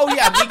something. Oh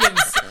yeah, me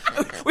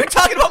getting. We were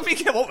talking about me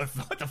getting.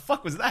 What the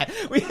fuck was that?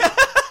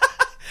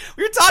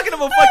 We were talking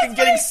about fucking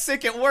getting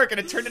sick at work, and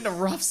it turned into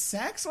rough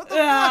sex. What the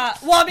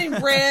fuck? Well, I mean,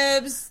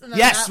 ribs. And then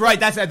Yes, that, right.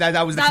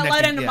 That was the that connecting,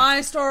 led into yeah.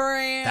 my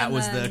story. That and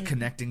was then... the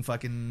connecting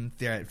fucking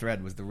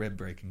thread. Was the rib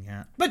breaking?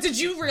 Yeah. But did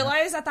you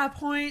realize at that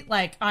point,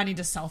 like, I need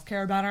to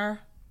self-care better?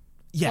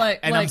 Yeah, Like-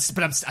 and like-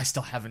 I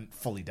still haven't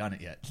fully done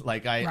it yet.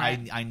 Like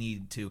Right. I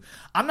need to.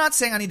 I'm not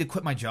saying I need to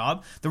quit my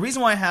job. The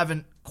reason why I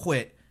haven't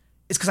quit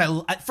is because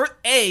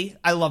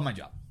I love my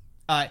job.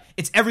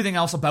 It's everything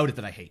else about it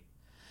that I hate.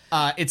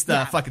 It's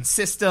the fucking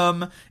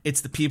system. It's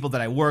the people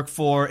that I work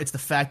for. It's the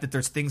fact that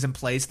there's things in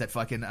place that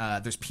fucking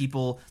there's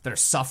people that are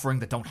suffering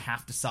that don't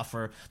have to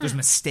suffer. There's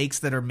mistakes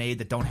that are made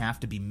that don't have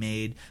to be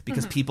made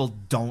because people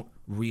don't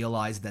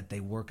realize that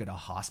they work at a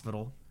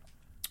hospital.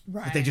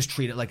 Right. Like they just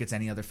treat it like it's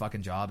any other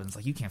fucking job, and it's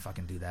like you can't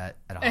fucking do that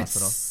at a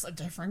hospital. It's a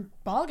different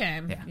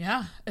ballgame. Yeah.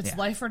 Yeah. It's Yeah.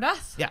 life or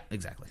death. Yeah,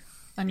 exactly.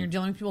 And you're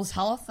dealing with people's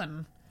health,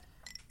 and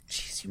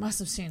jeez, you must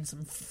have seen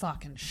some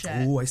fucking shit.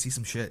 Oh, I see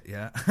some shit.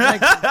 Yeah,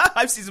 Like-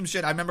 I've seen some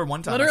shit. I remember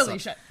one time. Literally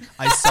shit.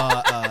 I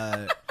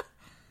saw,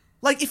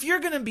 like, if you're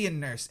gonna be a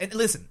nurse, and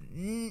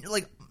listen,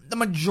 like. The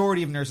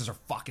majority of nurses are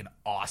fucking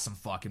awesome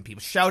fucking people.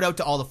 Shout out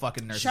to all the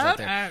fucking nurses out Shout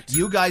there. out.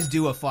 You guys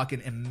do a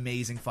fucking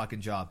amazing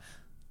fucking job.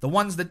 The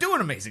ones that do an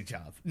amazing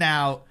job.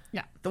 Now,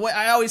 Yeah. the way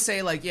I always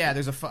say, like, yeah,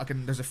 there's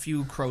a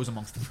few crows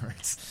amongst the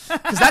birds.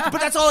 But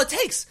that's all it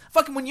takes.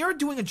 Fucking when you're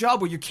doing a job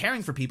where you're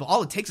caring for people,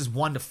 all it takes is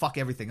one to fuck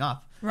everything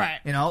up. Right.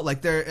 You know, like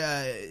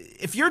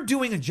if you're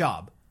doing a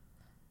job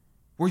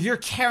where you're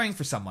caring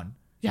for someone,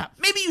 Yeah.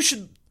 maybe you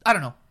should, I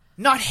don't know,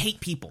 not hate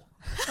people.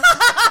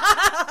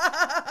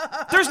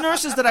 There's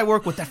nurses that I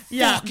work with that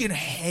fucking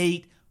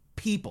hate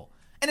people.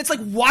 And it's like,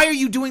 why are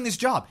you doing this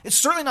job? It's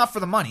certainly not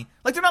for the money.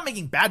 Like, they're not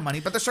making bad money,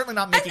 but they're certainly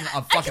not making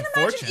a fucking I can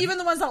imagine fortune. even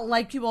the ones that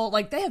like people,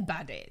 like, they have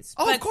bad days.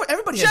 Oh, But of course,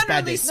 everybody has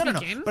bad generally days. No.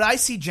 speaking- But I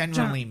see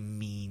genuinely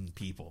mean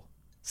people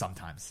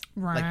sometimes.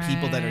 Like,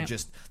 people that are Right.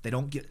 just, they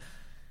don't get...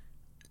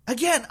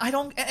 Again, I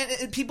don't...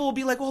 And people will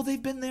be like, well,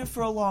 they've been there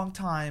for a long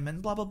time,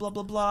 and blah, blah, blah,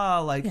 blah, blah.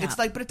 Like, Yeah. it's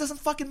like, but it doesn't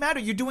fucking matter.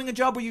 You're doing a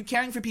job where you're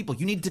caring for people.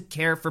 You need to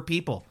care for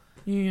people.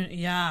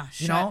 Yeah,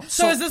 shit. know?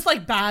 So So- is this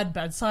like bad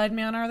bedside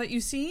manner that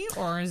you see,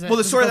 or is it? Well,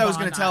 the does it story go that I was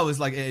beyond going to tell is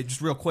like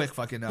just real quick,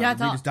 fucking Yeah,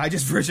 tell. Reader's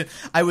Digest version.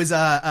 I was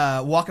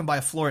walking by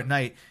a floor at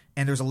night,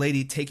 and there was a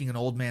lady taking an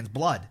old man's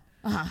blood,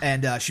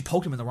 and she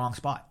poked him in the wrong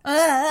spot,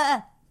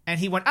 and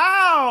he went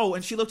ow,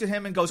 and she looked at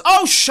him and goes,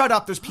 "Oh, shut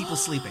up! There's people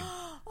sleeping."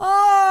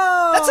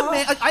 Oh, That's a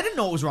man. Like, I didn't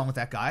know what was wrong with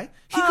that guy.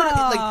 He could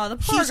the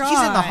poor he's in the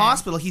guy.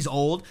 hospital. He's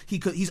old.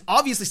 He's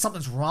obviously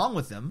something's wrong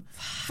with him.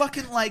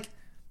 Fucking like.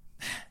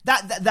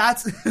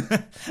 That's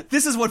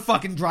this is what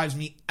fucking drives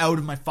me out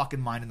of my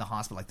fucking mind in the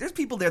hospital. Like, there's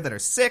people there that are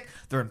sick,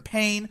 they're in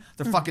pain,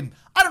 they're fucking,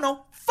 I don't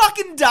know,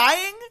 fucking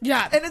dying.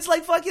 Yeah. And it's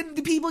like fucking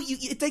the people,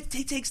 it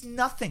takes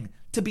nothing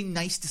to be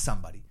nice to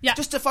somebody. Yeah.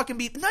 Just to fucking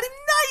be, not even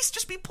nice,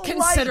 just be polite.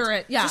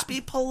 Considerate, yeah. Just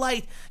be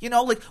polite. You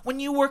know, like when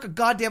you work a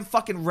goddamn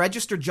fucking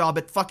register job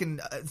at fucking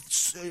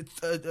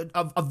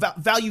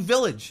Value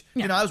Village.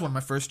 Yeah. You know, that was one of my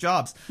first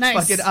jobs.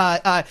 Nice.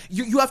 Fucking,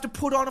 you have to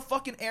put on a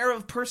fucking air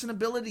of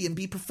personability and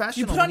be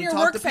professional. You put when on your talk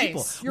work to face.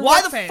 people. Your Why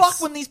work the face.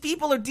 fuck when these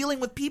people are dealing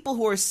with people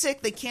who are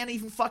sick, they can't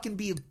even fucking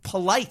be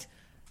polite?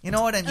 You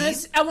know what I mean?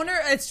 I wonder.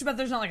 It's too bad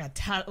there's not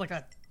like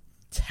a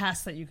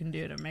test that you can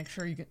do to make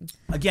sure you can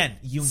Again,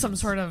 unions. some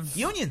sort of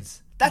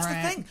Unions. That's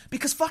Right. the thing.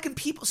 Because fucking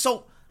people...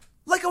 So,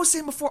 like I was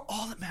saying before,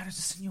 all that matters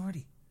is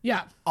seniority.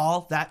 yeah.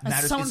 All that That's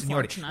matters so is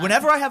seniority. unfortunate.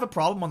 Whenever I have a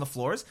problem on the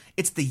floors,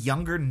 it's the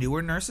younger,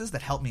 newer nurses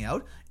that help me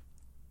out.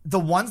 The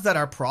ones that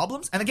are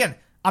problems... And again,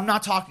 I'm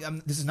not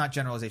talking... this is not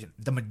generalization.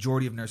 The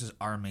majority of nurses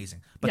are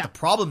amazing. But Yeah. the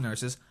problem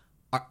nurses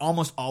are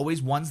almost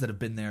always ones that have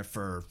been there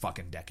for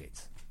fucking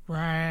decades.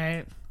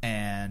 Right.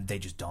 And they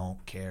just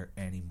don't care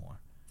anymore.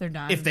 They're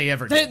done. If they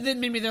ever did. Then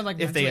maybe they're like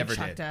If they mentally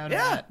ever checked did. out.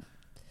 Yeah. Or what.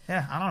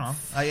 Yeah, I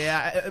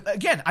don't know.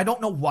 Again, I don't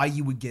know why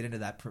you would get into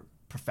that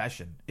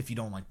profession if you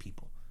don't like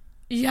people.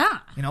 Yeah.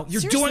 You know,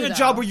 you're Seriously, doing a though.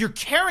 job where you're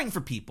caring for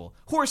people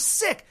who are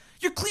sick.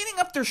 You're cleaning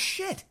up their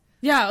shit.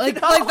 Yeah, like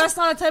that's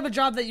not a type of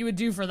job that you would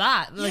do for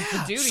that. Like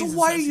the duties. So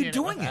why are you associated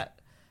doing with it?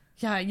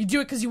 Yeah, you do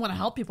it because you want to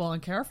help people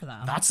and care for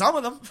them. Not some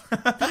of them.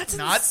 That's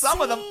not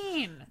some of them.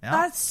 insane. Yeah.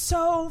 That's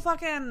so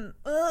fucking.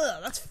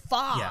 That's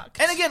fucked. Yeah.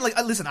 And again, like,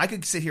 listen, I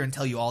could sit here and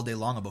tell you all day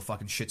long about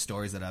fucking shit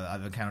stories that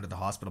I've encountered at the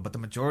hospital, but the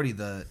majority of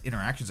the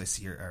interactions I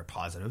see are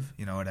positive.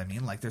 You know what I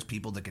mean? Like, there's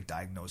people that get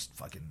diagnosed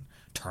fucking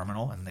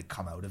terminal and they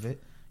come out of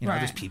it. You know,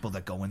 there's people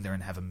that go in there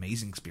and have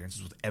amazing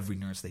experiences with every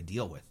nurse they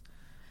deal with.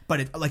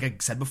 But like I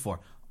said before,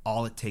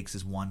 all it takes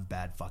is one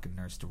bad fucking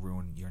nurse to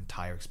ruin your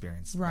entire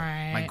experience.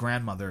 Right. My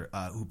grandmother,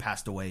 who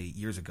passed away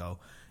years ago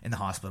in the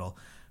hospital,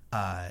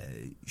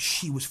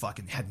 she was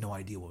fucking had no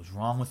idea what was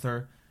wrong with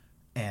her,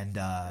 and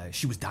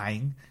she was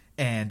dying.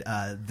 And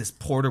this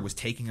porter was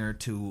taking her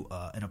to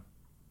an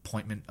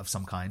appointment of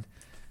some kind,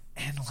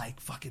 and like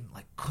fucking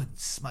like couldn't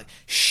smell.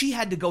 She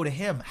had to go to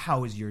him.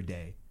 How is your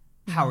day?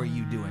 How are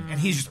you doing? And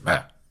he's just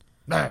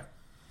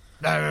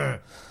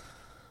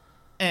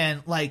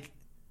and like.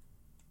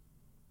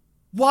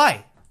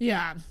 Why?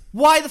 Yeah.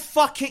 Why the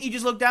fuck can't you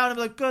just look down and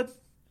be like, good?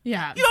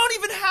 Yeah. You don't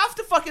even have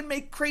to fucking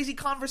make crazy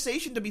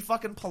conversation to be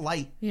fucking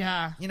polite.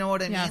 Yeah. You know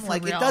what I mean?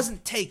 Like, real. it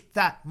doesn't take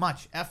that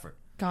much effort.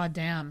 God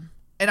damn.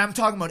 And I'm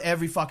talking about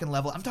every fucking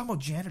level. I'm talking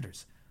about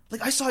janitors.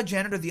 Like, I saw a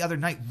janitor the other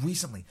night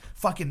recently.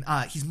 Fucking,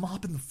 he's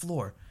mopping the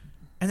floor.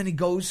 And then he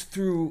goes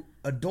through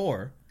a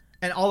door.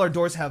 And all our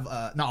doors have,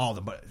 not all of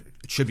them, but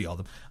it should be all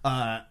of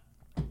them.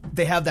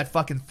 They have that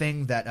fucking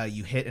thing that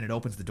you hit and it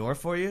opens the door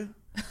for you.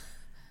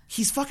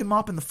 He's fucking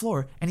mopping the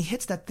floor, and he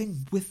hits that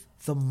thing with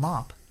the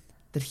mop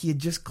that he had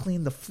just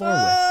cleaned the floor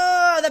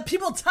with. That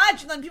people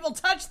touch, and then people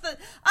touch the...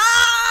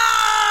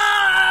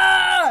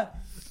 Ah!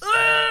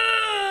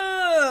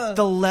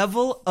 The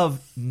level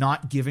of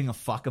not giving a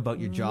fuck about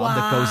your job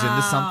that goes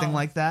into something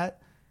like that.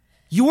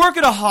 You work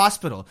at a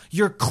hospital.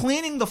 You're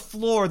cleaning the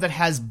floor that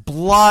has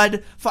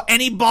blood.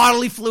 Any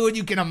bodily fluid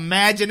you can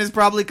imagine has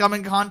probably come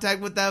in contact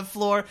with that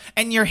floor.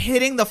 And you're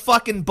hitting the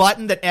fucking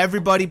button that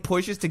everybody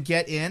pushes to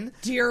get in.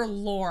 Dear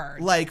Lord.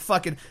 Like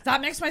fucking...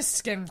 That makes my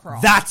skin crawl.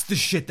 That's the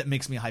shit that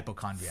makes me a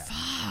hypochondriac.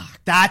 Fuck.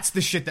 That's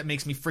the shit that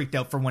makes me freaked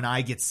out for when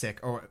I get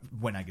sick. Or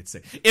when I get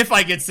sick. If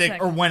I get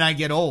sick. Or when I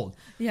get old.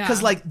 Yeah.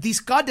 Because like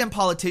these goddamn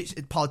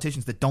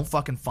politicians that don't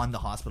fucking fund the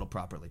hospital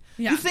properly.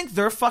 Yeah. You think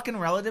their fucking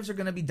relatives are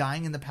going to be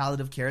dying in the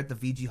palliative care at the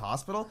VG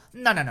hospital?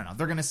 No.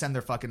 They're going to send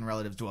their fucking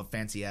relatives to a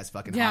fancy ass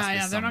fucking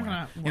hospice they're somewhere. not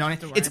going to. You know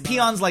what I mean? It's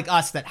peons like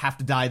us that have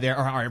to die there,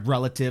 or our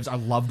relatives, our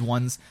loved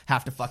ones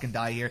have to fucking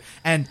die here.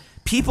 And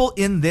people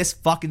in this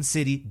fucking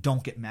city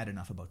don't get mad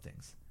enough about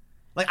things.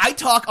 Like, I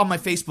talk on my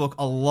Facebook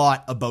a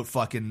lot about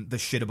fucking the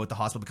shit about the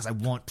hospital because I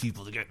want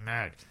people to get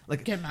mad.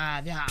 Like, get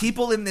mad, yeah.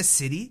 People in this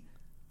city,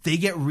 they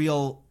get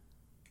real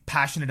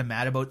passionate and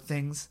mad about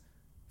things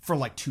for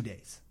like 2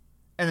 days.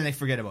 And then they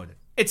forget about it.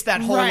 It's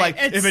that whole,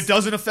 if it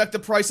doesn't affect the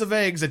price of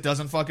eggs, it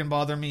doesn't fucking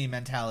bother me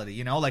mentality,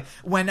 you know? Like,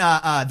 when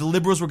the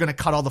Liberals were going to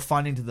cut all the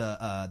funding to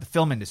the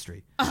film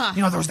industry. Uh-huh.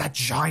 You know, there was that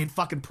giant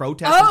fucking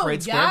protest in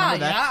Parade Square. Remember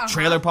that? Yeah.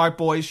 Trailer Park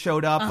Boys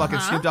showed up. Fucking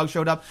Snoop Dogg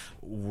showed up.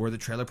 Were the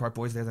Trailer Park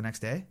Boys there the next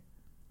day?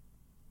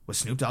 Was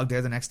Snoop Dogg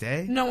there the next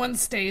day? No one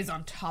stays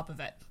on top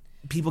of it.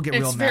 People get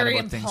real mad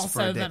about things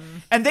for a day.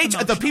 And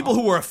the people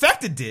who were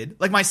affected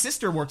did. Like, my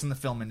sister works in the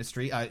film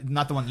industry.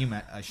 Not the one you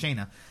met,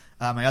 Shayna.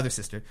 My other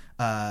sister,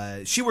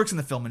 she works in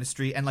the film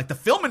industry, and like the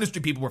film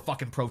industry people were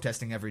fucking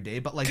protesting every day,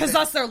 but like because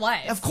that's their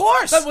life, of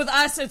course. But with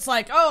us, it's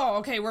like, oh,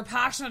 okay, we're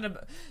passionate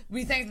about,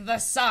 we think that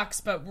this sucks,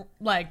 but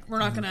like we're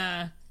not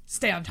gonna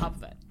stay on top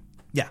of it.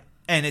 Yeah,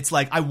 and it's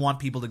like I want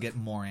people to get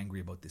more angry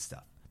about this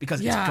stuff because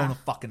it's gonna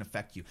fucking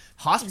affect you.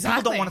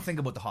 People don't want to think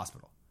about the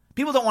hospital.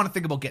 People don't want to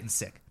think about getting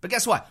sick, but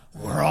guess what?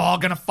 We're all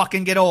gonna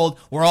fucking get old.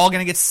 We're all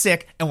gonna get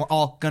sick, and we're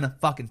all gonna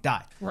fucking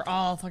die. We're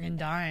all fucking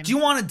dying. Do you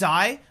want to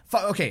die?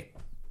 Okay.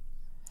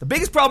 The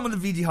biggest problem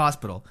with the VG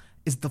hospital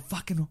is the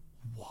fucking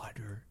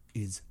water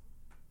is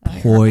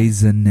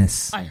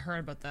poisonous. I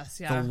heard about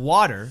this, yeah. The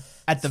water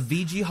at the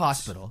VG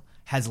hospital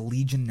has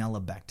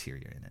Legionella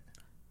bacteria in it.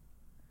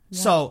 Yeah.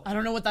 So I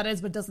don't know what that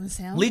is, but it doesn't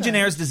sound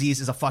Legionnaire's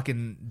disease is a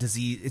fucking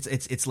disease.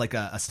 It's like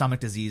a stomach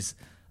disease.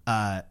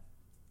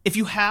 If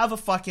you have a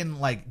fucking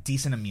like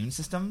decent immune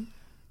system,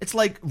 it's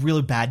like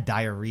really bad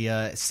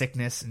diarrhea,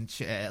 sickness, and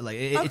shit. Like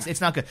it's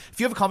not good. If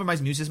you have a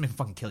compromised immune system, it can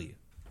fucking kill you.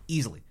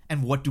 Easily.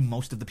 And what do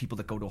most of the people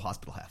that go to a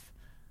hospital have?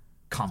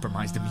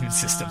 Compromised immune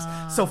systems.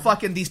 So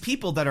fucking these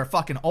people that are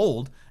fucking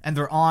old and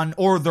they're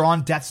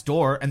on death's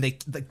door and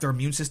their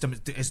immune system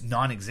is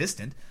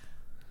non-existent.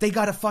 They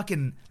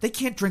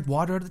can't drink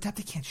water out of the tap.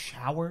 They can't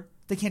shower.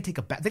 They can't take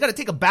a bath. They got to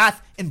take a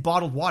bath in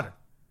bottled water.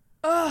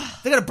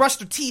 They got to brush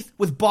their teeth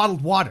with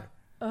bottled water.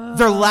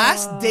 Their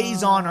last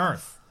days on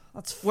Earth.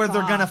 That's where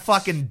they're gonna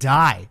fucking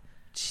die.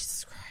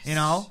 Jesus Christ. You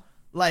know?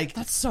 Like,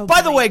 that's so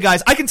by the way,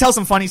 guys, I can tell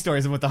some funny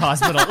stories about the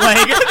hospital. Like,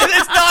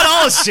 it's not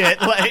all shit.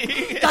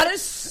 Like, that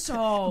is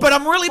so. But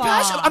I'm really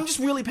passionate. I'm just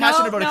really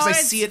passionate about it because I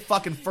see it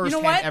fucking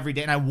firsthand every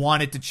day, and I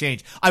want it to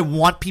change. I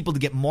want people to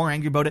get more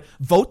angry about it.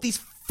 Vote these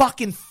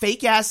fucking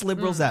fake ass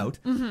liberals out.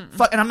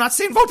 Mm-hmm. And I'm not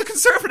saying vote the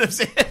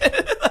conservatives in,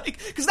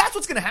 because that's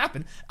what's going to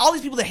happen. All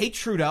these people that hate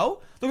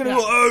Trudeau, they're going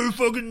to go, oh,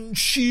 fucking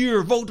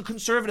Scheer, vote the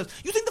Conservatives.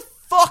 You think the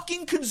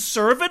fucking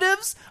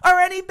Conservatives are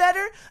any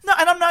better? No,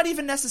 and I'm not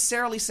even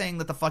necessarily saying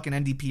that the fucking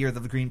NDP or the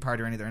Green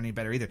Party are any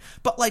better either.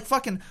 But like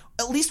fucking,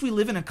 at least we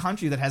live in a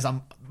country that has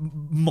a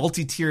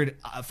multi-tiered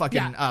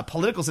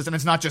political system.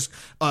 It's not just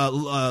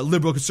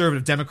liberal,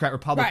 conservative, Democrat,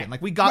 Republican. Right.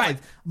 Like we got like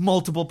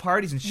multiple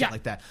parties and shit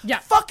like that. Yeah.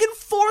 Fucking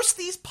force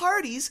these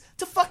parties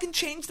to fucking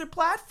change their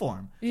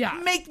platform. Yeah.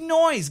 Make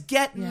noise.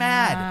 Get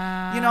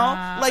mad. You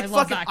know, like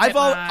fucking.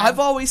 I've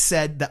always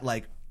said that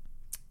like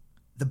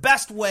the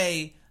best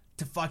way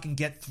to fucking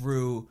get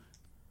through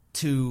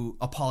to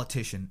a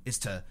politician is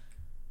to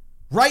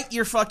write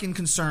your fucking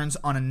concerns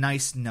on a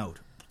nice note.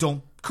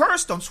 Don't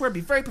curse, don't swear, be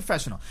very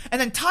professional.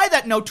 And then tie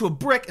that note to a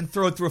brick and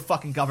throw it through a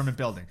fucking government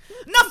building.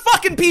 Enough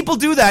fucking people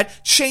do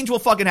that, change will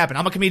fucking happen.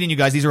 I'm a comedian, you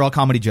guys. These are all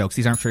comedy jokes.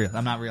 These aren't real.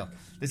 I'm not real.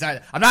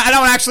 I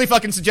don't actually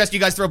fucking suggest you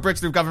guys throw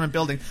bricks through a government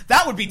building.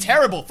 That would be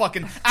terrible,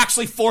 fucking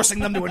actually forcing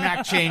them to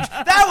enact change.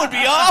 That would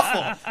be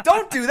awful.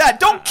 Don't do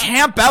that. Don't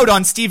camp out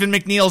on Stephen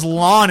McNeil's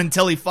lawn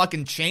until he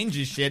fucking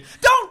changes shit.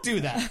 Don't do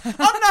that.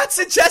 I'm not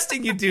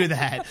suggesting you do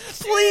that.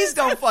 Please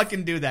don't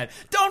fucking do that.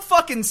 Don't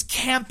fucking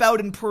camp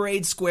out in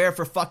Parade Square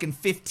for fucking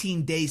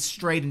 15 days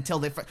straight until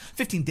they...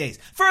 15 days.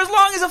 For as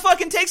long as it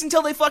fucking takes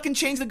until they fucking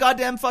change the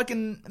goddamn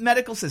fucking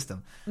medical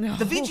system. No.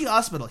 The VG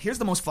Hospital, here's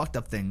the most fucked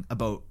up thing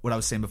about what I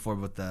was saying before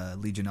about the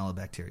Legionella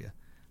bacteria.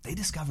 They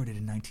discovered it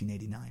in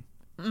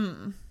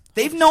 1989.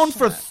 They've known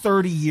for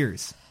 30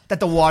 years that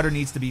the water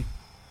needs to be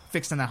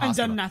fixed in that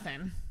hospital. And done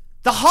nothing.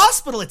 The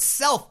hospital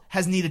itself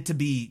has needed to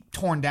be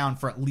torn down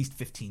for at least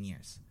 15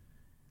 years.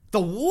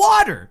 The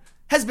water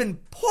has been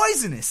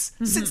poisonous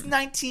since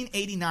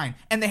 1989,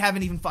 and they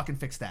haven't even fucking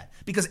fixed that.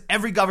 Because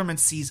every government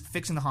sees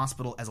fixing the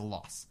hospital as a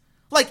loss.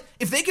 Like,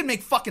 if they could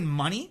make fucking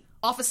money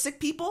off of sick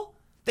people,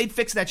 they'd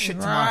fix that shit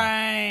tomorrow.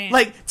 Right.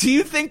 Like, do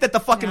you think that the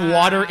fucking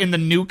water in the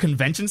new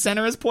convention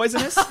center is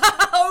poisonous?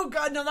 Oh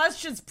god, no,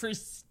 that's just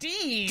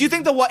pristine. Do you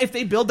think if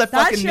they build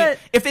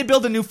if they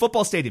build a new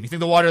football stadium, you think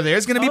the water there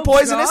is going to be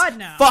poisonous? God,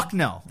 no. Fuck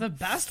no. The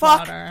best Fuck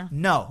water.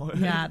 No.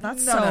 Yeah,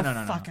 that's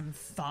no, fucking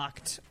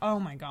fucked. Oh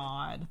my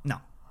god.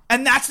 No.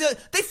 And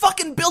they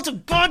fucking built a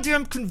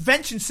goddamn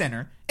convention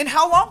center. In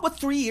how long? What,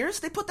 3 years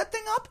they put that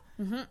thing up?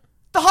 Mm-hmm.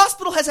 The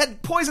hospital has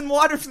had poisoned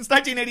water since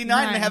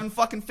 1989 and they haven't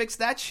fucking fixed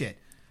that shit.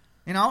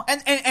 You know?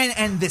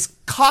 And this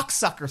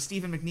cocksucker,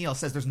 Stephen McNeil,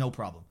 says there's no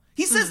problem.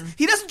 He says,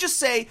 he doesn't just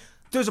say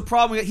there's a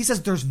problem. He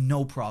says there's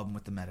no problem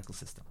with the medical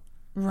system.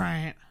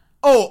 Right.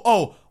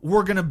 Oh,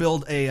 we're going to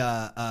build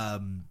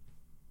an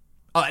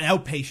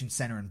outpatient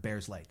center in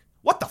Bears Lake.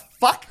 What the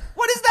fuck?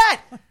 What is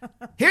that?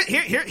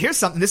 Here's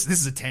something. This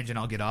is a tangent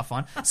I'll get off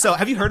on. So,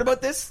 have you heard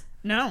about this?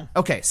 No.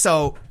 Okay,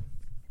 so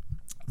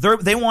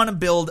they want to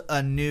build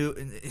a new...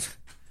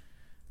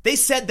 They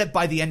said that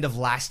by the end of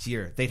last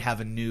year, they'd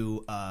have a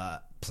new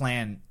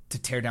plan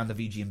to tear down the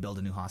VG and build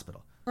a new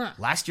hospital.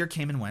 Last year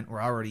came and went.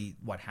 We're already,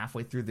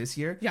 halfway through this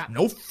year? Yeah.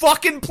 No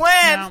fucking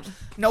plan!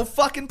 No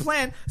fucking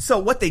plan. So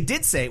what they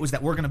did say was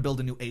that we're going to build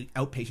a new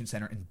outpatient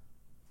center in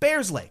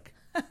Bears Lake.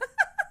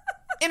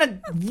 In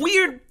a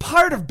weird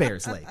part of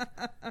Bears Lake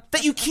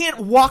that you can't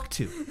walk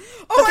to.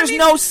 There's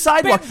no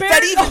sidewalk.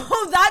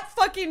 That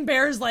fucking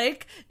Bears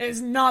Lake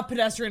is not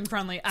pedestrian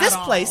friendly at all. This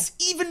place,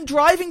 even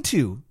driving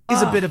to,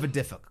 is a bit of a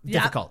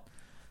difficult.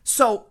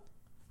 So,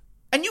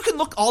 and you can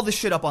look all this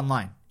shit up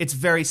online. It's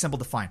very simple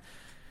to find.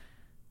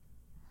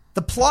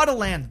 The plot of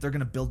land they're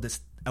going to build this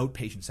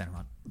outpatient center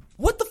on.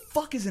 What the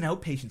fuck is an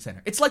outpatient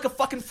center? It's like a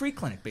fucking free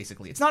clinic,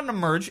 basically. It's not an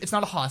emerge. It's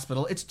not a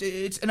hospital. It's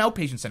an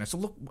outpatient center. So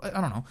look, I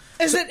don't know.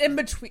 Is it in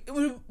between?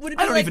 Would it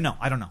be I don't even know.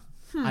 I don't know.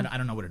 I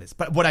don't know what it is.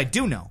 But what I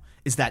do know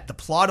is that the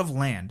plot of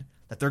land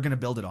that they're going to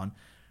build it on,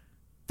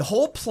 the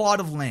whole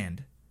plot of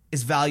land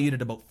is valued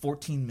at about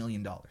 $14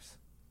 million.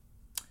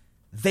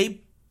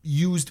 They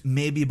used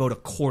maybe about a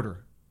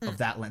quarter of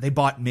that land. They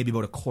bought maybe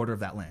about a quarter of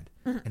that land.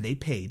 And they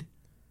paid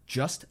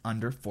just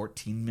under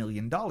 $14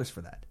 million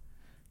for that.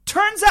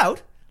 Turns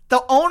out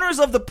the owners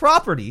of the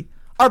property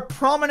are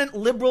prominent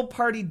Liberal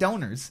Party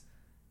donors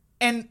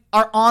and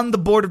are on the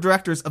board of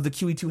directors of the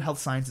QE2 Health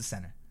Sciences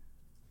Center.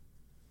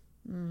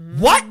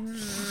 What?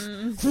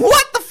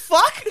 What the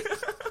fuck?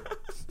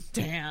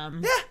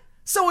 Damn. Yeah.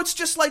 So it's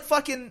just like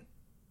fucking...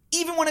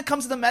 Even when it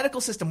comes to the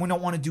medical system, we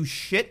don't want to do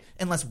shit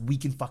unless we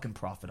can fucking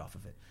profit off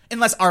of it.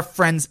 Unless our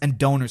friends and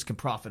donors can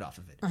profit off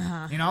of it.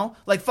 You know?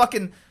 Like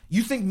fucking...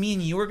 You think me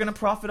and you are going to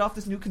profit off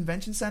this new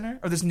convention center?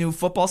 Or this new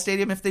football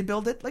stadium if they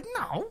build it? Like,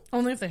 no.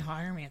 Only if they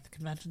hire me at the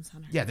convention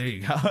center. Yeah, there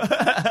you go.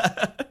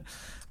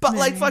 But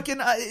like fucking...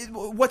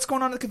 what's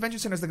going on at the convention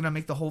center is they're going to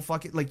make the whole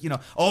fucking... Like, you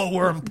know... Oh,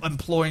 we're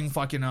employing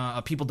fucking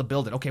people to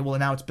build it. Okay, well,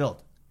 now it's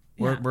built.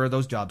 Where are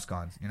those jobs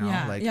gone? You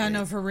know,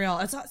 no, for real.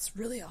 It's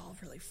really all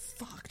really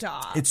fucked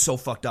up. It's so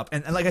fucked up.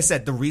 And like I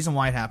said, the reason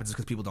why it happens is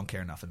because people don't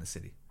care enough in the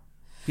city.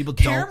 People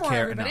care don't more,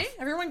 care everybody. enough.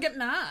 Everyone get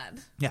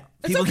mad. Yeah,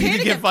 It's people okay need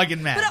to get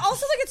fucking mad. But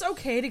also, like, it's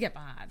okay to get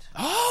mad.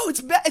 Oh,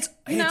 it's bad. It's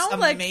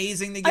like,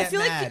 amazing to I get feel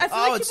like- mad. I feel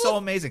like it's people- so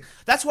amazing.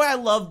 That's why I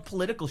love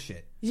political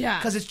shit. Yeah.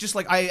 Because it's just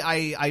like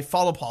I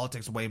follow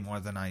politics way more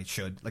than I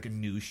should. Like a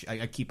news,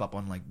 I keep up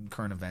on like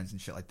current events and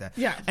shit like that.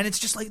 Yeah. And it's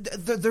just like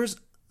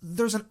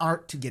there's an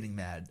art to getting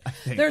mad. I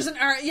think There's an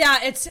art. Yeah,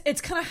 it's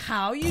kind of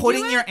how you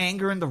putting do it. your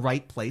anger in the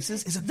right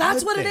places is a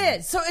That's good what thing. it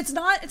is. So it's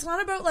not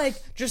about like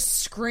just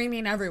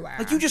screaming everywhere.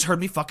 Like you just heard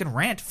me fucking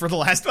rant for the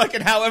last fucking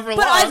however But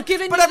long. I've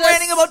given but you I'm this-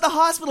 ranting about the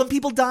hospital and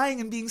people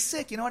dying and being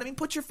sick. You know what I mean?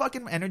 Put your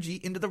fucking energy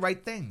into the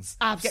right things.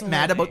 Absolutely. Get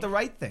mad about the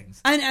right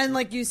things. And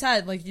like you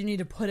said, like you need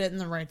to put it in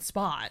the right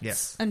spot.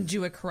 Yes. And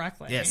do it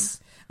correctly. Yes.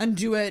 And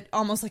do it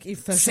almost like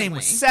efficiently. Same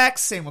with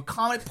sex, same with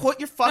comedy. Put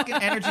your fucking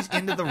energies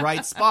into the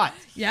right spot.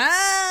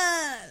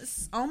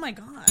 Yes. Oh my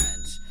god.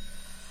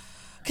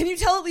 Can you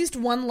tell at least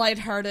one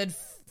lighthearted,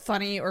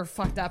 funny, or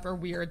fucked up or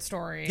weird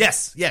story?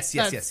 Yes.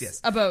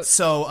 That's about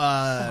so the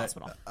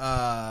hospital.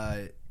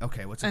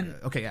 Okay, what's it? And-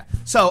 Okay, yeah.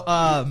 So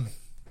I'm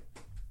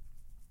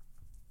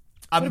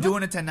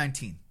doing a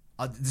 1019.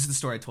 This is the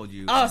story I told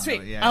you. Oh,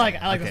 sweet. I like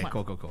it. I like okay, this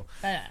one. cool.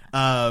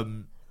 Yeah.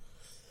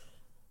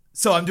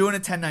 So I'm doing a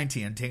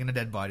 1019. I'm taking a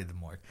dead body to the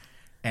morgue.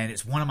 And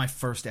it's one of my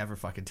first ever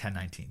fucking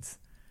 1019s.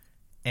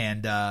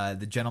 And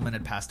the gentleman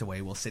had passed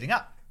away while sitting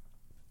up.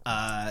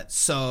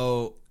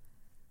 So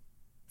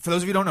for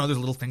those of you who don't know, there's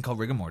a little thing called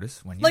rigor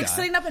mortis when you Like die.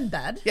 sitting up in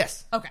bed?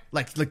 Yes. Okay.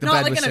 Like the Not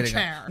bed like was in a sitting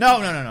chair. up.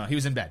 No. He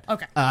was in bed.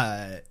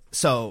 Okay.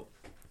 So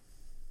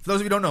for those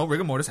of you who don't know,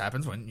 rigor mortis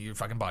happens when your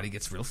fucking body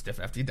gets real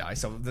stiff after you die.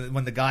 So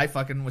when the guy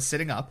fucking was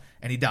sitting up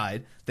and he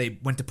died, they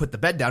went to put the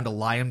bed down to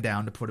lie him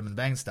down to put him in the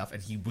bag and stuff,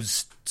 and he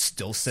was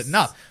still sitting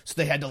up. So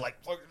they had to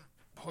like fucking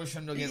push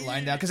him to get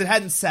lying down because it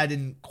hadn't set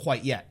in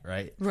quite yet,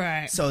 right?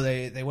 Right. So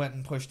they went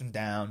and pushed him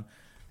down,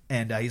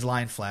 and he's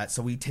lying flat.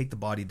 So we take the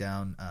body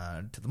down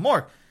to the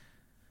morgue.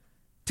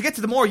 To get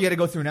to the morgue, you had to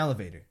go through an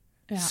elevator.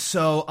 Yeah.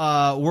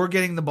 So we're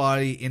getting the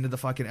body into the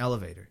fucking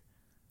elevator.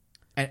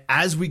 And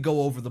as we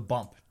go over the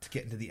bump to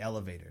get into the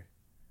elevator,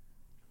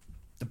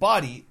 the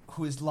body,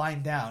 who is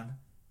lying down,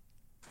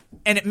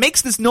 and it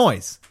makes this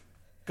noise,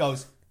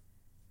 goes,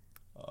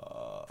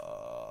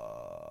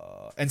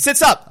 and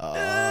sits up.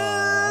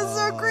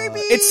 So creepy.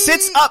 It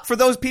sits up for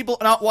those people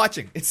not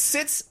watching. It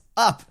sits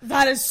up.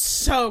 That is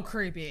so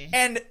creepy.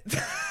 And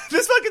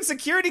this fucking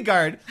security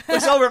guard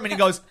looks over at me and he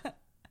goes,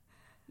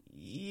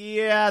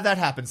 yeah, that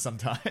happens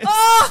sometimes.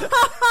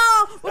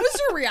 Oh, what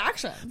was your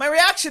reaction? My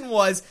reaction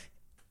was,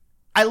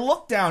 I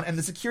looked down and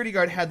the security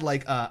guard had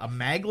like a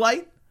mag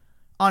light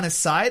on his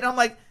side. And I'm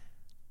like,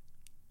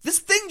 this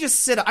thing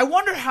just sit up. I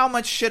wonder how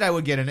much shit I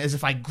would get in as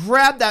if I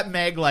grabbed that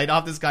mag light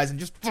off this guy's and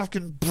just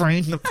fucking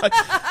brained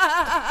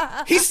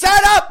the He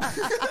sat up.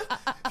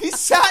 He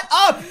sat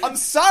up. I'm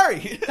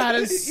sorry. That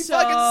is he so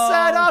fucking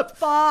sat up.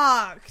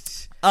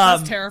 Fucked.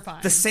 That's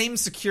terrifying. The same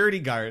security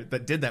guard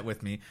that did that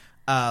with me.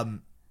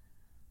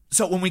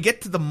 So when we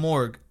get to the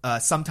morgue,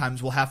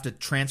 sometimes we'll have to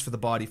transfer the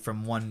body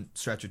from one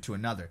stretcher to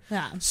another.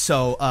 Yeah.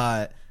 So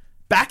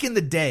back in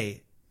the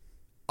day,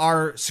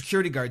 our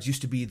security guards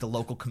used to be the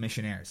local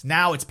commissionaires.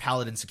 Now it's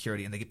Paladin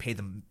Security, and they get paid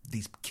them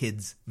these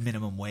kids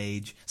minimum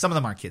wage. Some of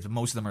them aren't kids, but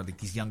most of them are like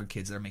these younger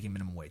kids that are making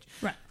minimum wage.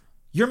 Right.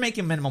 You're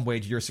making minimum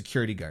wage. You're a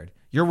security guard.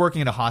 You're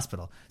working at a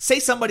hospital. Say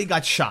somebody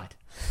got shot.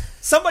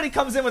 Somebody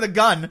comes in with a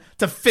gun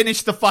to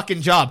finish the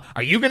fucking job.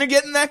 Are you going to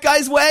get in that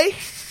guy's way?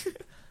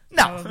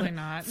 No. Probably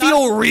not.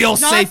 Feel real not-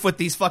 safe with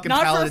these fucking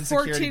not Paladin for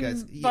security 14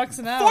 guys. bucks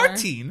an hour.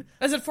 14?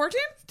 Is it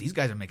 14? These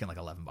guys are making like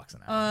 $11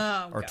 an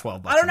hour. Oh, or God. 12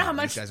 I bucks don't an know hour. how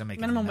much These guys are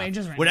making minimum enough. wage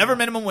is right Whatever now.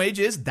 minimum wage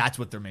is, that's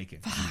what they're making.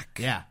 Fuck.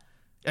 Yeah.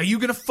 Are you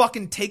going to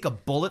fucking take a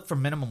bullet for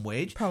minimum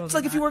wage? Probably It's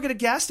like if not. you work at a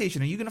gas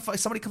station, are you going to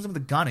somebody comes in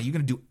with a gun, are you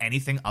going to do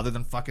anything other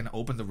than fucking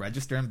open the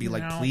register and be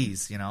like, No.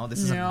 please, this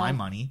isn't No. my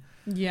money,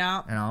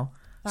 Yeah.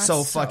 That's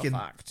so so fucking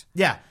fucked.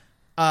 yeah.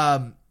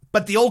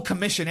 But the old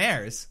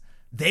commissionaires,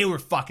 they were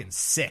fucking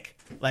sick.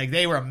 Like,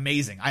 they were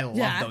amazing. I love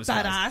Yeah, those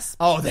guys. badass.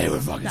 Oh, they were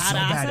fucking so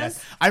Badasses.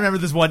 badass. I remember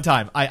this one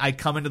time. I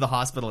come into the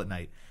hospital at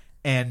night,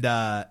 and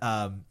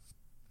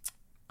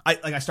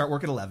I start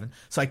work at 11,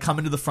 so I come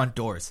into the front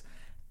doors,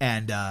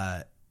 and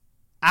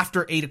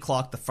after 8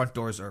 o'clock, the front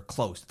doors are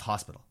closed at the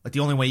hospital. Like, the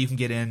only way you can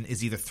get in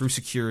is either through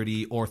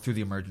security or through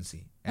the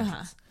emergency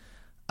entrance.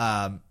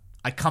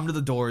 I come to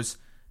the doors,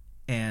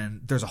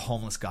 and there's a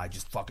homeless guy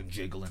just fucking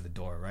jiggling the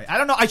door, right? I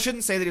don't know. I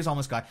shouldn't say that he was a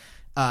homeless guy,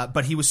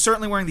 but he was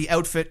certainly wearing the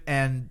outfit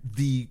and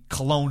the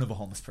cologne of a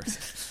homeless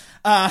person.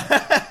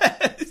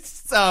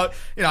 So,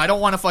 I don't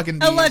want to fucking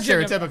be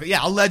Allegedly. stereotypical. Yeah,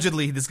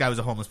 allegedly, this guy was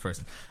a homeless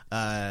person.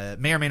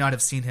 May or may not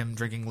have seen him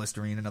drinking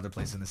Listerine in other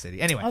places in the city.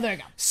 Anyway. Oh, there you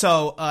go.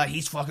 So,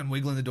 he's fucking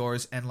wiggling the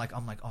doors, and,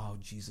 I'm like, oh,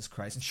 Jesus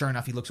Christ. And sure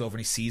enough, he looks over and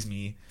he sees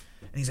me,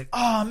 and he's like,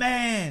 oh,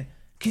 man,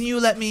 can you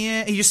let me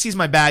in? He just sees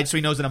my badge, so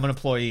he knows that I'm an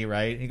employee,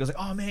 right? And he goes like,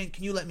 oh, man,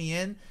 can you let me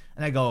in?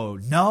 And I go,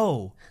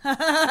 no.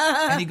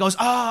 And he goes,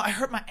 oh, I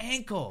hurt my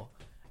ankle.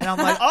 And I'm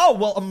like, oh,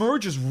 well,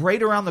 Emerge is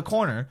right around the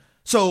corner.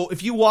 So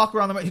if you walk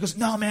around he goes,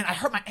 no, man, I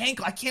hurt my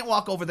ankle. I can't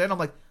walk over there. And I'm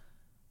like,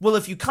 well,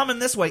 if you come in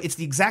this way, it's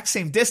the exact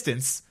same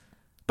distance,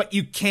 but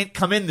you can't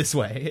come in this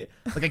way.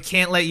 Like, I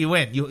can't let you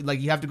in. You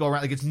have to go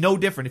around. Like, it's no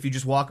different if you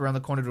just walk around the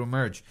corner to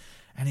emerge.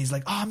 And he's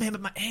like, oh, man,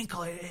 but my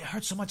ankle, it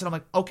hurts so much. And I'm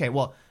like, okay,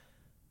 well,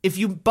 if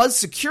you buzz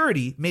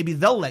security, maybe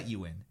they'll let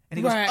you in. And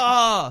he goes,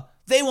 oh,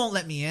 they won't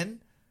let me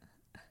in.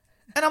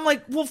 And I'm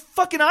like, well,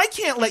 fucking I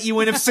can't let you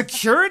in if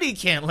security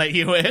can't let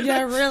you in.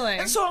 Yeah, really.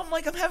 And so I'm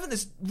like, I'm having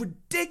this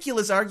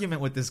ridiculous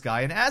argument with this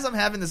guy. And as I'm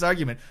having this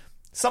argument,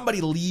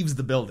 somebody leaves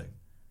the building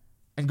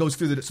and goes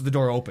through so the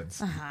door opens.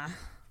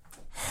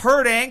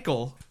 Hurt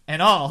ankle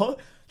and all.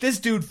 This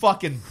dude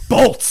fucking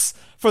bolts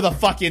for the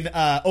fucking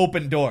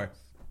open door.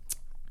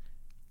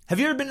 Have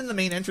you ever been in the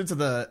main entrance of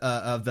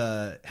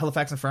the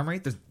Halifax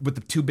Infirmary with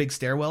the 2 big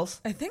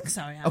stairwells? I think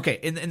so, yeah. Okay,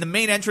 in the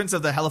main entrance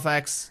of the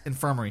Halifax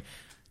Infirmary,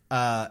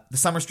 the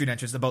Summer Street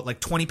entrance, about like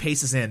 20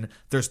 paces in,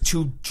 there's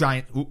two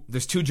giant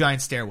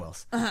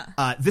stairwells.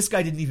 This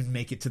guy didn't even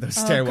make it to those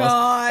stairwells.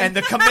 God. And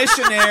the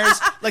commissionaires,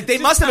 like, they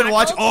must have been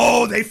watching.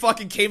 Oh, they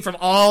fucking came from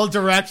all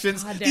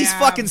directions. God These damn.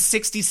 fucking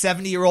 60,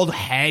 70-year-old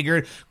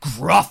haggard,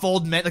 gruff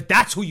old men. Like,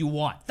 that's who you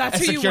want. That's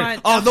as who you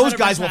security. want. Oh, those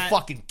guys will 100%.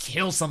 fucking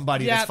kill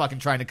somebody that's fucking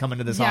trying to come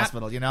into this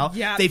hospital, you know?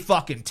 Yep. They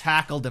fucking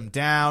tackled him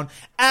down.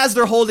 As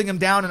they're holding him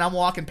down and I'm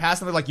walking past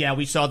them, they're like, yeah,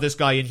 we saw this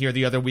guy in here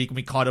the other week and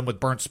we caught him with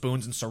burnt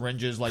spoons and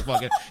syringes. Like,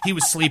 fucking, he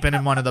was sleeping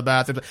in one of the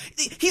bathrooms.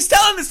 He's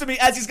telling this to me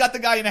as he's got the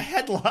guy in a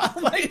headlock.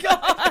 Oh my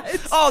God.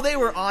 Oh, they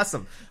were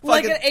awesome.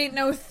 Like Fucking- it ain't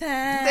no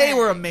thing. They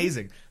were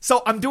amazing.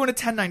 So I'm doing a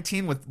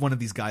 1019 with one of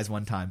these guys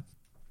one time.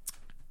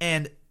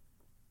 And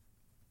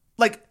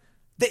like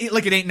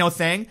it ain't no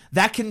thing.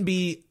 That can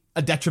be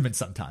a detriment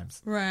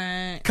sometimes.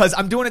 Right. Because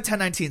I'm doing a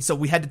 1019, so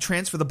we had to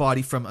transfer the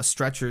body from a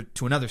stretcher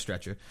to another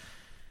stretcher.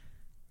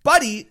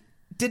 Buddy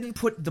didn't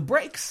put the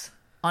brakes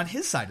on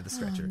his side of the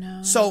stretcher. Oh,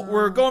 no. So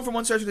we're going from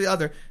one stretcher to the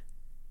other.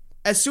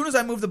 As soon as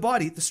I move the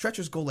body, the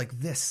stretchers go like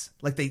this.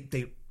 Like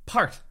they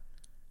part.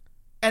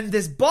 And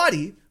this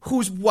body,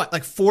 who's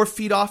like 4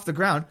 feet off the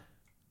ground,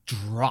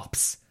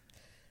 drops.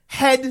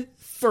 Head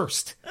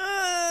first.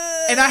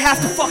 And I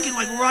have to fucking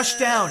like rush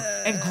down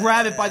and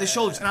grab it by the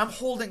shoulders. And I'm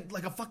holding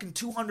like a fucking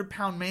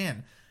 200-pound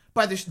man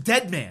by this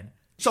dead man.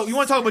 So you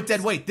want to talk about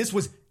dead weight? This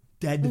was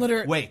dead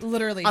weight.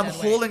 Literally I'm dead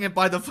holding it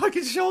by the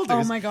fucking shoulders.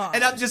 Oh my God.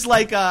 And I'm just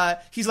like,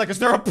 he's like, is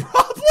there a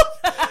problem?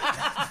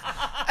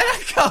 And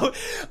I go,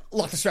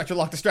 lock the stretcher.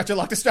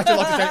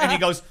 And he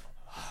goes,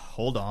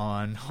 hold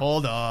on.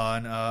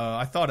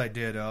 I thought I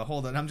did.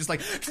 Hold on. I'm just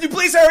like, can you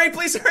please hurry?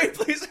 Please. Like,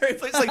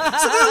 so they're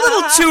a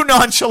little too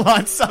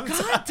nonchalant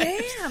sometimes. God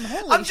damn.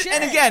 Holy shit.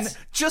 And again,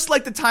 just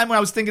like the time when I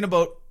was thinking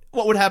about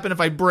what would happen if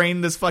I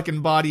brained this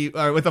fucking body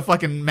with a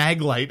fucking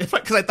mag light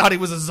because I thought he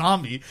was a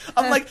zombie.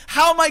 I'm like,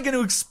 how am I going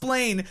to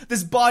explain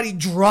this body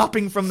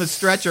dropping from the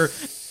stretcher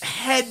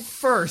head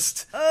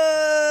first?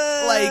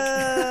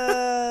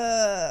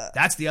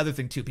 That's the other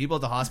thing too. People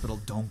at the hospital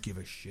don't give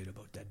a shit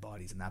about dead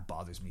bodies, and that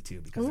bothers me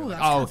too because they're like,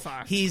 oh,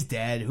 he's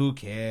dead. Who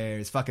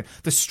cares? Fucking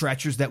the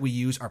stretchers that we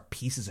use are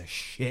pieces of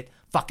shit.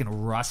 Fucking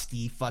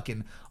rusty.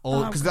 Fucking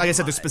old. Because like I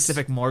said, there's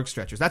specific morgue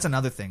stretchers. That's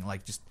another thing.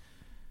 Like just.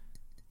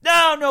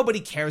 No,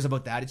 nobody cares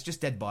about that. It's just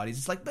dead bodies.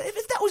 It's like, but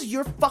if that was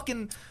your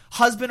fucking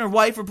husband or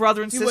wife or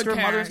brother and sister or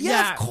mother,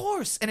 yeah, of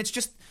course. And it's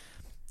just,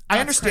 I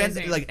understand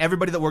that, like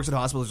everybody that works at a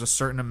hospital, there's a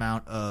certain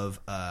amount of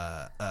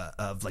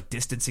like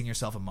distancing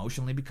yourself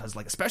emotionally because,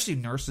 like, especially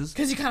nurses,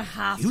 because you kind of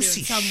have to. You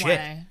see in some shit.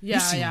 way. Yeah, you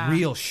see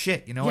real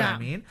shit. You know what I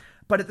mean?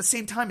 But at the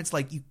same time, it's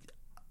like you.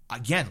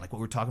 Again, like what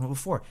we were talking about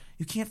before,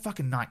 you can't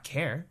fucking not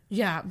care.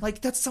 Yeah.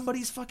 Like, that's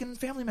somebody's fucking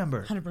family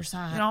member.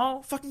 100%. You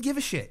know? Fucking give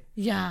a shit.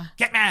 Yeah.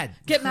 Get mad.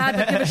 Get mad,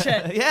 but give a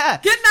shit. Yeah.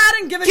 Get mad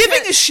and give a shit.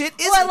 Giving a shit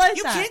is... I like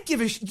you that. can't you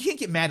can't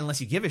get mad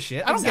unless you give a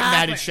shit. I don't get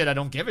mad at shit I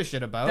don't give a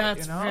shit about.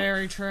 That's you know?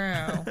 very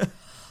true.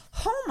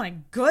 Oh my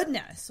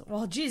goodness.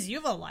 Well, geez,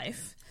 you have a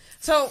life.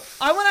 So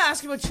I want to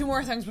ask you about 2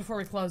 more things before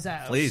we close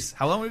out. Please.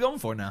 How long are we going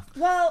for now?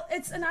 Well,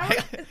 it's an hour,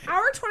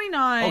 hour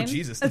 29. Oh,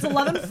 Jesus. It's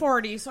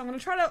 11:40, so I'm going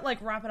to try to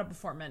like wrap it up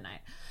before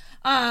midnight.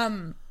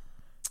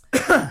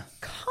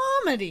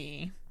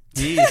 Comedy.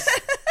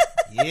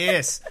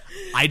 Yes.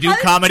 I do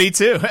comedy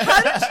too.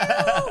 How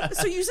did you?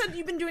 So you said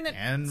you've been doing it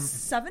 7 years?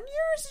 Did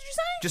you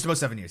say? Just about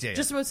 7 years. Yeah.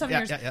 Just about 7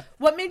 years. Yeah.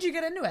 What made you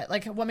get into it?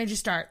 Like, what made you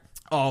start?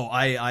 Oh,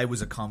 I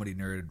was a comedy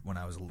nerd when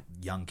I was a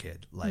young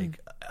kid. Like,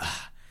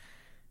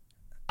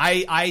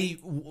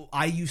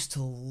 I used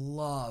to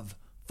love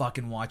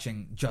fucking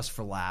watching Just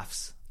for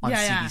Laughs on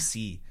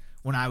CBC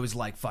when I was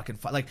like fucking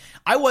like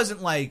I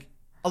wasn't like.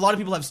 A lot of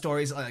people have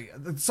stories. Like,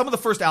 some of the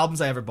first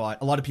albums I ever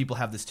bought, a lot of people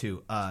have this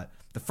too.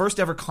 The first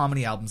ever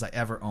comedy albums I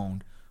ever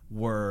owned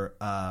were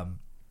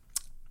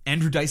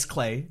Andrew Dice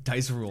Clay,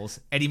 Dice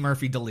Rules, Eddie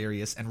Murphy,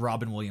 Delirious, and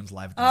Robin Williams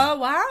Live. Oh,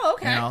 wow.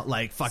 Okay. You know,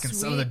 like fucking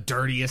some of the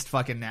dirtiest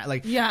fucking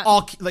like yeah.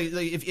 All like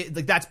if it,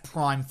 like that's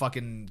prime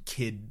fucking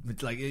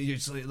kid like you're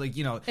just, like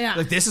you know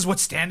like this is what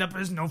stand up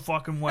is. No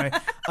fucking way.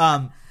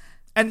 And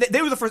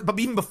they were the first, but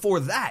even before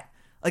that.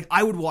 Like,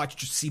 I would watch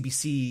just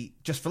CBC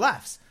just for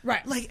laughs.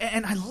 Right. Like,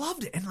 and I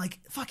loved it. And, like,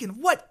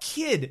 fucking what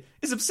kid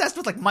is obsessed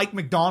with, like, Mike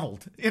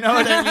McDonald? You know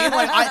what I mean?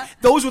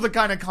 Like, those were the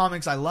kind of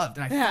comics I loved.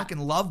 And I fucking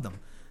loved them.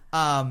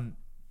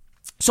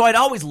 So I'd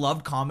always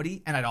loved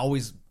comedy, and I'd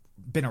always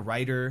been a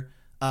writer.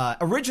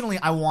 Originally,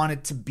 I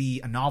wanted to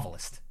be a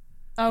novelist.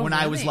 Oh, when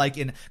really? I was like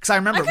because I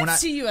remember I could when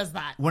see you as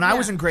that. When I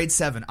was in grade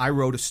 7, I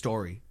wrote a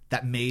story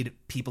that made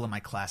people in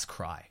my class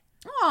cry.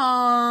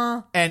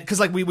 Aww. And because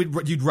like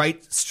you'd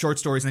write short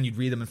stories and then you'd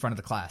read them in front of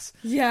the class.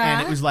 Yeah.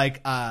 And it was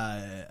like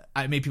I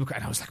made people cry,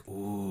 and I was like,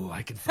 ooh,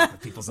 I can fuck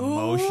with people's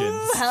emotions.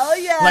 Ooh, hell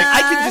yeah. Like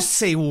I can just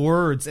say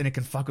words and it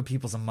can fuck with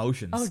people's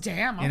emotions. Oh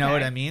damn. Okay. You know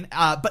what I mean?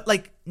 But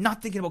like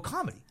not thinking about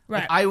comedy.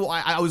 Right.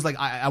 Like, I was like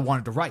I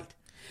wanted to write.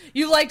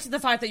 You liked the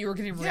fact that you were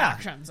getting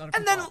reactions out of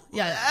and people.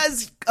 then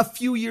as a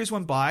few years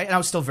went by, and I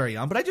was still very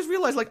young, but I just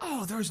realized like,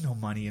 oh, there's no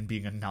money in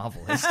being a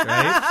novelist,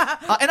 right?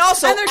 And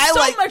also, and there's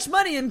so much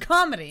money in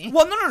comedy.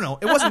 Well, no,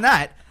 it wasn't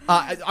that.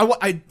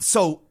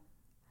 So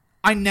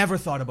I never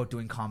thought about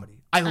doing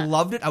comedy. I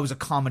loved it. I was a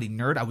comedy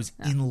nerd. I was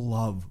in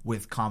love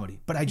with comedy,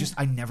 but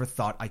I never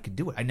thought I could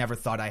do it. I never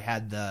thought I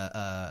had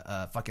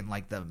the fucking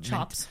like the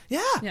chops.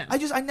 Yeah.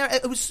 I never.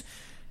 It was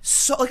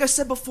so like I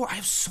said before. I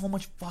have so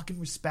much fucking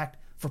respect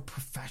for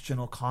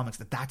professional comics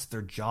that's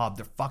their job,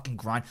 their fucking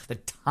grind, the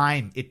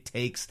time it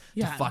takes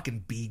to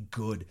fucking be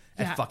good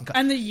at fucking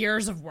and the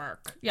years of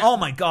work. Yeah. Oh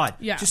my god.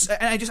 Yeah.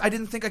 I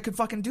didn't think I could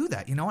fucking do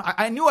that, you know?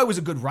 I knew I was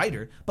a good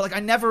writer, but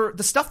like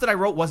the stuff that I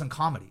wrote wasn't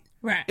comedy.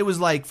 Right. It was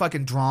like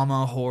fucking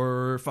drama,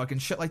 horror, fucking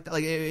shit like that,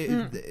 like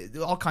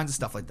all kinds of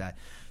stuff like that.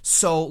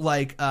 So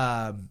like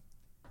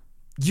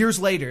years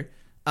later,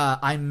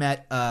 I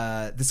met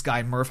this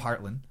guy Merv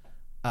Hartland.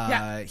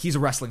 He's a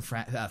wrestling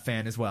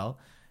fan as well.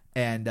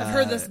 And I've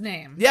heard this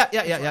name.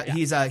 Yeah.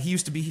 He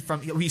used to be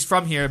he's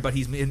from here, but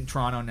he's in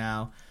Toronto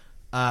now.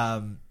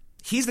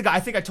 He's the guy.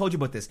 I think I told you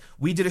about this.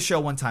 We did a show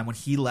one time when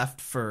he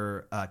left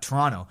for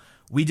Toronto.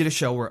 We did a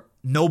show where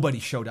nobody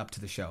showed up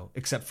to the show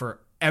except for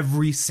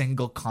every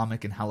single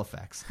comic in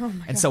Halifax. Oh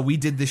my God. So we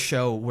did this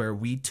show where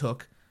we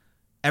took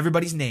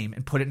everybody's name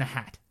and put it in a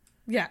hat.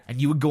 Yeah.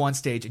 And you would go on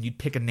stage and you'd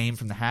pick a name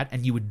from the hat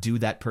and you would do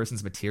that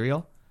person's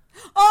material.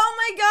 Oh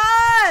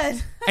my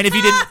god! And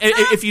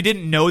if you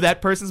didn't know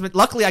that person's,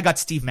 luckily I got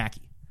Steve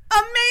Mackey.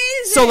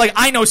 Amazing. So like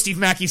I know Steve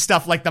Mackey's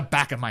stuff like the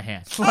back of my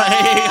hand. Like,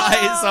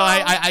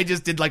 I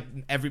just did like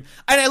and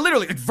I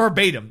literally like,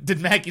 verbatim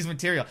did Mackey's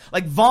material.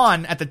 Like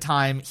Vaughn at the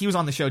time, he was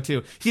on the show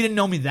too. He didn't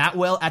know me that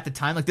well at the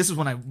time. Like this was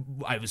when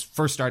I was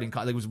first starting.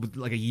 Like, it was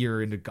like a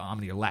year into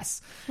comedy or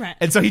less. Right.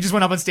 And so he just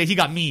went up on stage. He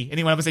got me, and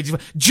he went up on stage. He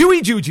went,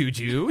 Jewy Jew Jew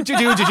Jew Jew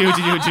Jew Jew Jew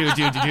Jew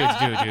Jew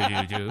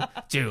Jew Jew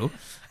Jew.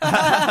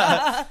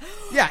 Yeah,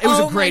 it was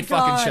a great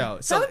fucking show.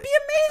 So, that would be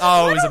amazing.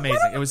 Oh, it was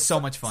amazing. It was so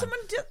much fun. Someone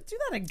do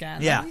that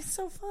again. Yeah. That'd be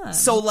so fun.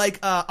 So like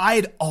I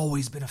had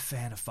always been a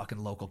fan of fucking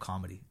local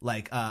comedy.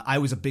 Like I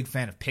was a big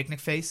fan of Picnic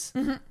Face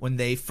when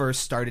they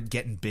first started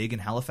getting big in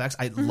Halifax.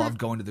 I loved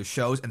going to their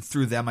shows, and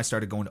through them I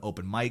started going to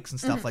open mics and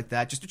stuff like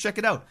that just to check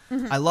it out.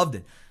 I loved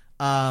it.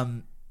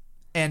 The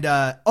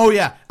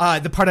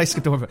part I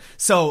skipped over.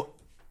 So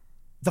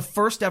the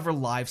first ever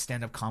live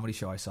stand-up comedy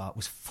show I saw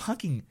was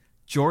fucking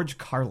George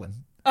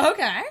Carlin.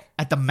 Okay.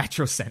 At the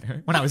Metro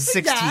Center when I was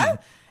 16. Yeah.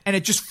 And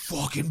it just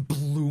fucking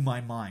blew my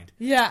mind.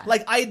 Yeah.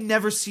 Like, I had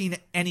never seen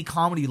any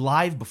comedy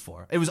live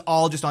before. It was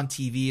all just on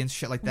TV and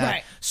shit like that.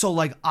 Right. So,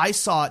 like,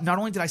 not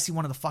only did I see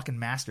one of the fucking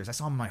masters, I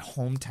saw him in my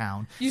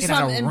hometown in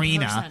saw an him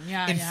arena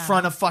in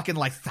front of fucking,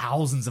 like,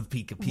 thousands of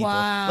people.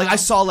 Wow. Like, I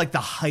saw, like, the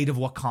height of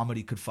what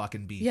comedy could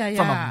fucking be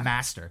from a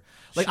master.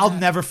 Like, I'll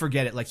never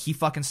forget it. Like, he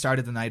fucking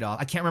started the night off.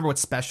 I can't remember what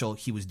special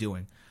he was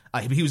doing.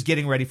 He was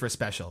getting ready for a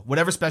special.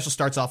 Whatever special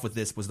starts off with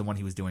this was the one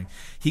he was doing.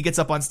 He gets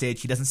up on stage.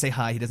 He doesn't say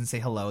hi. He doesn't say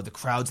hello. The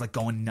crowd's like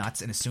going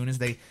nuts. And as soon as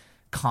they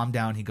calm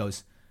down, he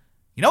goes,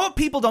 "You know what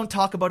people don't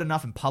talk about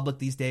enough in public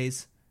these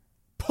days?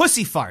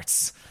 Pussy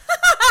farts."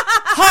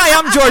 Hi,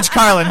 I'm George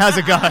Carlin. How's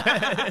it going?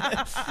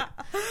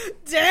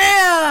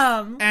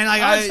 Damn. And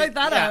like, I'll check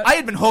that out. I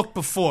had been hooked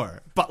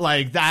before, but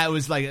like that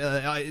was like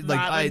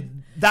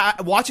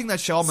watching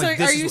that show. I'm like,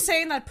 are you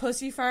saying that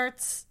pussy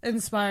farts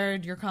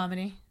inspired your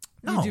comedy?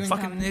 No,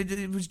 fucking,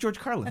 it was George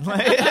Carlin.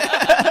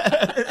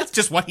 That's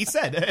just what he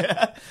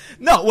said.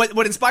 No,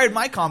 what inspired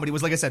my comedy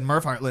was, like I said,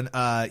 Merv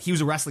Hartland. He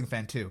was a wrestling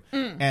fan too,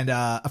 and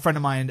a friend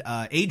of mine,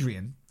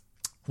 Adrian,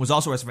 was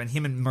also a wrestling fan.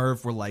 Him and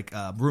Merv were like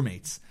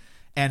roommates,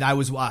 and I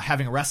was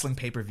having a wrestling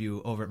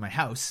pay-per-view over at my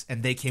house,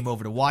 and they came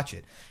over to watch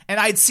it. And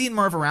I had seen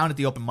Merv around at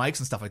the open mics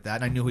and stuff like that,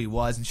 and I knew who he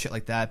was and shit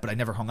like that, but I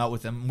never hung out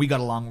with him. We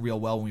got along real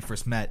well when we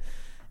first met,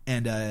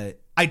 and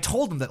I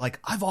told him that, like,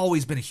 I've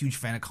always been a huge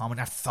fan of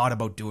comedy. I've thought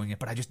about doing it,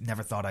 but I just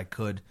never thought I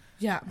could.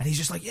 Yeah. And he's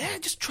just like, yeah,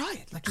 just try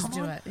it. Like, just come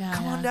do on, it. Yeah,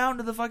 come on down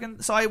to the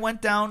fucking. So I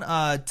went down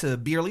to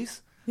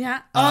Beerley's.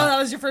 Yeah. That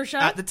was your first show?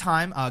 At the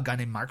time, a guy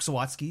named Mark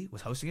Sawatsky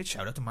was hosting it.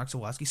 Shout out to Mark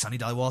Sawatsky. Sonny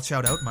Dhaliwal,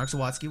 shout out. Mark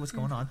Sawatsky, what's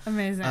going on?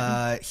 Amazing.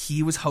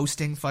 He was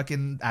hosting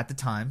fucking at the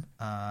time.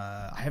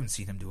 I haven't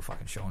seen him do a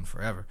fucking show in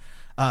forever.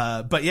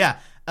 But yeah.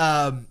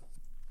 And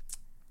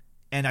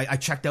I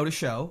checked out a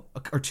show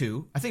or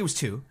two. I think it was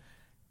two.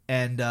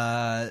 And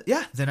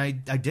then I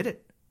did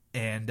it.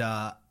 And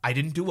I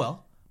didn't do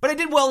well. But I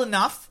did well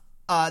enough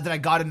that I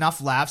got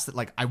enough laughs that,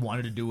 like, I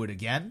wanted to do it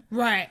again.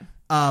 Right.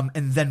 And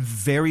then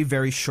very,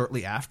 very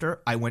shortly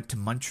after, I went to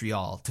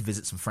Montreal to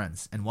visit some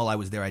friends. And while I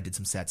was there, I did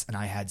some sets, and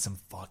I had some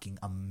fucking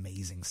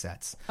amazing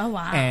sets. Oh,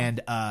 wow. And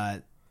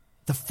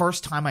the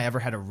first time I ever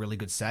had a really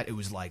good set, it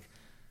was like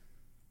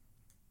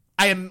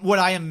what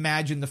I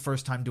imagined the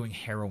first time doing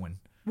heroin.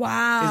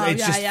 Wow.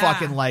 It's just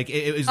fucking like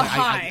it was A like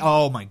high.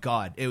 oh my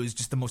god, it was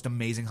just the most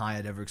amazing high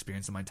I'd ever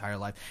experienced in my entire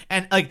life.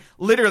 And like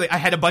literally, I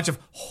had a bunch of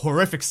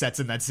horrific sets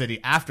in that city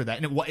after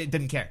that, and it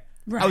didn't care.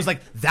 Right. I was like,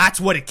 that's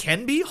what it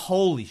can be?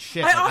 Holy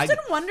shit. I Like, often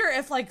wonder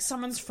if like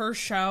someone's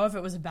first show, if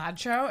it was a bad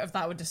show, if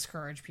that would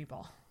discourage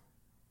people.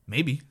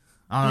 maybe.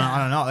 I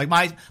don't know.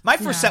 Like my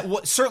first set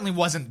certainly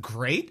wasn't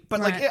great, but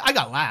like Right. I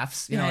got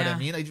laughs. You know what Yeah. I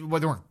mean? Like, well,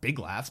 there weren't big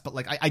laughs, but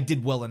like I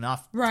did well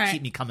enough Right. to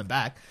keep me coming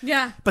back.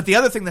 Yeah. But the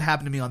other thing that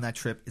happened to me on that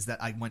trip is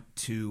that I went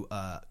to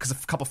because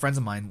a couple friends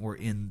of mine were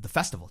in the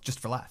festival Just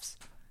for Laughs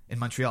in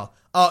Montreal.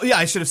 Oh yeah,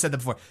 I should have said that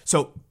before.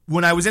 So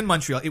when I was in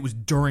Montreal, it was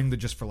during the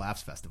Just for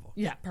Laughs festival.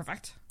 Yeah,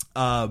 perfect.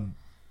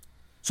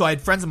 So I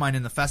had friends of mine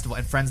in the festival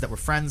and friends that were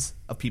friends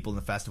of people in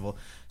the festival.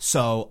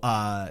 So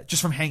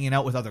just from hanging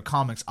out with other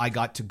comics, I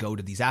got to go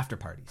to these after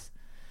parties.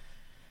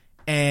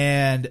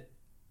 And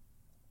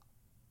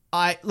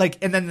I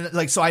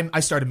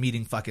started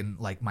meeting fucking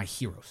like my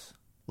heroes.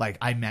 Like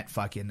I met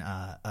fucking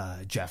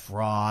Jeff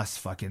Ross,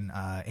 fucking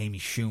Amy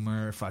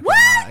Schumer, fucking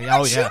What? You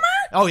met yeah. Schumer?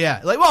 Oh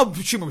yeah. Like well,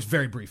 Schumer was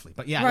very briefly,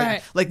 but yeah.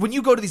 Right. Like when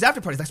you go to these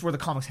after parties, that's where the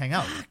comics hang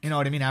out. You know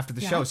what I mean? After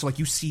the Yeah. show. So like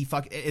you see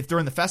if they're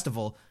in the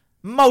festival,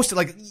 most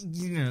like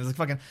you know, it's like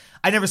fucking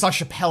I never saw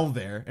Chappelle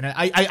there, and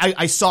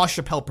I saw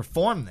Chappelle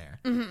perform there.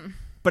 Mm-hmm.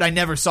 But I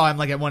never saw him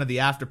like at one of the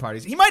after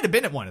parties. He might have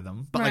been at one of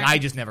them, but like Right. I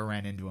just never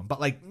ran into him.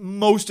 But like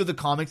most of the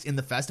comics in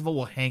the festival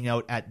will hang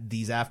out at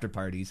these after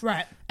parties.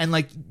 Right. And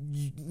like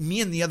me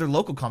and the other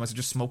local comics are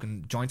just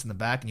smoking joints in the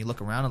back, and you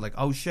look around and like,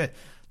 oh shit,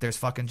 there's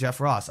fucking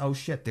Jeff Ross. Oh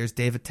shit, there's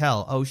Dave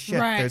Attell. Oh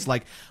shit, Right. there's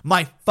like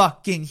my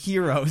fucking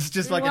heroes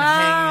just fucking Wow.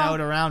 hanging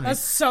out around me.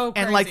 That's so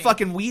And like crazy.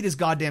 fucking weed is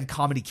goddamn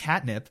comedy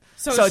catnip.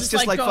 So So it's it's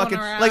just, just like, like going fucking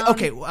around. like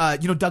okay,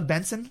 you know Doug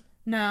Benson?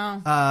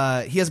 No.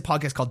 He has a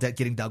podcast called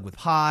Getting Doug with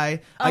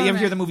High. You ever okay.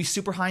 hear the movie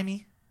Super High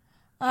Me?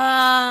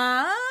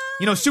 Uh,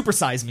 You know Super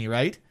Size Me,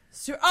 right?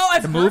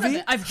 I've The heard movie? of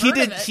it. I've heard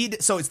of it. He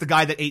did. So it's the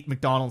guy that ate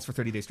McDonald's for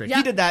 30 days straight. Yeah.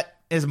 He did that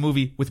as a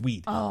movie with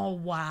weed. Oh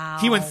wow.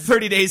 He went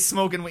 30 days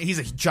smoking weed. He's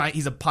a giant.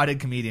 He's a pothead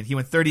comedian. He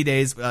went 30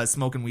 days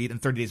smoking weed and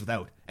 30 days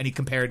without. And he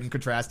compared and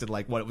contrasted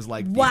like what it was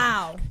like.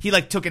 Wow. He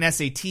like took an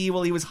SAT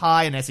while he was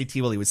high and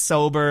SAT while he was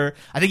sober.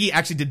 I think he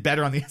actually did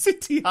better on the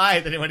SAT high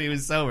than when he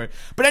was sober.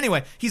 But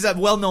anyway, he's a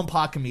well-known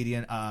pot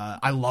comedian.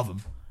 I love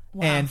him.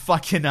 Wow. And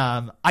fucking,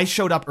 I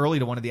showed up early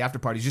to one of the after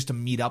parties just to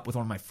meet up with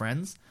one of my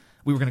friends.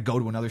 We were gonna go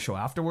to another show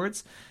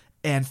afterwards.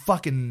 And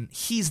fucking,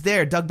 he's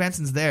there. Doug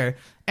Benson's there,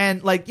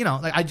 and like you know,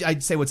 like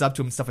I'd say what's up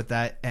to him and stuff like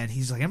that. And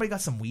he's like, "Anybody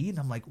got some weed?" And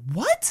I'm like,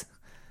 "What?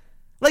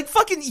 Like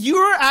fucking,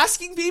 you're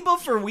asking people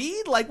for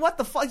weed? Like what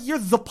the fuck? You're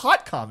the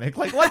pot comic?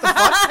 Like what the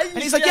fuck?" And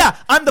he's like, "Yeah,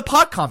 I'm the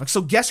pot comic.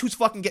 So guess who's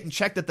fucking getting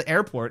checked at the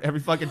airport every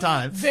fucking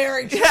time?"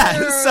 Very true.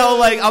 Yeah. So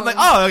like, I'm like,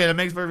 "Oh, okay, that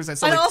makes perfect sense."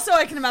 So, And like, also,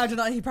 I can imagine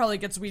that he probably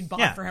gets weed bought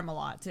Yeah. for him a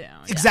lot too. Yeah.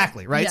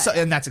 Exactly, right? Yeah. So,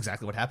 and that's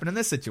exactly what happened in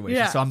this situation.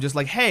 Yeah. So I'm just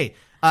like, hey,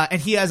 and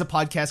he has a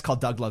podcast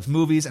called Doug Loves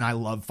Movies, and I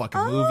love fucking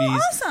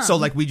movies. awesome. So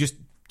like, we just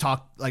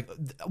talked, like,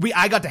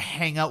 I got to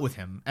hang out with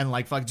him, and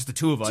like, fucking just the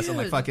two of us, and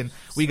like, Dude, fucking,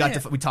 we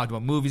talked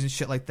about movies and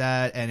shit like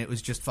that, and it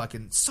was just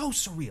fucking so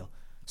surreal,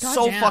 so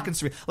Goddamn. fucking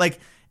surreal. Like,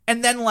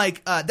 and then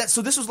like that.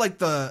 So this was like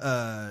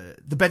the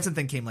Benson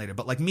thing came later,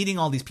 but like meeting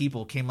all these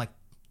people came like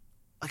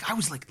I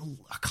was like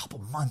a couple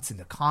months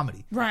into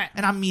comedy, Right.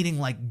 And I'm meeting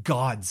like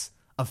gods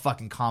of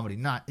fucking comedy.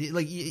 Not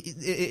like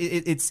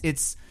it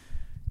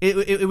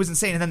was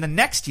insane. And then the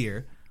next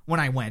year when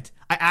I went,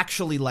 I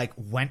actually like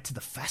went to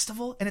the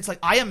festival, and it's like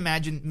I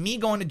imagine me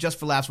going to Just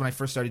for Laughs when I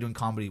first started doing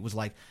comedy was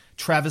like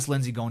Travis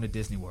Lindsay going to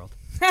Disney World.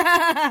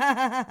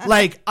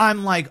 Like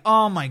I'm like,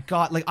 oh my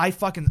god, like I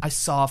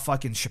saw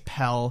fucking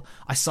Chappelle,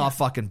 I saw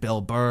fucking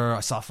Bill Burr, I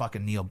saw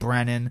fucking Neil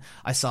Brennan,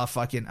 I saw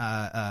fucking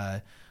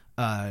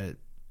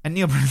and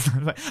Neil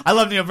Brennan, I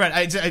love Neil Brennan.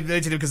 I did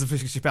it because of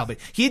Chappelle, but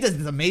he does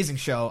this amazing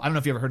show. I don't know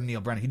if you ever heard of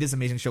Neil Brennan. He does this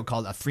amazing show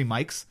called Three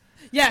Mics.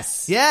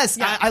 Yes. Yes,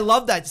 Yeah. I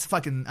love that. It's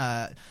fucking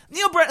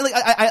Neil Brennan. Like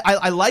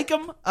I like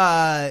him,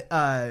 but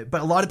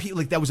a lot of people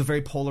like that was a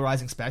very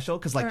polarizing special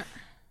because like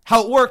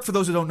how it worked for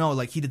those who don't know.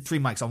 Like he did 3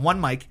 mics. On one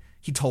mic,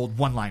 he told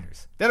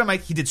one-liners. The other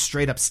mic, he did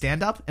straight up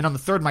stand up, and on the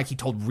third mic, he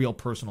told real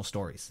personal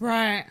stories.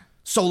 Right.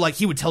 So like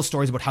he would tell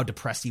stories about how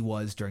depressed he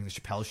was during the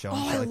Chappelle show. And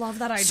Oh, shit I like- love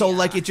that idea. So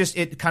like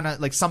it kind of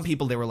like some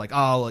people they were like,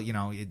 oh, well, you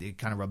know, it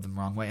kind of rubbed them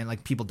the wrong way, and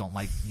like people don't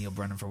like Neil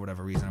Brennan for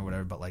whatever reason or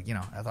whatever. But like you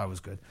know, I thought it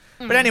was good.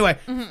 But anyway,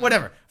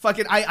 whatever.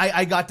 Fucking,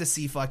 I got to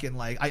see fucking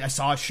like I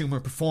saw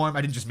Schumer perform.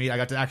 I didn't just meet. I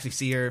got to actually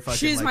see her. Fucking,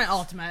 She's like, my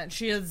ultimate.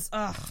 She is.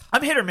 Ugh.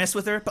 I'm hit or miss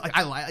with her, but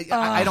like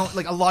I don't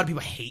like a lot of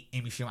people hate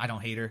Amy Schumer. I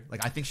don't hate her.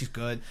 Like I think she's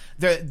good.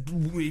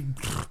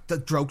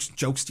 The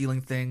joke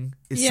stealing thing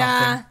is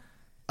something.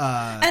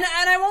 And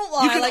I won't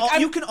lie.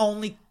 You can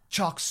only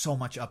chalk so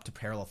much up to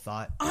Parallel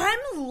Thought. I'm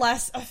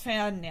less a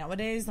fan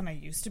nowadays than I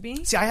used to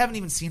be. See, I haven't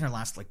even seen her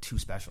last like 2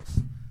 specials.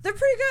 They're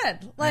pretty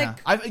good. Like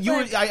I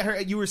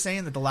heard you were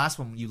saying that the last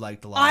one you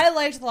liked a lot. I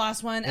liked the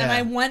last one, and Yeah.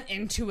 I went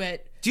into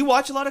it. Do you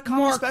watch a lot of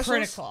comedy more specials?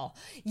 critical?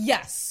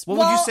 Yes. What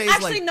would you say is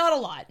actually, like- not a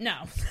lot.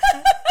 No.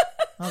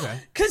 Okay.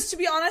 Because to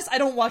be honest, I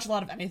don't watch a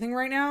lot of anything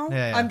right now.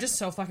 Yeah. I'm just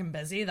so fucking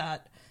busy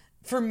that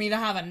for me to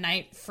have a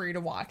night free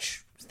to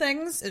watch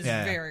things is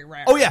very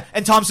rare. Oh yeah,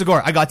 and Tom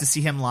Segura, I got to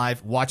see him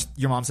live, watch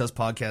Your Mom Says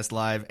podcast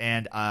live,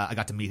 and I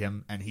got to meet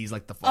him, and he's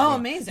like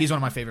amazing. He's one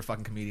of my favorite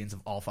fucking comedians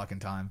of all fucking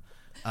time.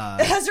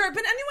 Has there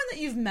been anyone that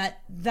you've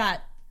met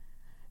that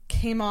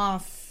came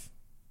off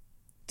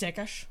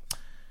dickish?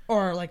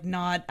 Or like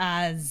not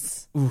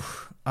as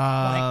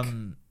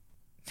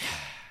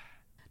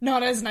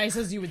not as nice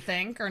as you would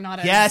think, or not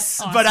as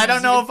awesome but I don't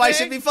as know you would if I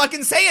should think? be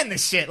fucking saying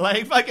this shit.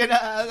 Like fucking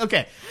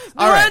okay.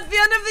 We're All right. at the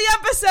end of the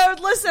episode.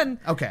 Listen.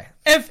 Okay.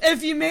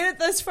 If you made it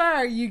this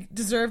far, you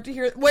deserve to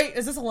hear. Wait,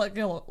 is this a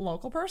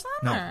local person?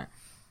 No. Or?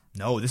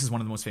 No, this is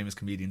one of the most famous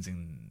comedians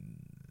in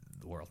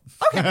the world.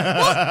 Okay.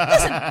 Well,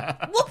 listen.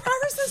 We'll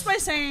preface this by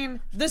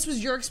saying this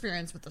was your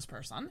experience with this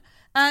person,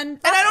 and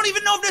I don't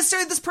even know if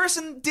necessarily this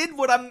person did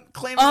what I'm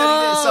claiming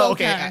that it is. So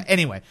okay.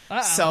 Anyway,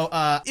 so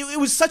it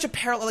was such a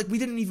parallel. Like we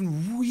didn't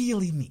even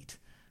really meet.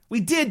 We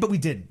did, but we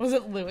didn't. Was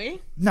it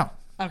Louis? No.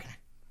 Okay.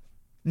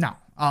 No.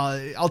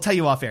 I'll tell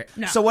you off air.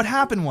 No. So what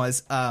happened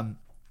was, I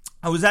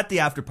was at the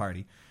after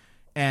party,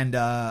 and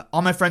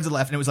all my friends had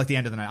left, and it was like the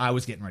end of the night. I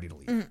was getting ready to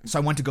leave, so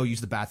I went to go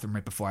use the bathroom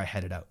right before I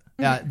headed out.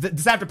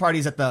 This after party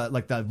is at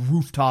the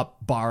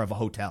rooftop bar of a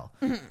hotel,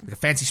 like a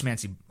fancy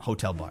schmancy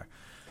hotel bar.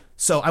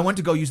 So I went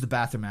to go use the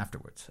bathroom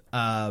afterwards.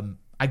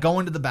 I go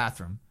into the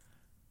bathroom,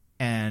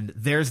 and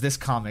there's this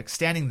comic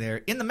standing there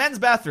in the men's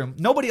bathroom.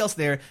 Nobody else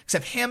there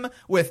except him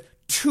with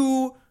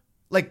two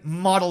like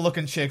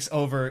model-looking chicks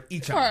over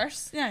each other. Of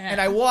course, yeah. And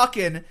I walk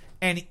in,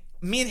 and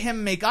me and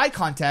him make eye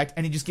contact,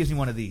 and he just gives me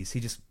one of these. He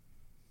just,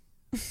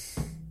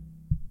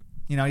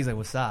 you know, he's like,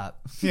 "What's up?"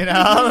 You know,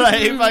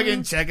 like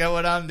fucking check out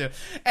what I'm doing,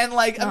 and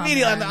like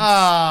immediately I'm like,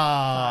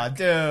 "Oh,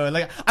 dude!"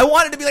 Like I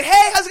wanted to be like,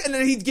 "Hey, how's it?" And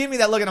then he'd give me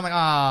that look, and I'm like,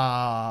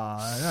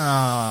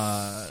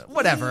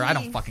 whatever. I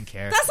don't fucking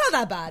care." That's not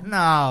that bad.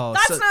 No,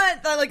 That's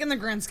not like in the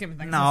grand scheme of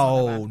things.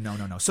 No.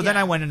 So then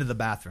I went into the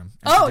bathroom.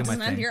 and Oh, to it do my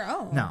doesn't end thing. here?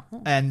 Oh. No.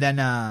 And then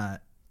I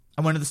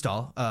went to the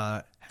stall,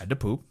 had to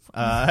poop.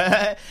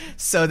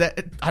 So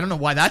that, I don't know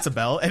why that's a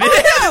bell. And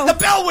the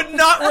bell would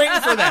not ring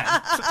for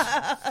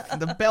that.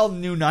 The bell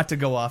knew not to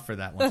go off for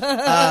that one.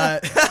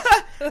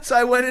 So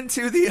I went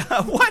into the,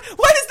 why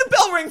does the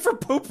bell ring for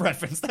poop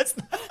reference? That's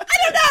not, I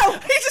don't know.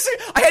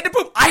 I had to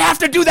poop. I have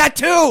to do that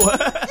too.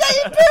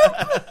 Yeah, you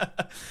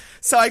poop.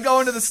 So I go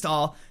into the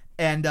stall,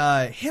 and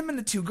him and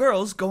the two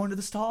girls go into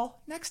the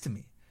stall next to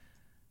me.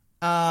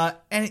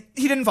 And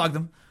he didn't fuck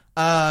them.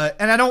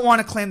 And I don't want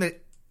to claim that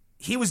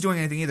he was doing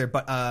anything either,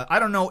 but I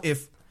don't know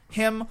if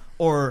him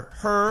or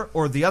her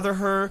or the other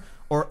her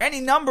or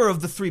any number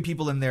of the three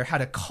people in there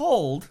had a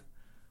cold.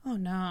 Oh,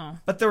 no.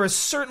 But there was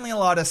certainly a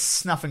lot of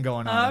snuffing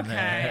going on in there.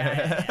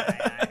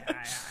 Yeah.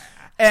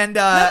 And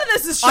none of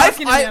this is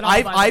shocking to me at all,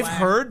 by the I've way.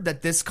 heard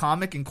that this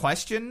comic in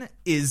question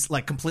is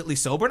like completely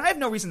sober, and I have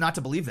no reason not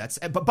to believe that.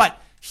 But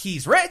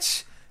he's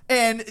rich,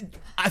 and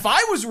if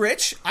I was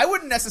rich, I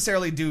wouldn't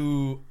necessarily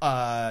do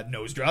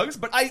nose drugs,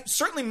 but I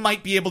certainly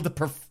might be able to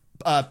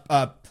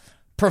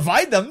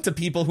provide them to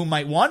people who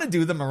might want to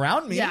do them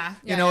around me.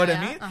 You know what I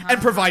mean?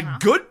 And provide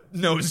good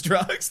nose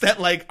drugs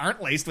that like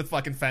aren't laced with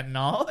fucking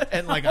fentanyl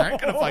and like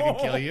aren't gonna fucking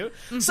kill you.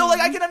 So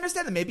like I can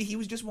understand that maybe he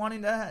was just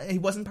wanting to, he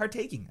wasn't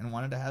partaking and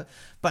wanted to have,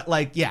 but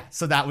like yeah.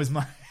 So that was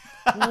my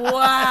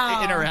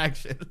Wow.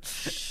 interaction.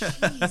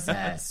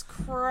 Jesus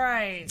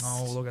Christ.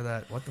 Oh, look at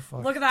that! What the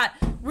fuck? Look at that.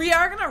 We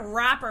are going to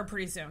wrap her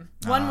pretty soon.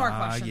 One more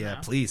question. Yeah,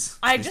 though. please.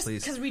 Just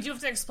please. because we do have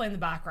to explain the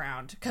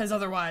background, because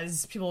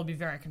otherwise people will be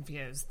very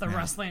confused. The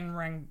wrestling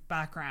ring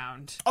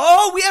background.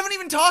 Oh, we haven't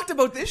even talked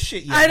about this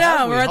shit yet. I know,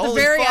 have we? we're at the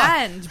Holy very fuck.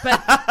 end.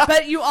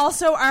 But you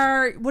also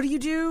are. What do you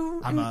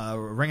do? I'm a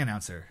ring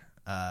announcer.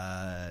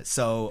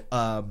 So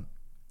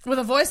With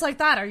a voice like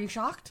that, are you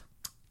shocked?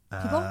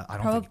 People? I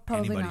don't think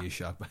Probably anybody not. is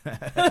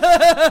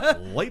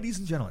shocked. Ladies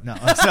and gentlemen, no.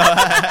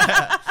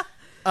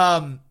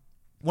 So,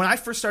 when I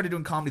first started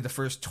doing comedy, the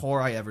first tour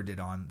I ever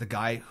did on, the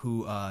guy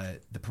who,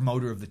 the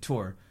promoter of the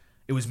tour,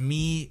 it was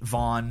me,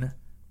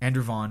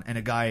 Andrew Vaughn, and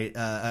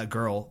a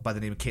girl by the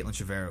name of Caitlin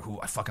Chavera, who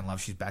I fucking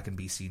love. She's back in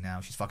BC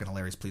now. She's fucking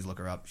hilarious. Please look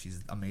her up.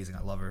 She's amazing.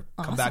 I love her.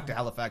 Come back to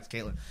Halifax,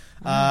 Caitlin.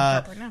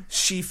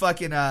 She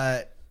fucking,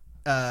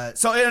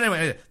 so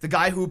anyway, the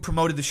guy who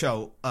promoted the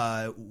show,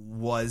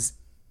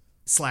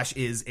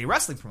 is a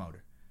wrestling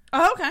promoter.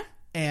 Oh, okay.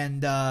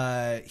 And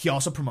he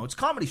also promotes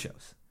comedy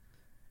shows.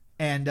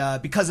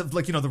 And because of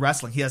like, you know, the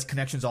wrestling, he has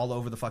connections all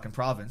over the fucking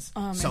province.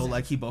 Oh, so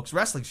like he books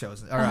wrestling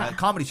shows or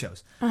comedy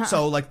shows.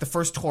 So like the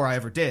first tour I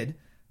ever did,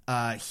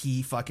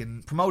 he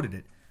fucking promoted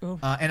it.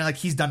 And like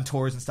he's done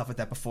tours and stuff like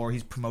that before.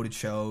 He's promoted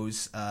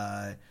shows.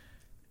 You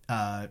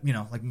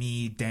know, like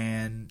me,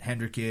 Dan,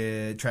 Hendrick,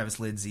 Travis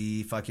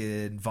Lindsay,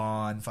 fucking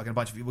Vaughn, fucking a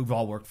bunch of people. We've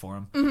all worked for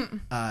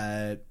him.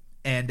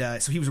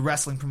 So he was a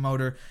wrestling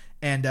promoter,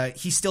 and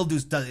he still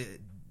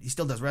he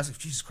still does wrestling.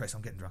 Jesus Christ,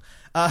 I'm getting drunk.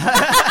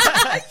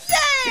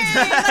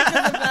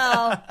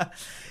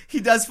 He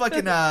does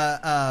fucking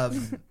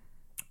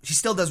he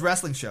still does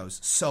wrestling shows.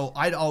 So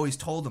I'd always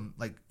told him,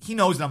 like, he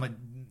knows that I'm a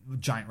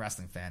giant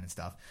wrestling fan and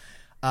stuff.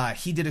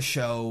 He did a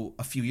show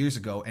a few years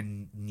ago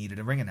and needed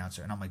a ring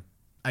announcer, and I'm like,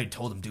 I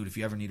told him, dude, if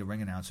you ever need a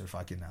ring announcer,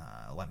 fucking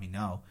let me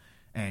know.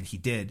 And he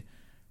did,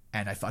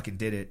 and I fucking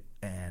did it,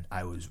 and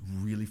I was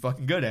really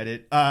fucking good at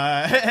it.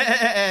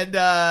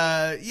 Yeah,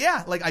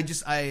 like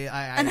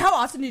And how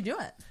often do you do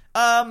it?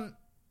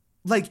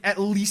 Like at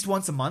least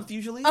once a month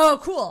usually. Oh,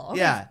 cool. Okay.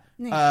 Yeah.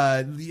 Neat.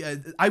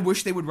 I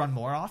wish they would run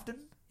more often.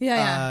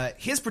 Yeah.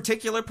 His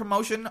particular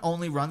promotion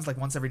only runs like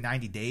once every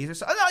 90 days or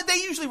so. No, they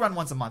usually run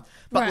once a month.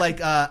 But Right.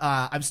 like,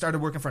 I've started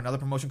working for another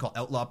promotion called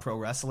Outlaw Pro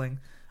Wrestling.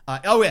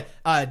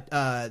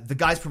 The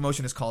guy's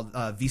promotion is called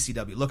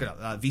VCW. Look it up.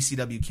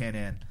 VCW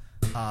Can-Am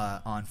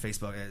on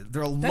Facebook.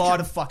 They're a lot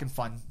of fucking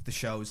fun, the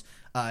shows.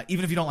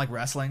 Even if you don't like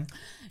wrestling,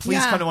 please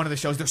Yeah. come to one of the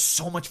shows. They're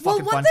so much Well,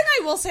 fucking one fun. thing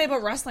I will say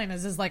about wrestling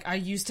is like I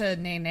used to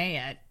nay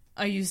it.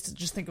 I used to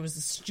just think it was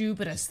the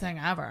stupidest thing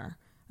ever.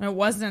 And it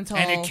wasn't until...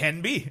 And it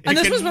can be. And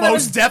it this was can when I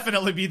most was-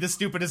 definitely be the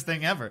stupidest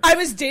thing ever. I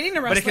was dating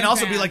a wrestling But it can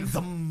also fan. be like the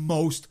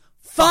most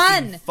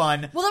Fun.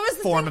 fun Well, that was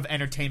the form thing- of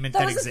entertainment That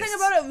that was the exists thing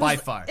about it. by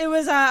far. It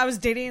was I was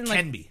dating like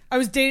Can be. I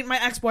was dating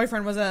my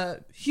ex-boyfriend was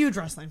a huge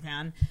wrestling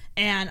fan,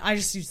 and I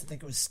just used to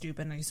think it was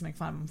stupid, and I used to make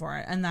fun of him for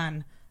it. And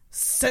then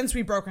since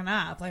we broken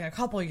up, like a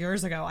couple of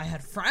years ago, I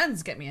had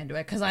friends get me into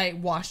it because I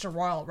watched a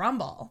Royal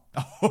Rumble.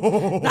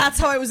 That's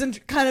how I was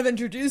kind of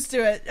introduced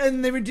to it,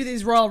 and they would do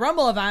these Royal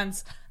Rumble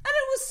events, and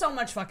it was so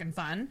much fucking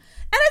fun. And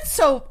it's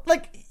so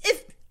like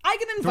if I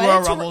get The Royal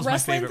invited to Rumble is my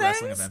wrestling favorite things,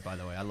 wrestling event, by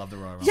the way. I love the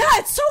Royal Rumble. yeah,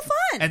 it's so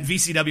fun. And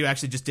VCW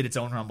actually just did its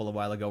own Rumble a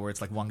while ago where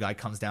it's like one guy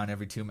comes down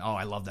every 2 minutes. Oh,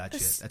 I love that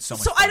shit. That's so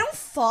much So fun. I don't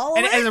follow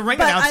And it, as a ring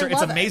but announcer, I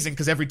it's love it. amazing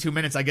because every 2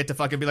 minutes I get to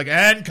fucking be like,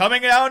 and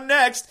coming out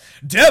next,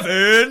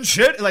 Devin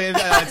shit. Like,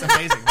 it's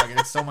amazing. Like,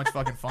 it's so much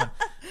fucking fun.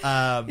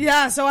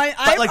 Yeah, so I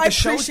But the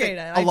shows appreciate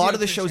that, it. a I lot do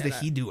of the shows that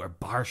appreciate he it. do are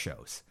bar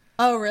shows.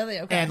 Oh, really?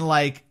 Okay. And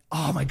like,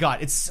 oh my god,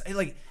 it's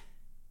like,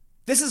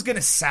 this is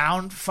gonna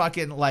sound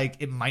fucking like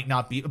it might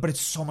not be, but it's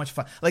so much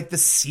fun. Like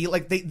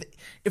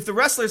if the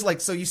wrestlers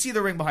like, so you see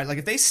the ring behind, like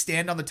if they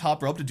stand on the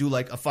top rope to do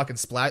like a fucking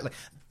splat, like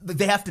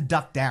they have to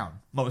duck down,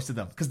 most of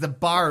them, because the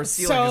bar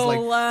ceiling So is like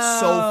low.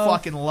 so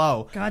fucking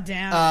low. God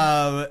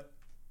damn.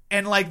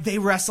 And like they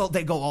wrestle,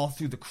 they go all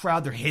through the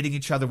crowd. They're hitting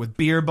each other with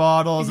beer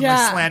bottles and Yeah.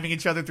 they're slamming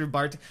each other through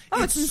bar.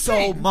 Oh, it's it's so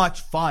insane.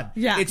 much fun.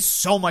 Yeah. It's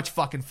so much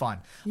fucking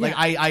fun. Like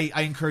Yeah.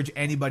 I encourage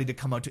anybody to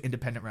come out to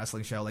independent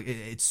wrestling show. Like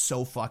it's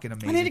so fucking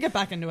amazing. I need to get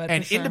back into it.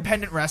 And for sure.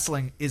 independent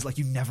wrestling is like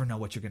you never know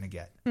what you're gonna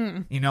get.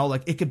 You know,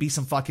 like it could be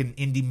some fucking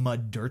indie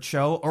mud dirt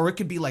show, or it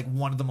could be like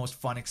one of the most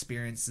fun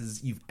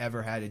experiences you've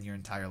ever had in your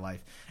entire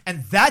life.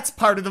 And that's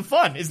part of the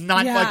fun, is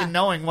not Yeah. fucking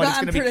knowing what The it's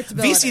gonna be.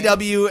 unpredictability.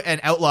 VCW and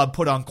Outlaw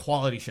put on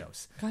quality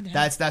shows. God damn.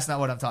 That's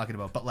not what I'm talking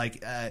about. But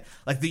like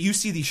you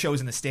see these shows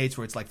in the States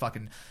where it's like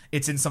fucking,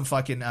 it's in some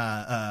fucking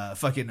a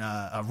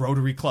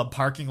Rotary Club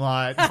parking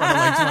lot in front of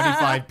like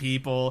 25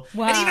 people.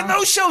 Wow. And even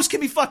those shows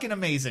can be fucking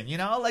amazing, you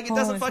know? Like it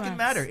doesn't Holy fucking smokes.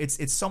 matter.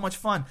 It's so much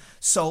fun.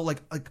 So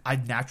like I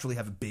naturally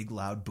have a big,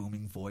 loud,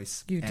 booming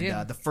voice. You and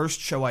do. The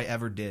first show I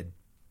ever did,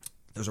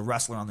 there was a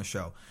wrestler on the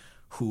show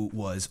who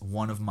was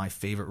one of my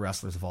favorite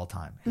wrestlers of all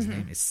time. His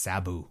name is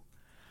Sabu.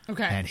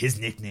 Okay. And his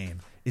nickname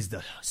is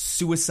the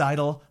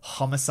suicidal,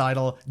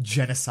 homicidal,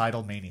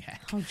 genocidal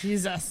maniac. Oh,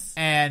 Jesus.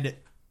 And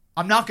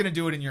I'm not going to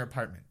do it in your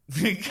apartment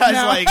because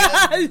No. like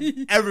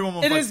everyone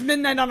will It fuck- is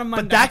midnight on a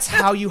Monday. But that's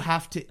how you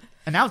have to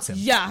announce him.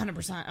 Yeah,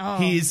 100%. Oh,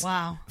 He's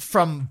wow.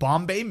 from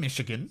Bombay,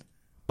 Michigan.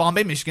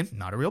 Bombay, Michigan,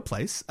 not a real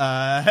place.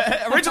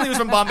 Originally, he was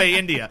from Bombay,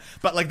 India,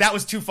 but like that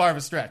was too far of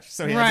a stretch,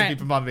 so he had to Right. be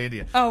from Bombay,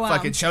 India. Oh, wow.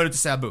 Fucking shout out to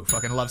Sabu.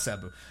 Fucking love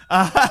Sabu.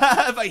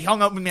 But he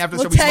hung up with me after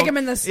the We'll show. We tag smoked- him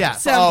in this Yeah.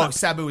 sound Oh, clip.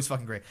 Sabu was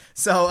fucking great.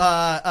 So,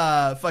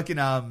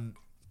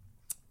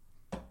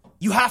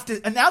 you have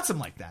to announce him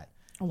like that,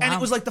 and Wow.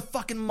 it was like the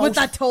fucking most. With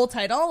that toll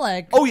title,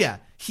 like... Oh yeah,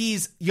 you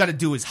got to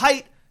do his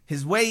height,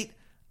 his weight,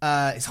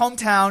 his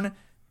hometown,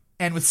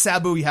 and with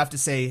Sabu you have to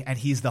say, and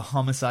he's the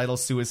homicidal,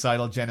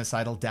 suicidal,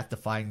 genocidal,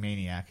 death-defying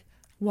maniac.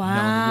 Wow.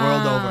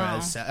 Known the world over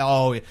as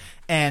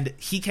and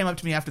he came up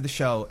to me after the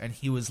show and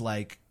he was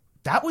like,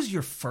 "That was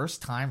your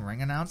first time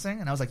ring announcing?"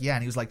 And I was like, "Yeah."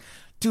 And he was like,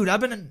 "Dude,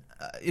 I've been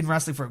in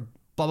wrestling for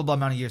blah blah blah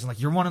amount of years, and like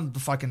you're one of the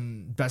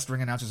fucking best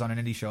ring announcers on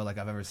an indie show like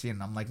I've ever seen."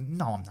 And I'm like,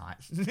 "No, I'm not."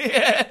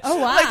 Oh,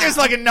 wow. Like there's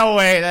fucking no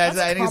way. That's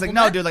a And he's like,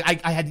 "No, compliment. dude.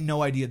 Like I had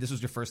no idea this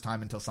was your first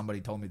time until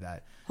somebody told me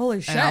that." Holy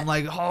shit. And I'm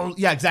like, "Oh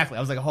yeah, exactly." I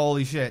was like,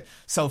 "Holy shit!"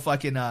 So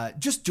fucking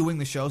just doing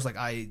the shows, like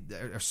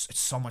it's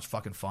so much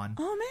fucking fun.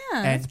 Oh,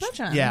 man. And That's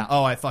bitchin'. yeah,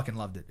 oh, I fucking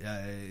loved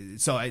it.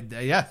 So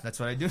yeah, that's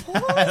what I do.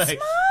 Holy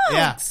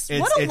smokes.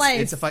 What a life.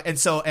 It's a fun, and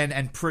so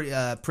and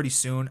pretty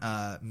soon,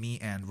 me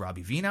and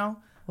Robbie Vino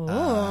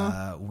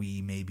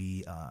We may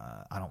be,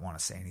 I don't want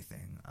to say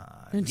anything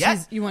And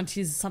yet. you want to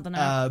tease something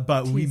out?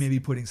 But we may be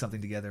putting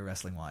something together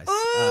wrestling wise.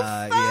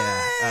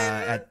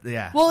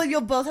 Yeah. Well,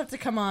 you'll both have to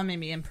come on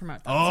maybe and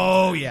promote that.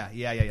 Oh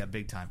yeah,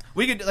 big time.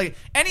 We could like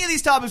any of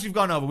these topics we've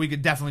gone over. We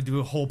could definitely do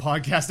a whole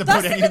podcast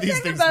about any of these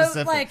things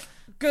specific. Like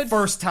good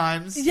first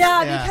times.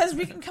 Yeah, because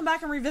we can come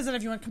back and revisit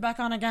if you want to come back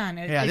on again.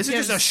 This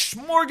is just a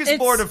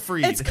smorgasbord of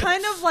free. It's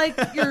kind of like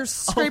you're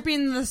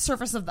scraping the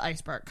surface of the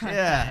iceberg. Kind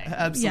of thing.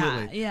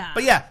 Absolutely. Yeah.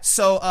 But yeah,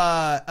 so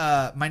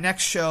my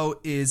next show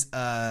is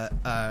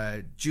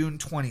June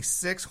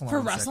 26th. Hold on for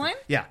one wrestling.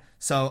 second. Yeah.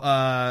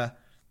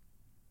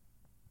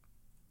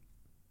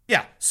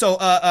 So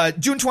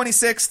June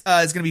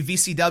 26th is going to be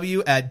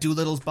VCW at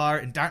Doolittle's Bar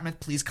in Dartmouth.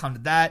 Please come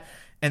to that.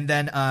 And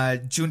then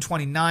June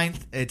 29th,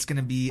 it's going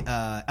to be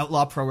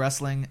Outlaw Pro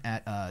Wrestling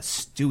at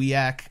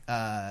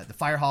Stewiacke, the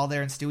Fire Hall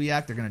there in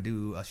Stewiacke. They're going to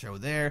do a show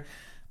there.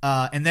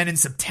 And then in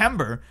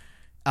September,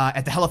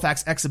 at the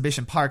Halifax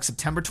Exhibition Park,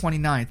 September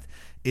 29th,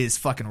 is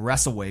fucking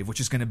WrestleWave, which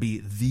is going to be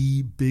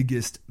the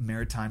biggest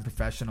maritime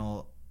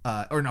professional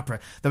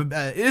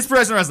it is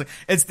professional wrestling.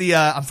 It's the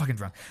I'm fucking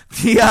drunk.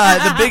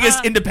 The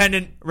biggest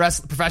independent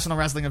professional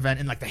wrestling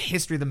event in like the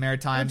history of the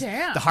Maritimes. Oh,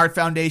 damn. The Hart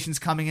Foundation's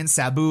coming in.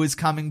 Sabu is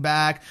coming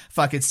back.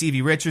 Fucking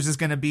Stevie Richards is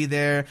gonna be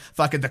there.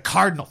 Fucking the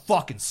Cardinal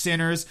fucking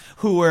Sinners,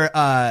 who were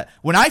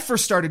when I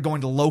first started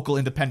going to local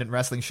independent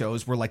wrestling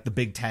shows, were like the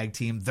big tag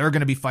team. They're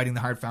gonna be fighting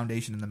the Hart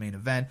Foundation in the main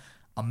event.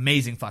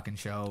 Amazing fucking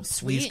show.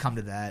 Sweet. Please come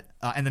to that.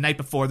 And the night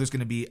before, there's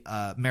gonna be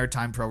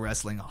Maritime Pro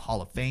Wrestling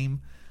Hall of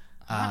Fame.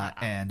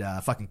 And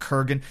fucking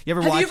Kurgan.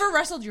 Have you ever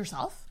wrestled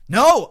yourself?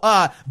 No,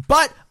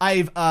 but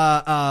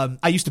I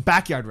used to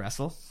backyard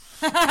wrestle.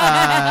 For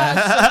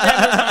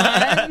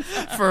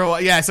a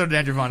while. Yeah, so did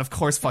Andrew Vaughn. Of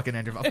course, fucking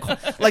Andrew Vaughn. Of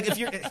course. Like, if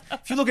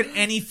you look at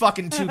any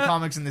fucking two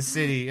comics in the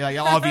city, like,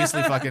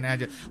 obviously fucking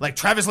Andrew. Like,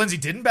 Travis Lindsay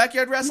didn't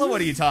backyard wrestle? What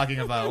are you talking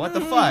about? What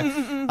the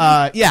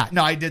fuck? Yeah,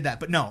 no, I did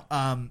that. But no.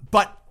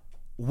 But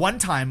one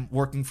time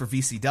working for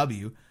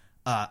VCW,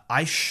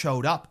 I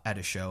showed up at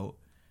a show.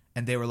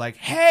 And they were like,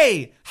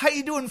 hey, how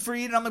you doing,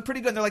 Freed? And I'm like,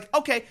 pretty good. And they're like,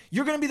 okay,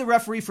 you're going to be the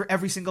referee for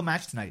every single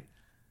match tonight.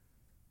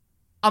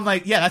 I'm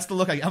like, yeah, that's the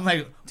look. I'm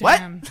like, what?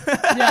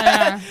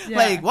 Yeah.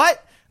 Like,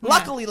 what?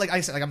 Luckily, like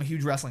I said, like I'm a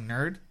huge wrestling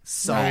nerd.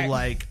 So,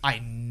 like, I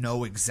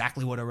know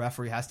exactly what a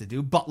referee has to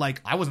do. But,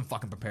 like, I wasn't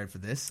fucking prepared for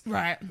this.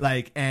 Right.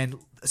 Like, and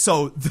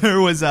so there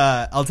was,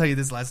 I'll tell you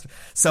this last.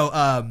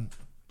 So,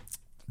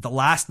 the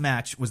last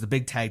match was the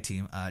big tag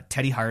team.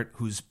 Teddy Hart,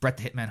 who's Bret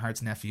the Hitman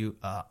Hart's nephew.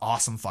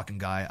 Awesome fucking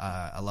guy.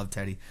 I love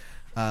Teddy.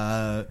 In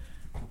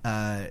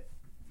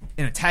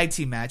a tag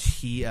team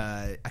match,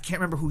 I can't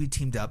remember who he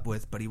teamed up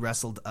with, but he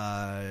wrestled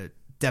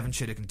Devin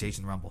Chittick and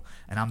Jason Rumble.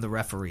 And I'm the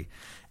referee.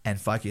 And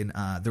fucking,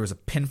 there was a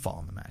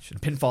pinfall in the match.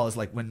 And pinfall is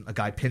like when a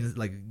guy pins,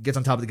 like gets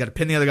on top of the guy to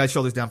pin the other guy's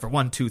shoulders down for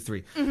 1, 2,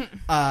 3.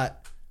 Mm-hmm.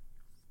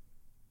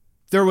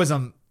 There was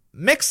a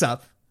mix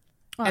up,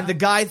 and the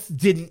guy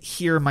didn't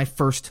hear my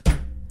first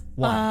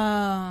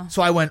one.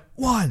 So I went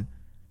 1,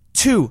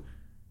 2,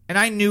 and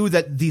I knew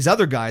that these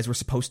other guys were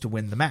supposed to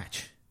win the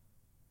match.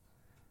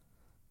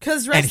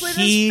 Because wrestling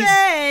is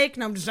fake.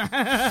 No, I'm just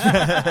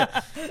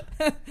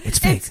It's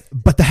fake,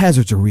 but the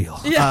hazards are real.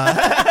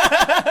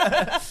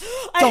 Yeah.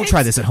 Don't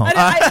try this at home.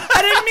 I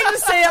didn't mean to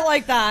say it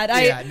like that.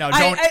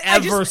 Don't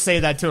ever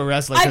say that to a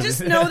wrestler. I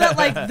just know that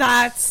like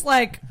that's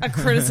like a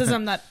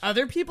criticism that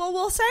other people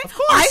will say. Of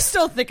course. I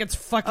still think it's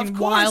fucking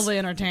wildly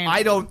entertaining.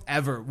 I don't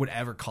would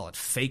ever call it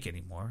fake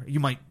anymore. You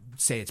might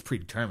say it's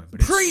predetermined, but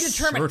it's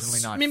certainly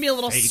not maybe a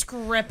little fake.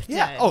 scripted.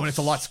 Yeah. Oh, and it's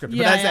a lot scripted.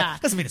 Yeah, but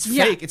that doesn't mean it's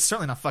fake. It's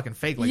certainly not fucking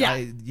fake. Like,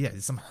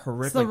 it's some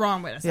horrific. It's the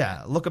wrong way to say it.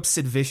 Yeah, look up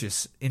Sid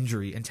Vicious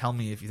injury and tell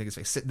me if you think it's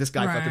fake. This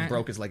guy fucking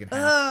broke his leg in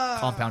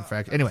half. Compound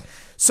fracture. Anyway,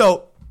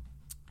 so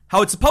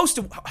how it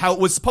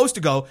was supposed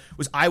to go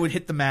was I would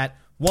hit the mat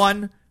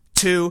 1,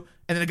 2,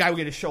 and then the guy would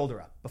get his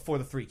shoulder up before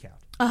the 3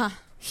 count.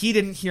 He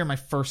didn't hear my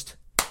first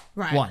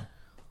one,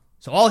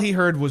 so all he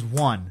heard was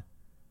 1,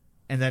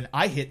 and then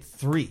I hit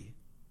 3.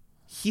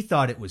 He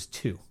thought it was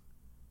 2.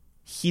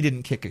 He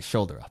didn't kick his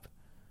shoulder up.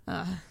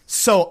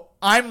 So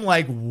I'm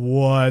like,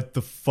 what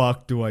the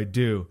fuck do I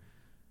do?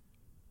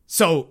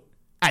 So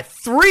at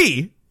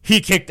 3, he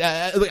kicked.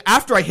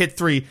 After I hit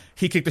 3,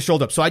 he kicked the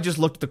shoulder up. So I just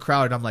looked at the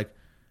crowd and I'm like,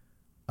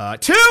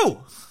 2.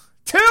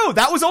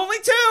 That was only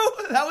 2.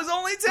 That was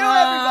only 2,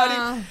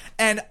 everybody.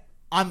 And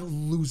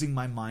I'm losing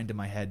my mind in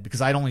my head because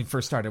I'd only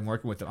first started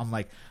working with him. I'm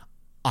like,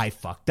 I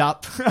fucked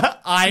up.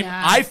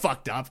 I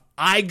fucked up.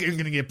 I'm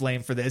going to get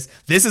blamed for this.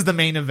 This is the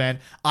main event.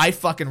 I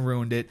fucking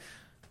ruined it.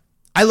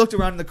 I looked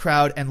around in the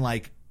crowd and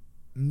like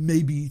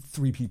maybe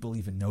 3 people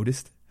even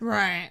noticed.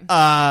 Right.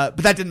 But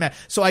that didn't matter.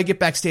 So I get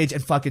backstage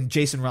and fucking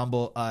Jason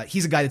Rumble,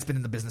 he's a guy that's been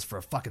in the business for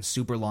a fucking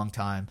super long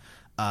time.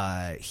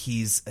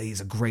 He's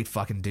a great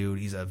fucking dude.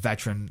 He's a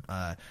veteran.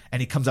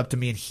 And he comes up to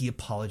me and he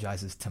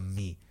apologizes to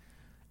me.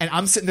 And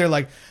I'm sitting there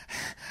like,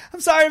 I'm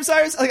sorry.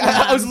 Like,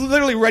 I was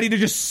literally ready to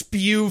just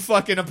spew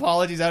fucking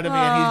apologies out of me.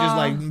 And he's just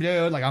like,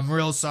 dude, like, I'm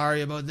real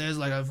sorry about this.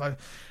 Like,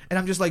 and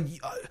I'm just like, okay.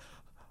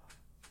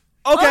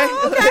 We're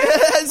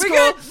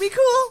cool. good. Be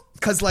cool.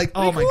 Because like,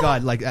 oh my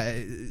god, like,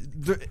 I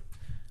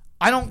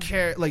don't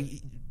care. Like,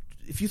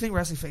 if you think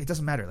wrestling fake, it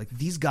doesn't matter. Like,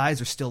 these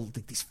guys are still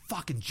like these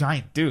fucking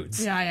giant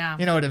dudes. Yeah.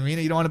 You know what I mean?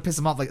 You don't want to piss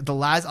them off. Like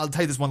I'll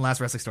tell you this one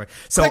last wrestling story.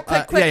 So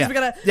quick, 'cause we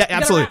gotta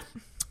absolutely.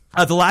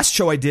 The last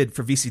show I did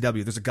for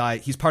VCW, there's a guy,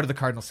 he's part of the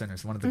Cardinal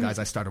Sinners, one of the guys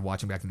I started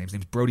watching back in the day. His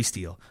name's Brody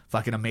Steele.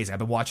 Fucking amazing. I've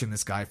been watching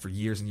this guy for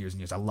years and years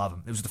and years. I love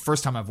him. It was the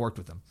first time I've worked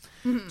with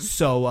him.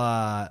 So,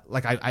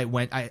 like,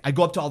 I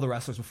go up to all the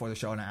wrestlers before the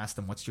show and I ask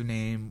them, what's your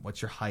name? What's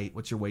your height?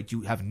 What's your weight? Do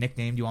you have a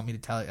nickname? Do you want me to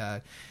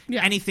tell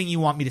anything you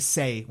want me to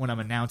say when I'm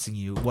announcing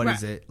you? What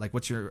is it? Like,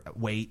 what's your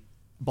weight?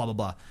 Blah,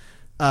 blah,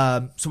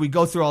 blah. So we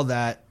go through all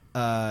that.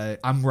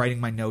 I'm writing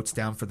my notes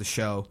down for the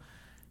show.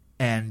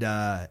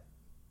 And,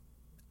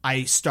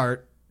 I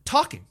start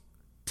talking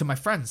to my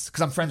friends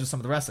because I'm friends with some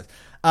of the wrestlers.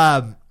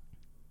 A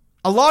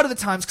lot of the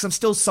times, because I'm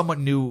still somewhat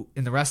new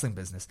in the wrestling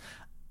business,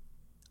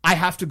 I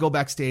have to go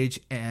backstage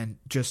and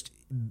just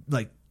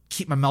like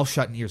keep my mouth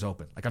shut and ears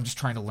open. Like, I'm just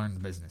trying to learn the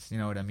business. You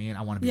know what I mean?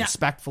 I want to be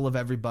respectful of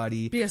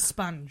everybody. Be a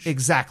sponge.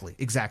 Exactly.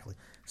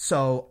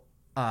 So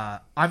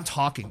I'm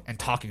talking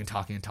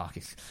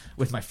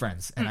with my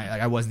friends, and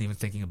I wasn't even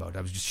thinking about it.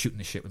 I was just shooting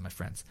the shit with my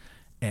friends.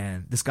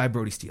 And this guy,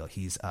 Brody Steele,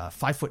 he's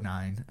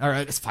 5'9", or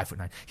it's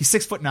 5'9". He's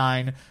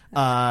 6'9",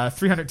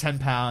 310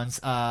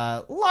 pounds,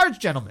 large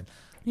gentleman.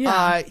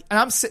 Yeah. And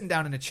I'm sitting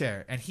down in a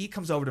chair, and he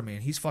comes over to me,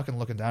 and he's fucking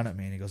looking down at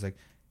me, and he goes like,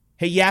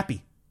 "Hey,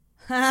 Yappy."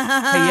 "Hey,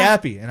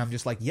 Yappy." And I'm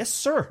just like, "Yes,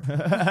 sir."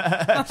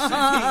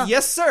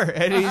 "Yes, sir."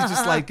 And he's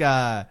just like,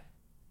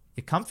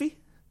 "You comfy?"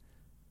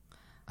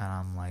 And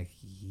I'm like,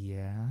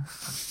 "Yeah."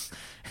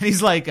 And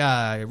he's like,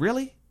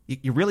 "Really?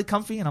 You really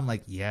comfy?" And I'm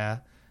like,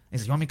 "Yeah." He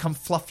says, "You want me to come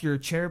fluff your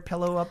chair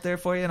pillow up there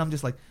for you?" And I'm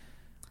just like,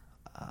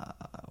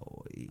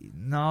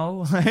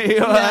 no.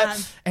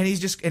 And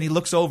he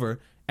looks over,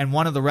 and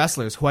one of the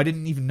wrestlers, who I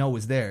didn't even know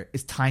was there,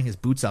 is tying his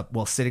boots up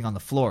while sitting on the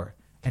floor.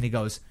 And he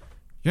goes,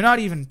 "You're not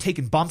even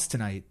taking bumps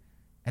tonight.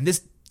 And this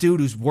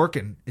dude who's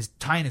working is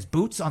tying his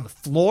boots on the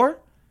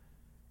floor?"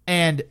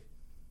 And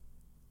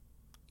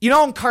you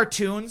know, in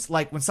cartoons,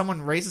 like when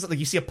someone raises it, like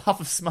you see a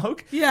puff of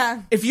smoke.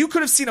 Yeah. If you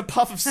could have seen a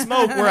puff of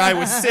smoke where I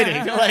was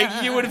sitting,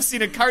 like you would have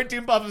seen a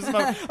cartoon puff of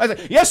smoke. I was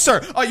like, "Yes,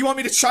 sir. Oh, you want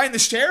me to shine the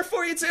chair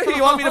for you too?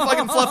 You want me to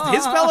fucking fluff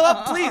his pillow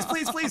up? Please,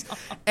 please, please."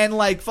 And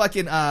like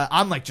fucking,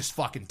 I'm like just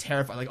fucking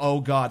terrified. Like,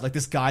 oh god, like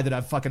this guy that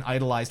I've fucking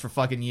idolized for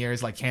fucking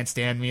years, like can't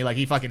stand me. Like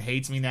he fucking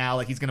hates me now.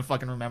 Like he's gonna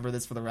fucking remember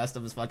this for the rest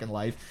of his fucking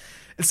life.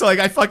 And so like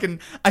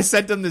I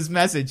sent him this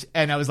message,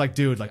 and I was like,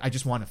 "Dude, like I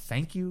just want to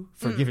thank you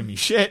for giving me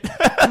shit."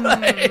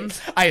 Like,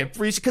 I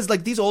appreciate, because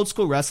like these old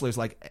school wrestlers,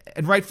 like,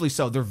 and rightfully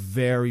so, they're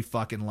very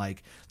fucking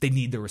like, they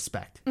need the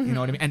respect. You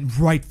know what I mean? And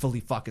rightfully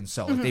fucking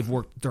so. Like they've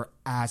worked their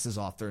asses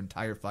off their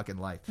entire fucking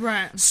life.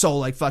 Right. So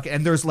like fucking,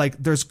 and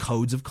there's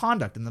codes of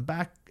conduct in the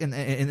back in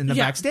the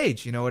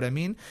backstage. You know what I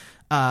mean?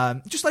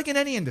 Just like in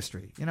any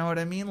industry, you know what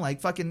I mean?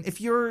 Like fucking, if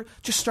you're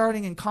just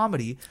starting in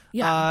comedy,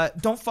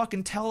 don't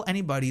fucking tell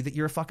anybody that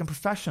you're a fucking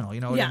professional,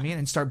 you know what I mean?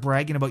 And start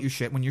bragging about your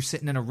shit when you're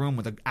sitting in a room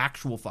with an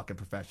actual fucking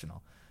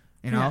professional,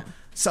 you know?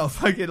 So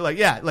fucking like,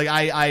 like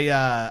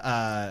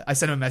I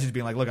sent him a message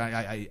being like, "Look,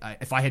 I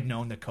if I had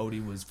known that Cody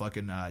was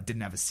fucking,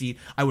 didn't have a seat,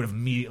 I would have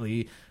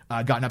immediately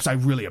gotten up. So I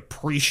really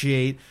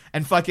appreciate."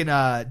 And fucking,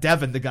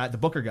 Devin, the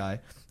booker guy,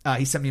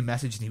 he sent me a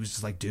message, and he was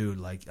just like, "Dude,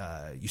 like,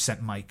 you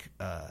sent Mike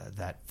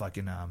that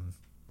fucking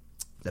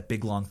that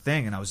big long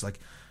thing," and I was like,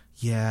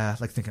 "Yeah,"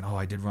 like thinking, "Oh,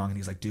 I did wrong." And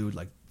he's like, "Dude,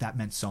 like that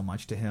meant so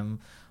much to him,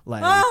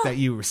 like that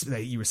you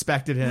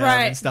respected him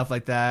and stuff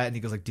like that." And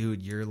he goes like,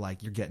 "Dude, you're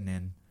getting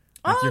in,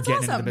 like you're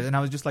getting into the business." And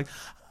I was just like,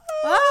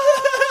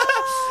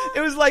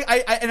 it was like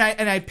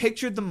I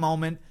pictured the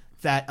moment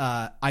that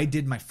I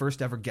did my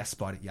first ever guest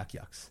spot at Yuck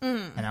Yucks.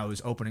 And I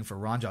was opening for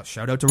Ron Jossel.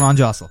 Shout out to Ron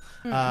Jossel.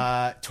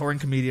 Touring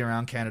comedian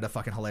around Canada,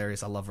 fucking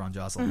hilarious. I love Ron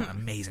Jossel.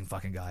 Amazing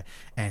fucking guy.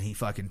 And he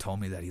fucking told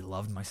me that he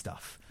loved my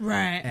stuff.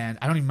 Right. And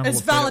I don't even remember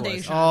it's what validation. it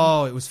was.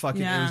 Oh, it was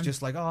fucking, it was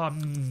just like, "Oh,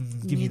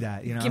 give me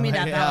that, you know? Give me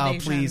that validation. Oh,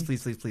 please,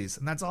 please, please, please."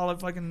 And that's all it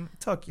fucking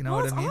took, you know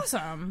what I mean? That's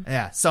awesome.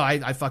 Yeah, so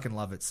I fucking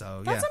love it.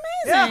 So that's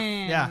Yeah,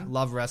 amazing. yeah.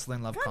 Love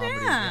wrestling, love comedy.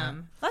 Yeah.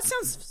 That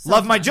sounds so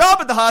love my job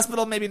at the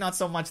hospital, maybe not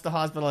so much the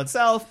hospital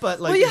itself, but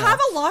like, well, you have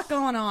a lot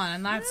going on,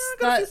 and that's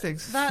got a few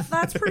things.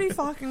 That's pretty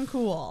fucking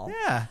cool.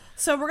 Yeah.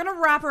 So we're gonna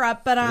wrap her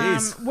up, but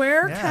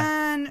where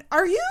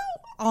are you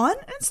on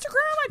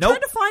Instagram? I tried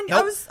to find you.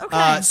 I was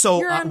okay.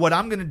 So what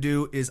I'm gonna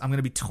do is I'm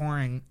gonna be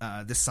touring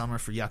this summer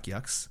for Yuck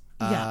Yucks.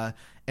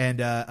 And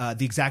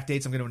the exact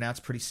dates I'm gonna announce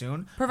pretty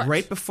soon. Perfect.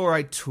 Right before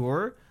I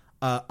tour,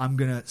 I'm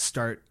gonna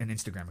start an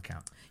Instagram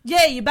account.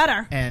 Yeah, you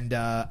better. And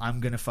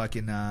I'm gonna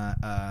fucking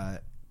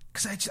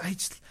because I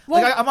just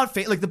like I'm on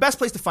like the best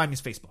place to find me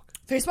is Facebook.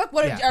 Facebook?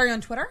 What are you on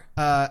Twitter?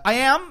 I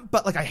am,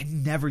 but like I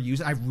never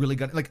use it. I really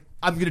got like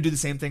I'm gonna do the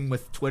same thing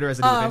with Twitter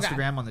as I do with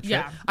Instagram on the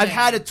trip. I've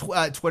had a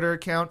Twitter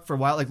account for a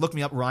while. Like look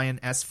me up,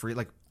 Ryan S. Freed,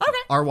 like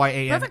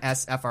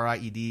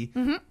RYANSFRIED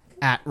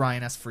at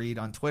Ryan S. Freed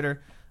on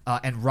Twitter.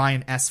 and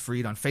Ryan S.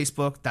 Freed on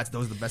Facebook.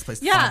 Those are the best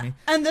places to find me.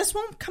 And this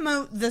won't come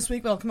out this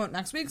week, but it'll come out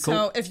next week. Cool.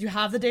 So if you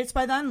have the dates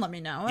by then, let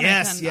me know. And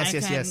Yes, I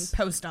can yes.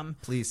 post them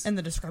Please. in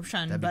the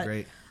description. That'd be But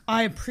great.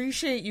 I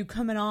appreciate you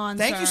coming on.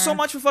 Thank you sir. so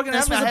much for fucking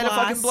This having me. I was had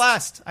a fucking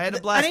blast. I had a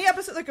blast. Any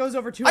episode that goes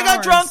over 2 I hours.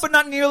 got drunk, but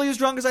not nearly as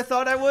drunk as I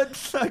thought I would.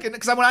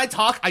 Because when I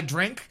talk, I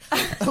drink.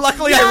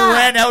 Luckily, I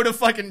ran out of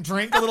fucking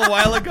drink a little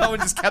while ago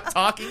and just kept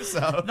talking.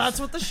 So that's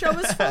what the show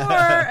is for,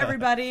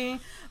 everybody.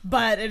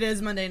 But it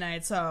is Monday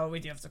night, so we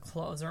do have to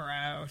close her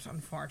out,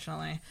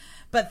 unfortunately.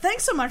 But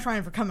thanks so much,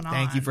 Ryan, for coming on.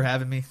 Thank you for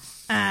having me.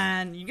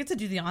 And you get to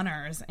do the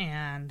honors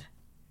and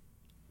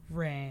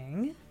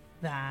ring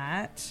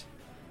that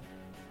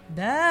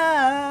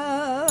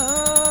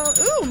bell.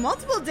 Ooh,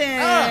 multiple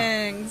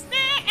dings.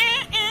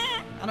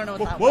 I don't know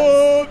what that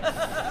was.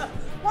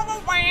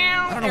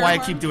 I don't know why I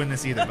keep doing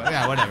this either, but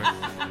yeah, whatever.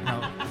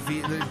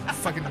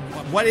 Fucking,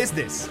 what is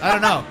this? I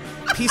don't know.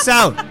 Peace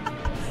out.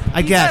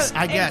 I guess.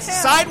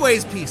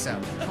 Sideways peace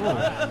out. Cool.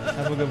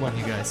 Have a good one,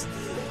 you guys.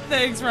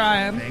 Thanks,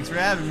 Ryan. Thanks for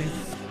having me.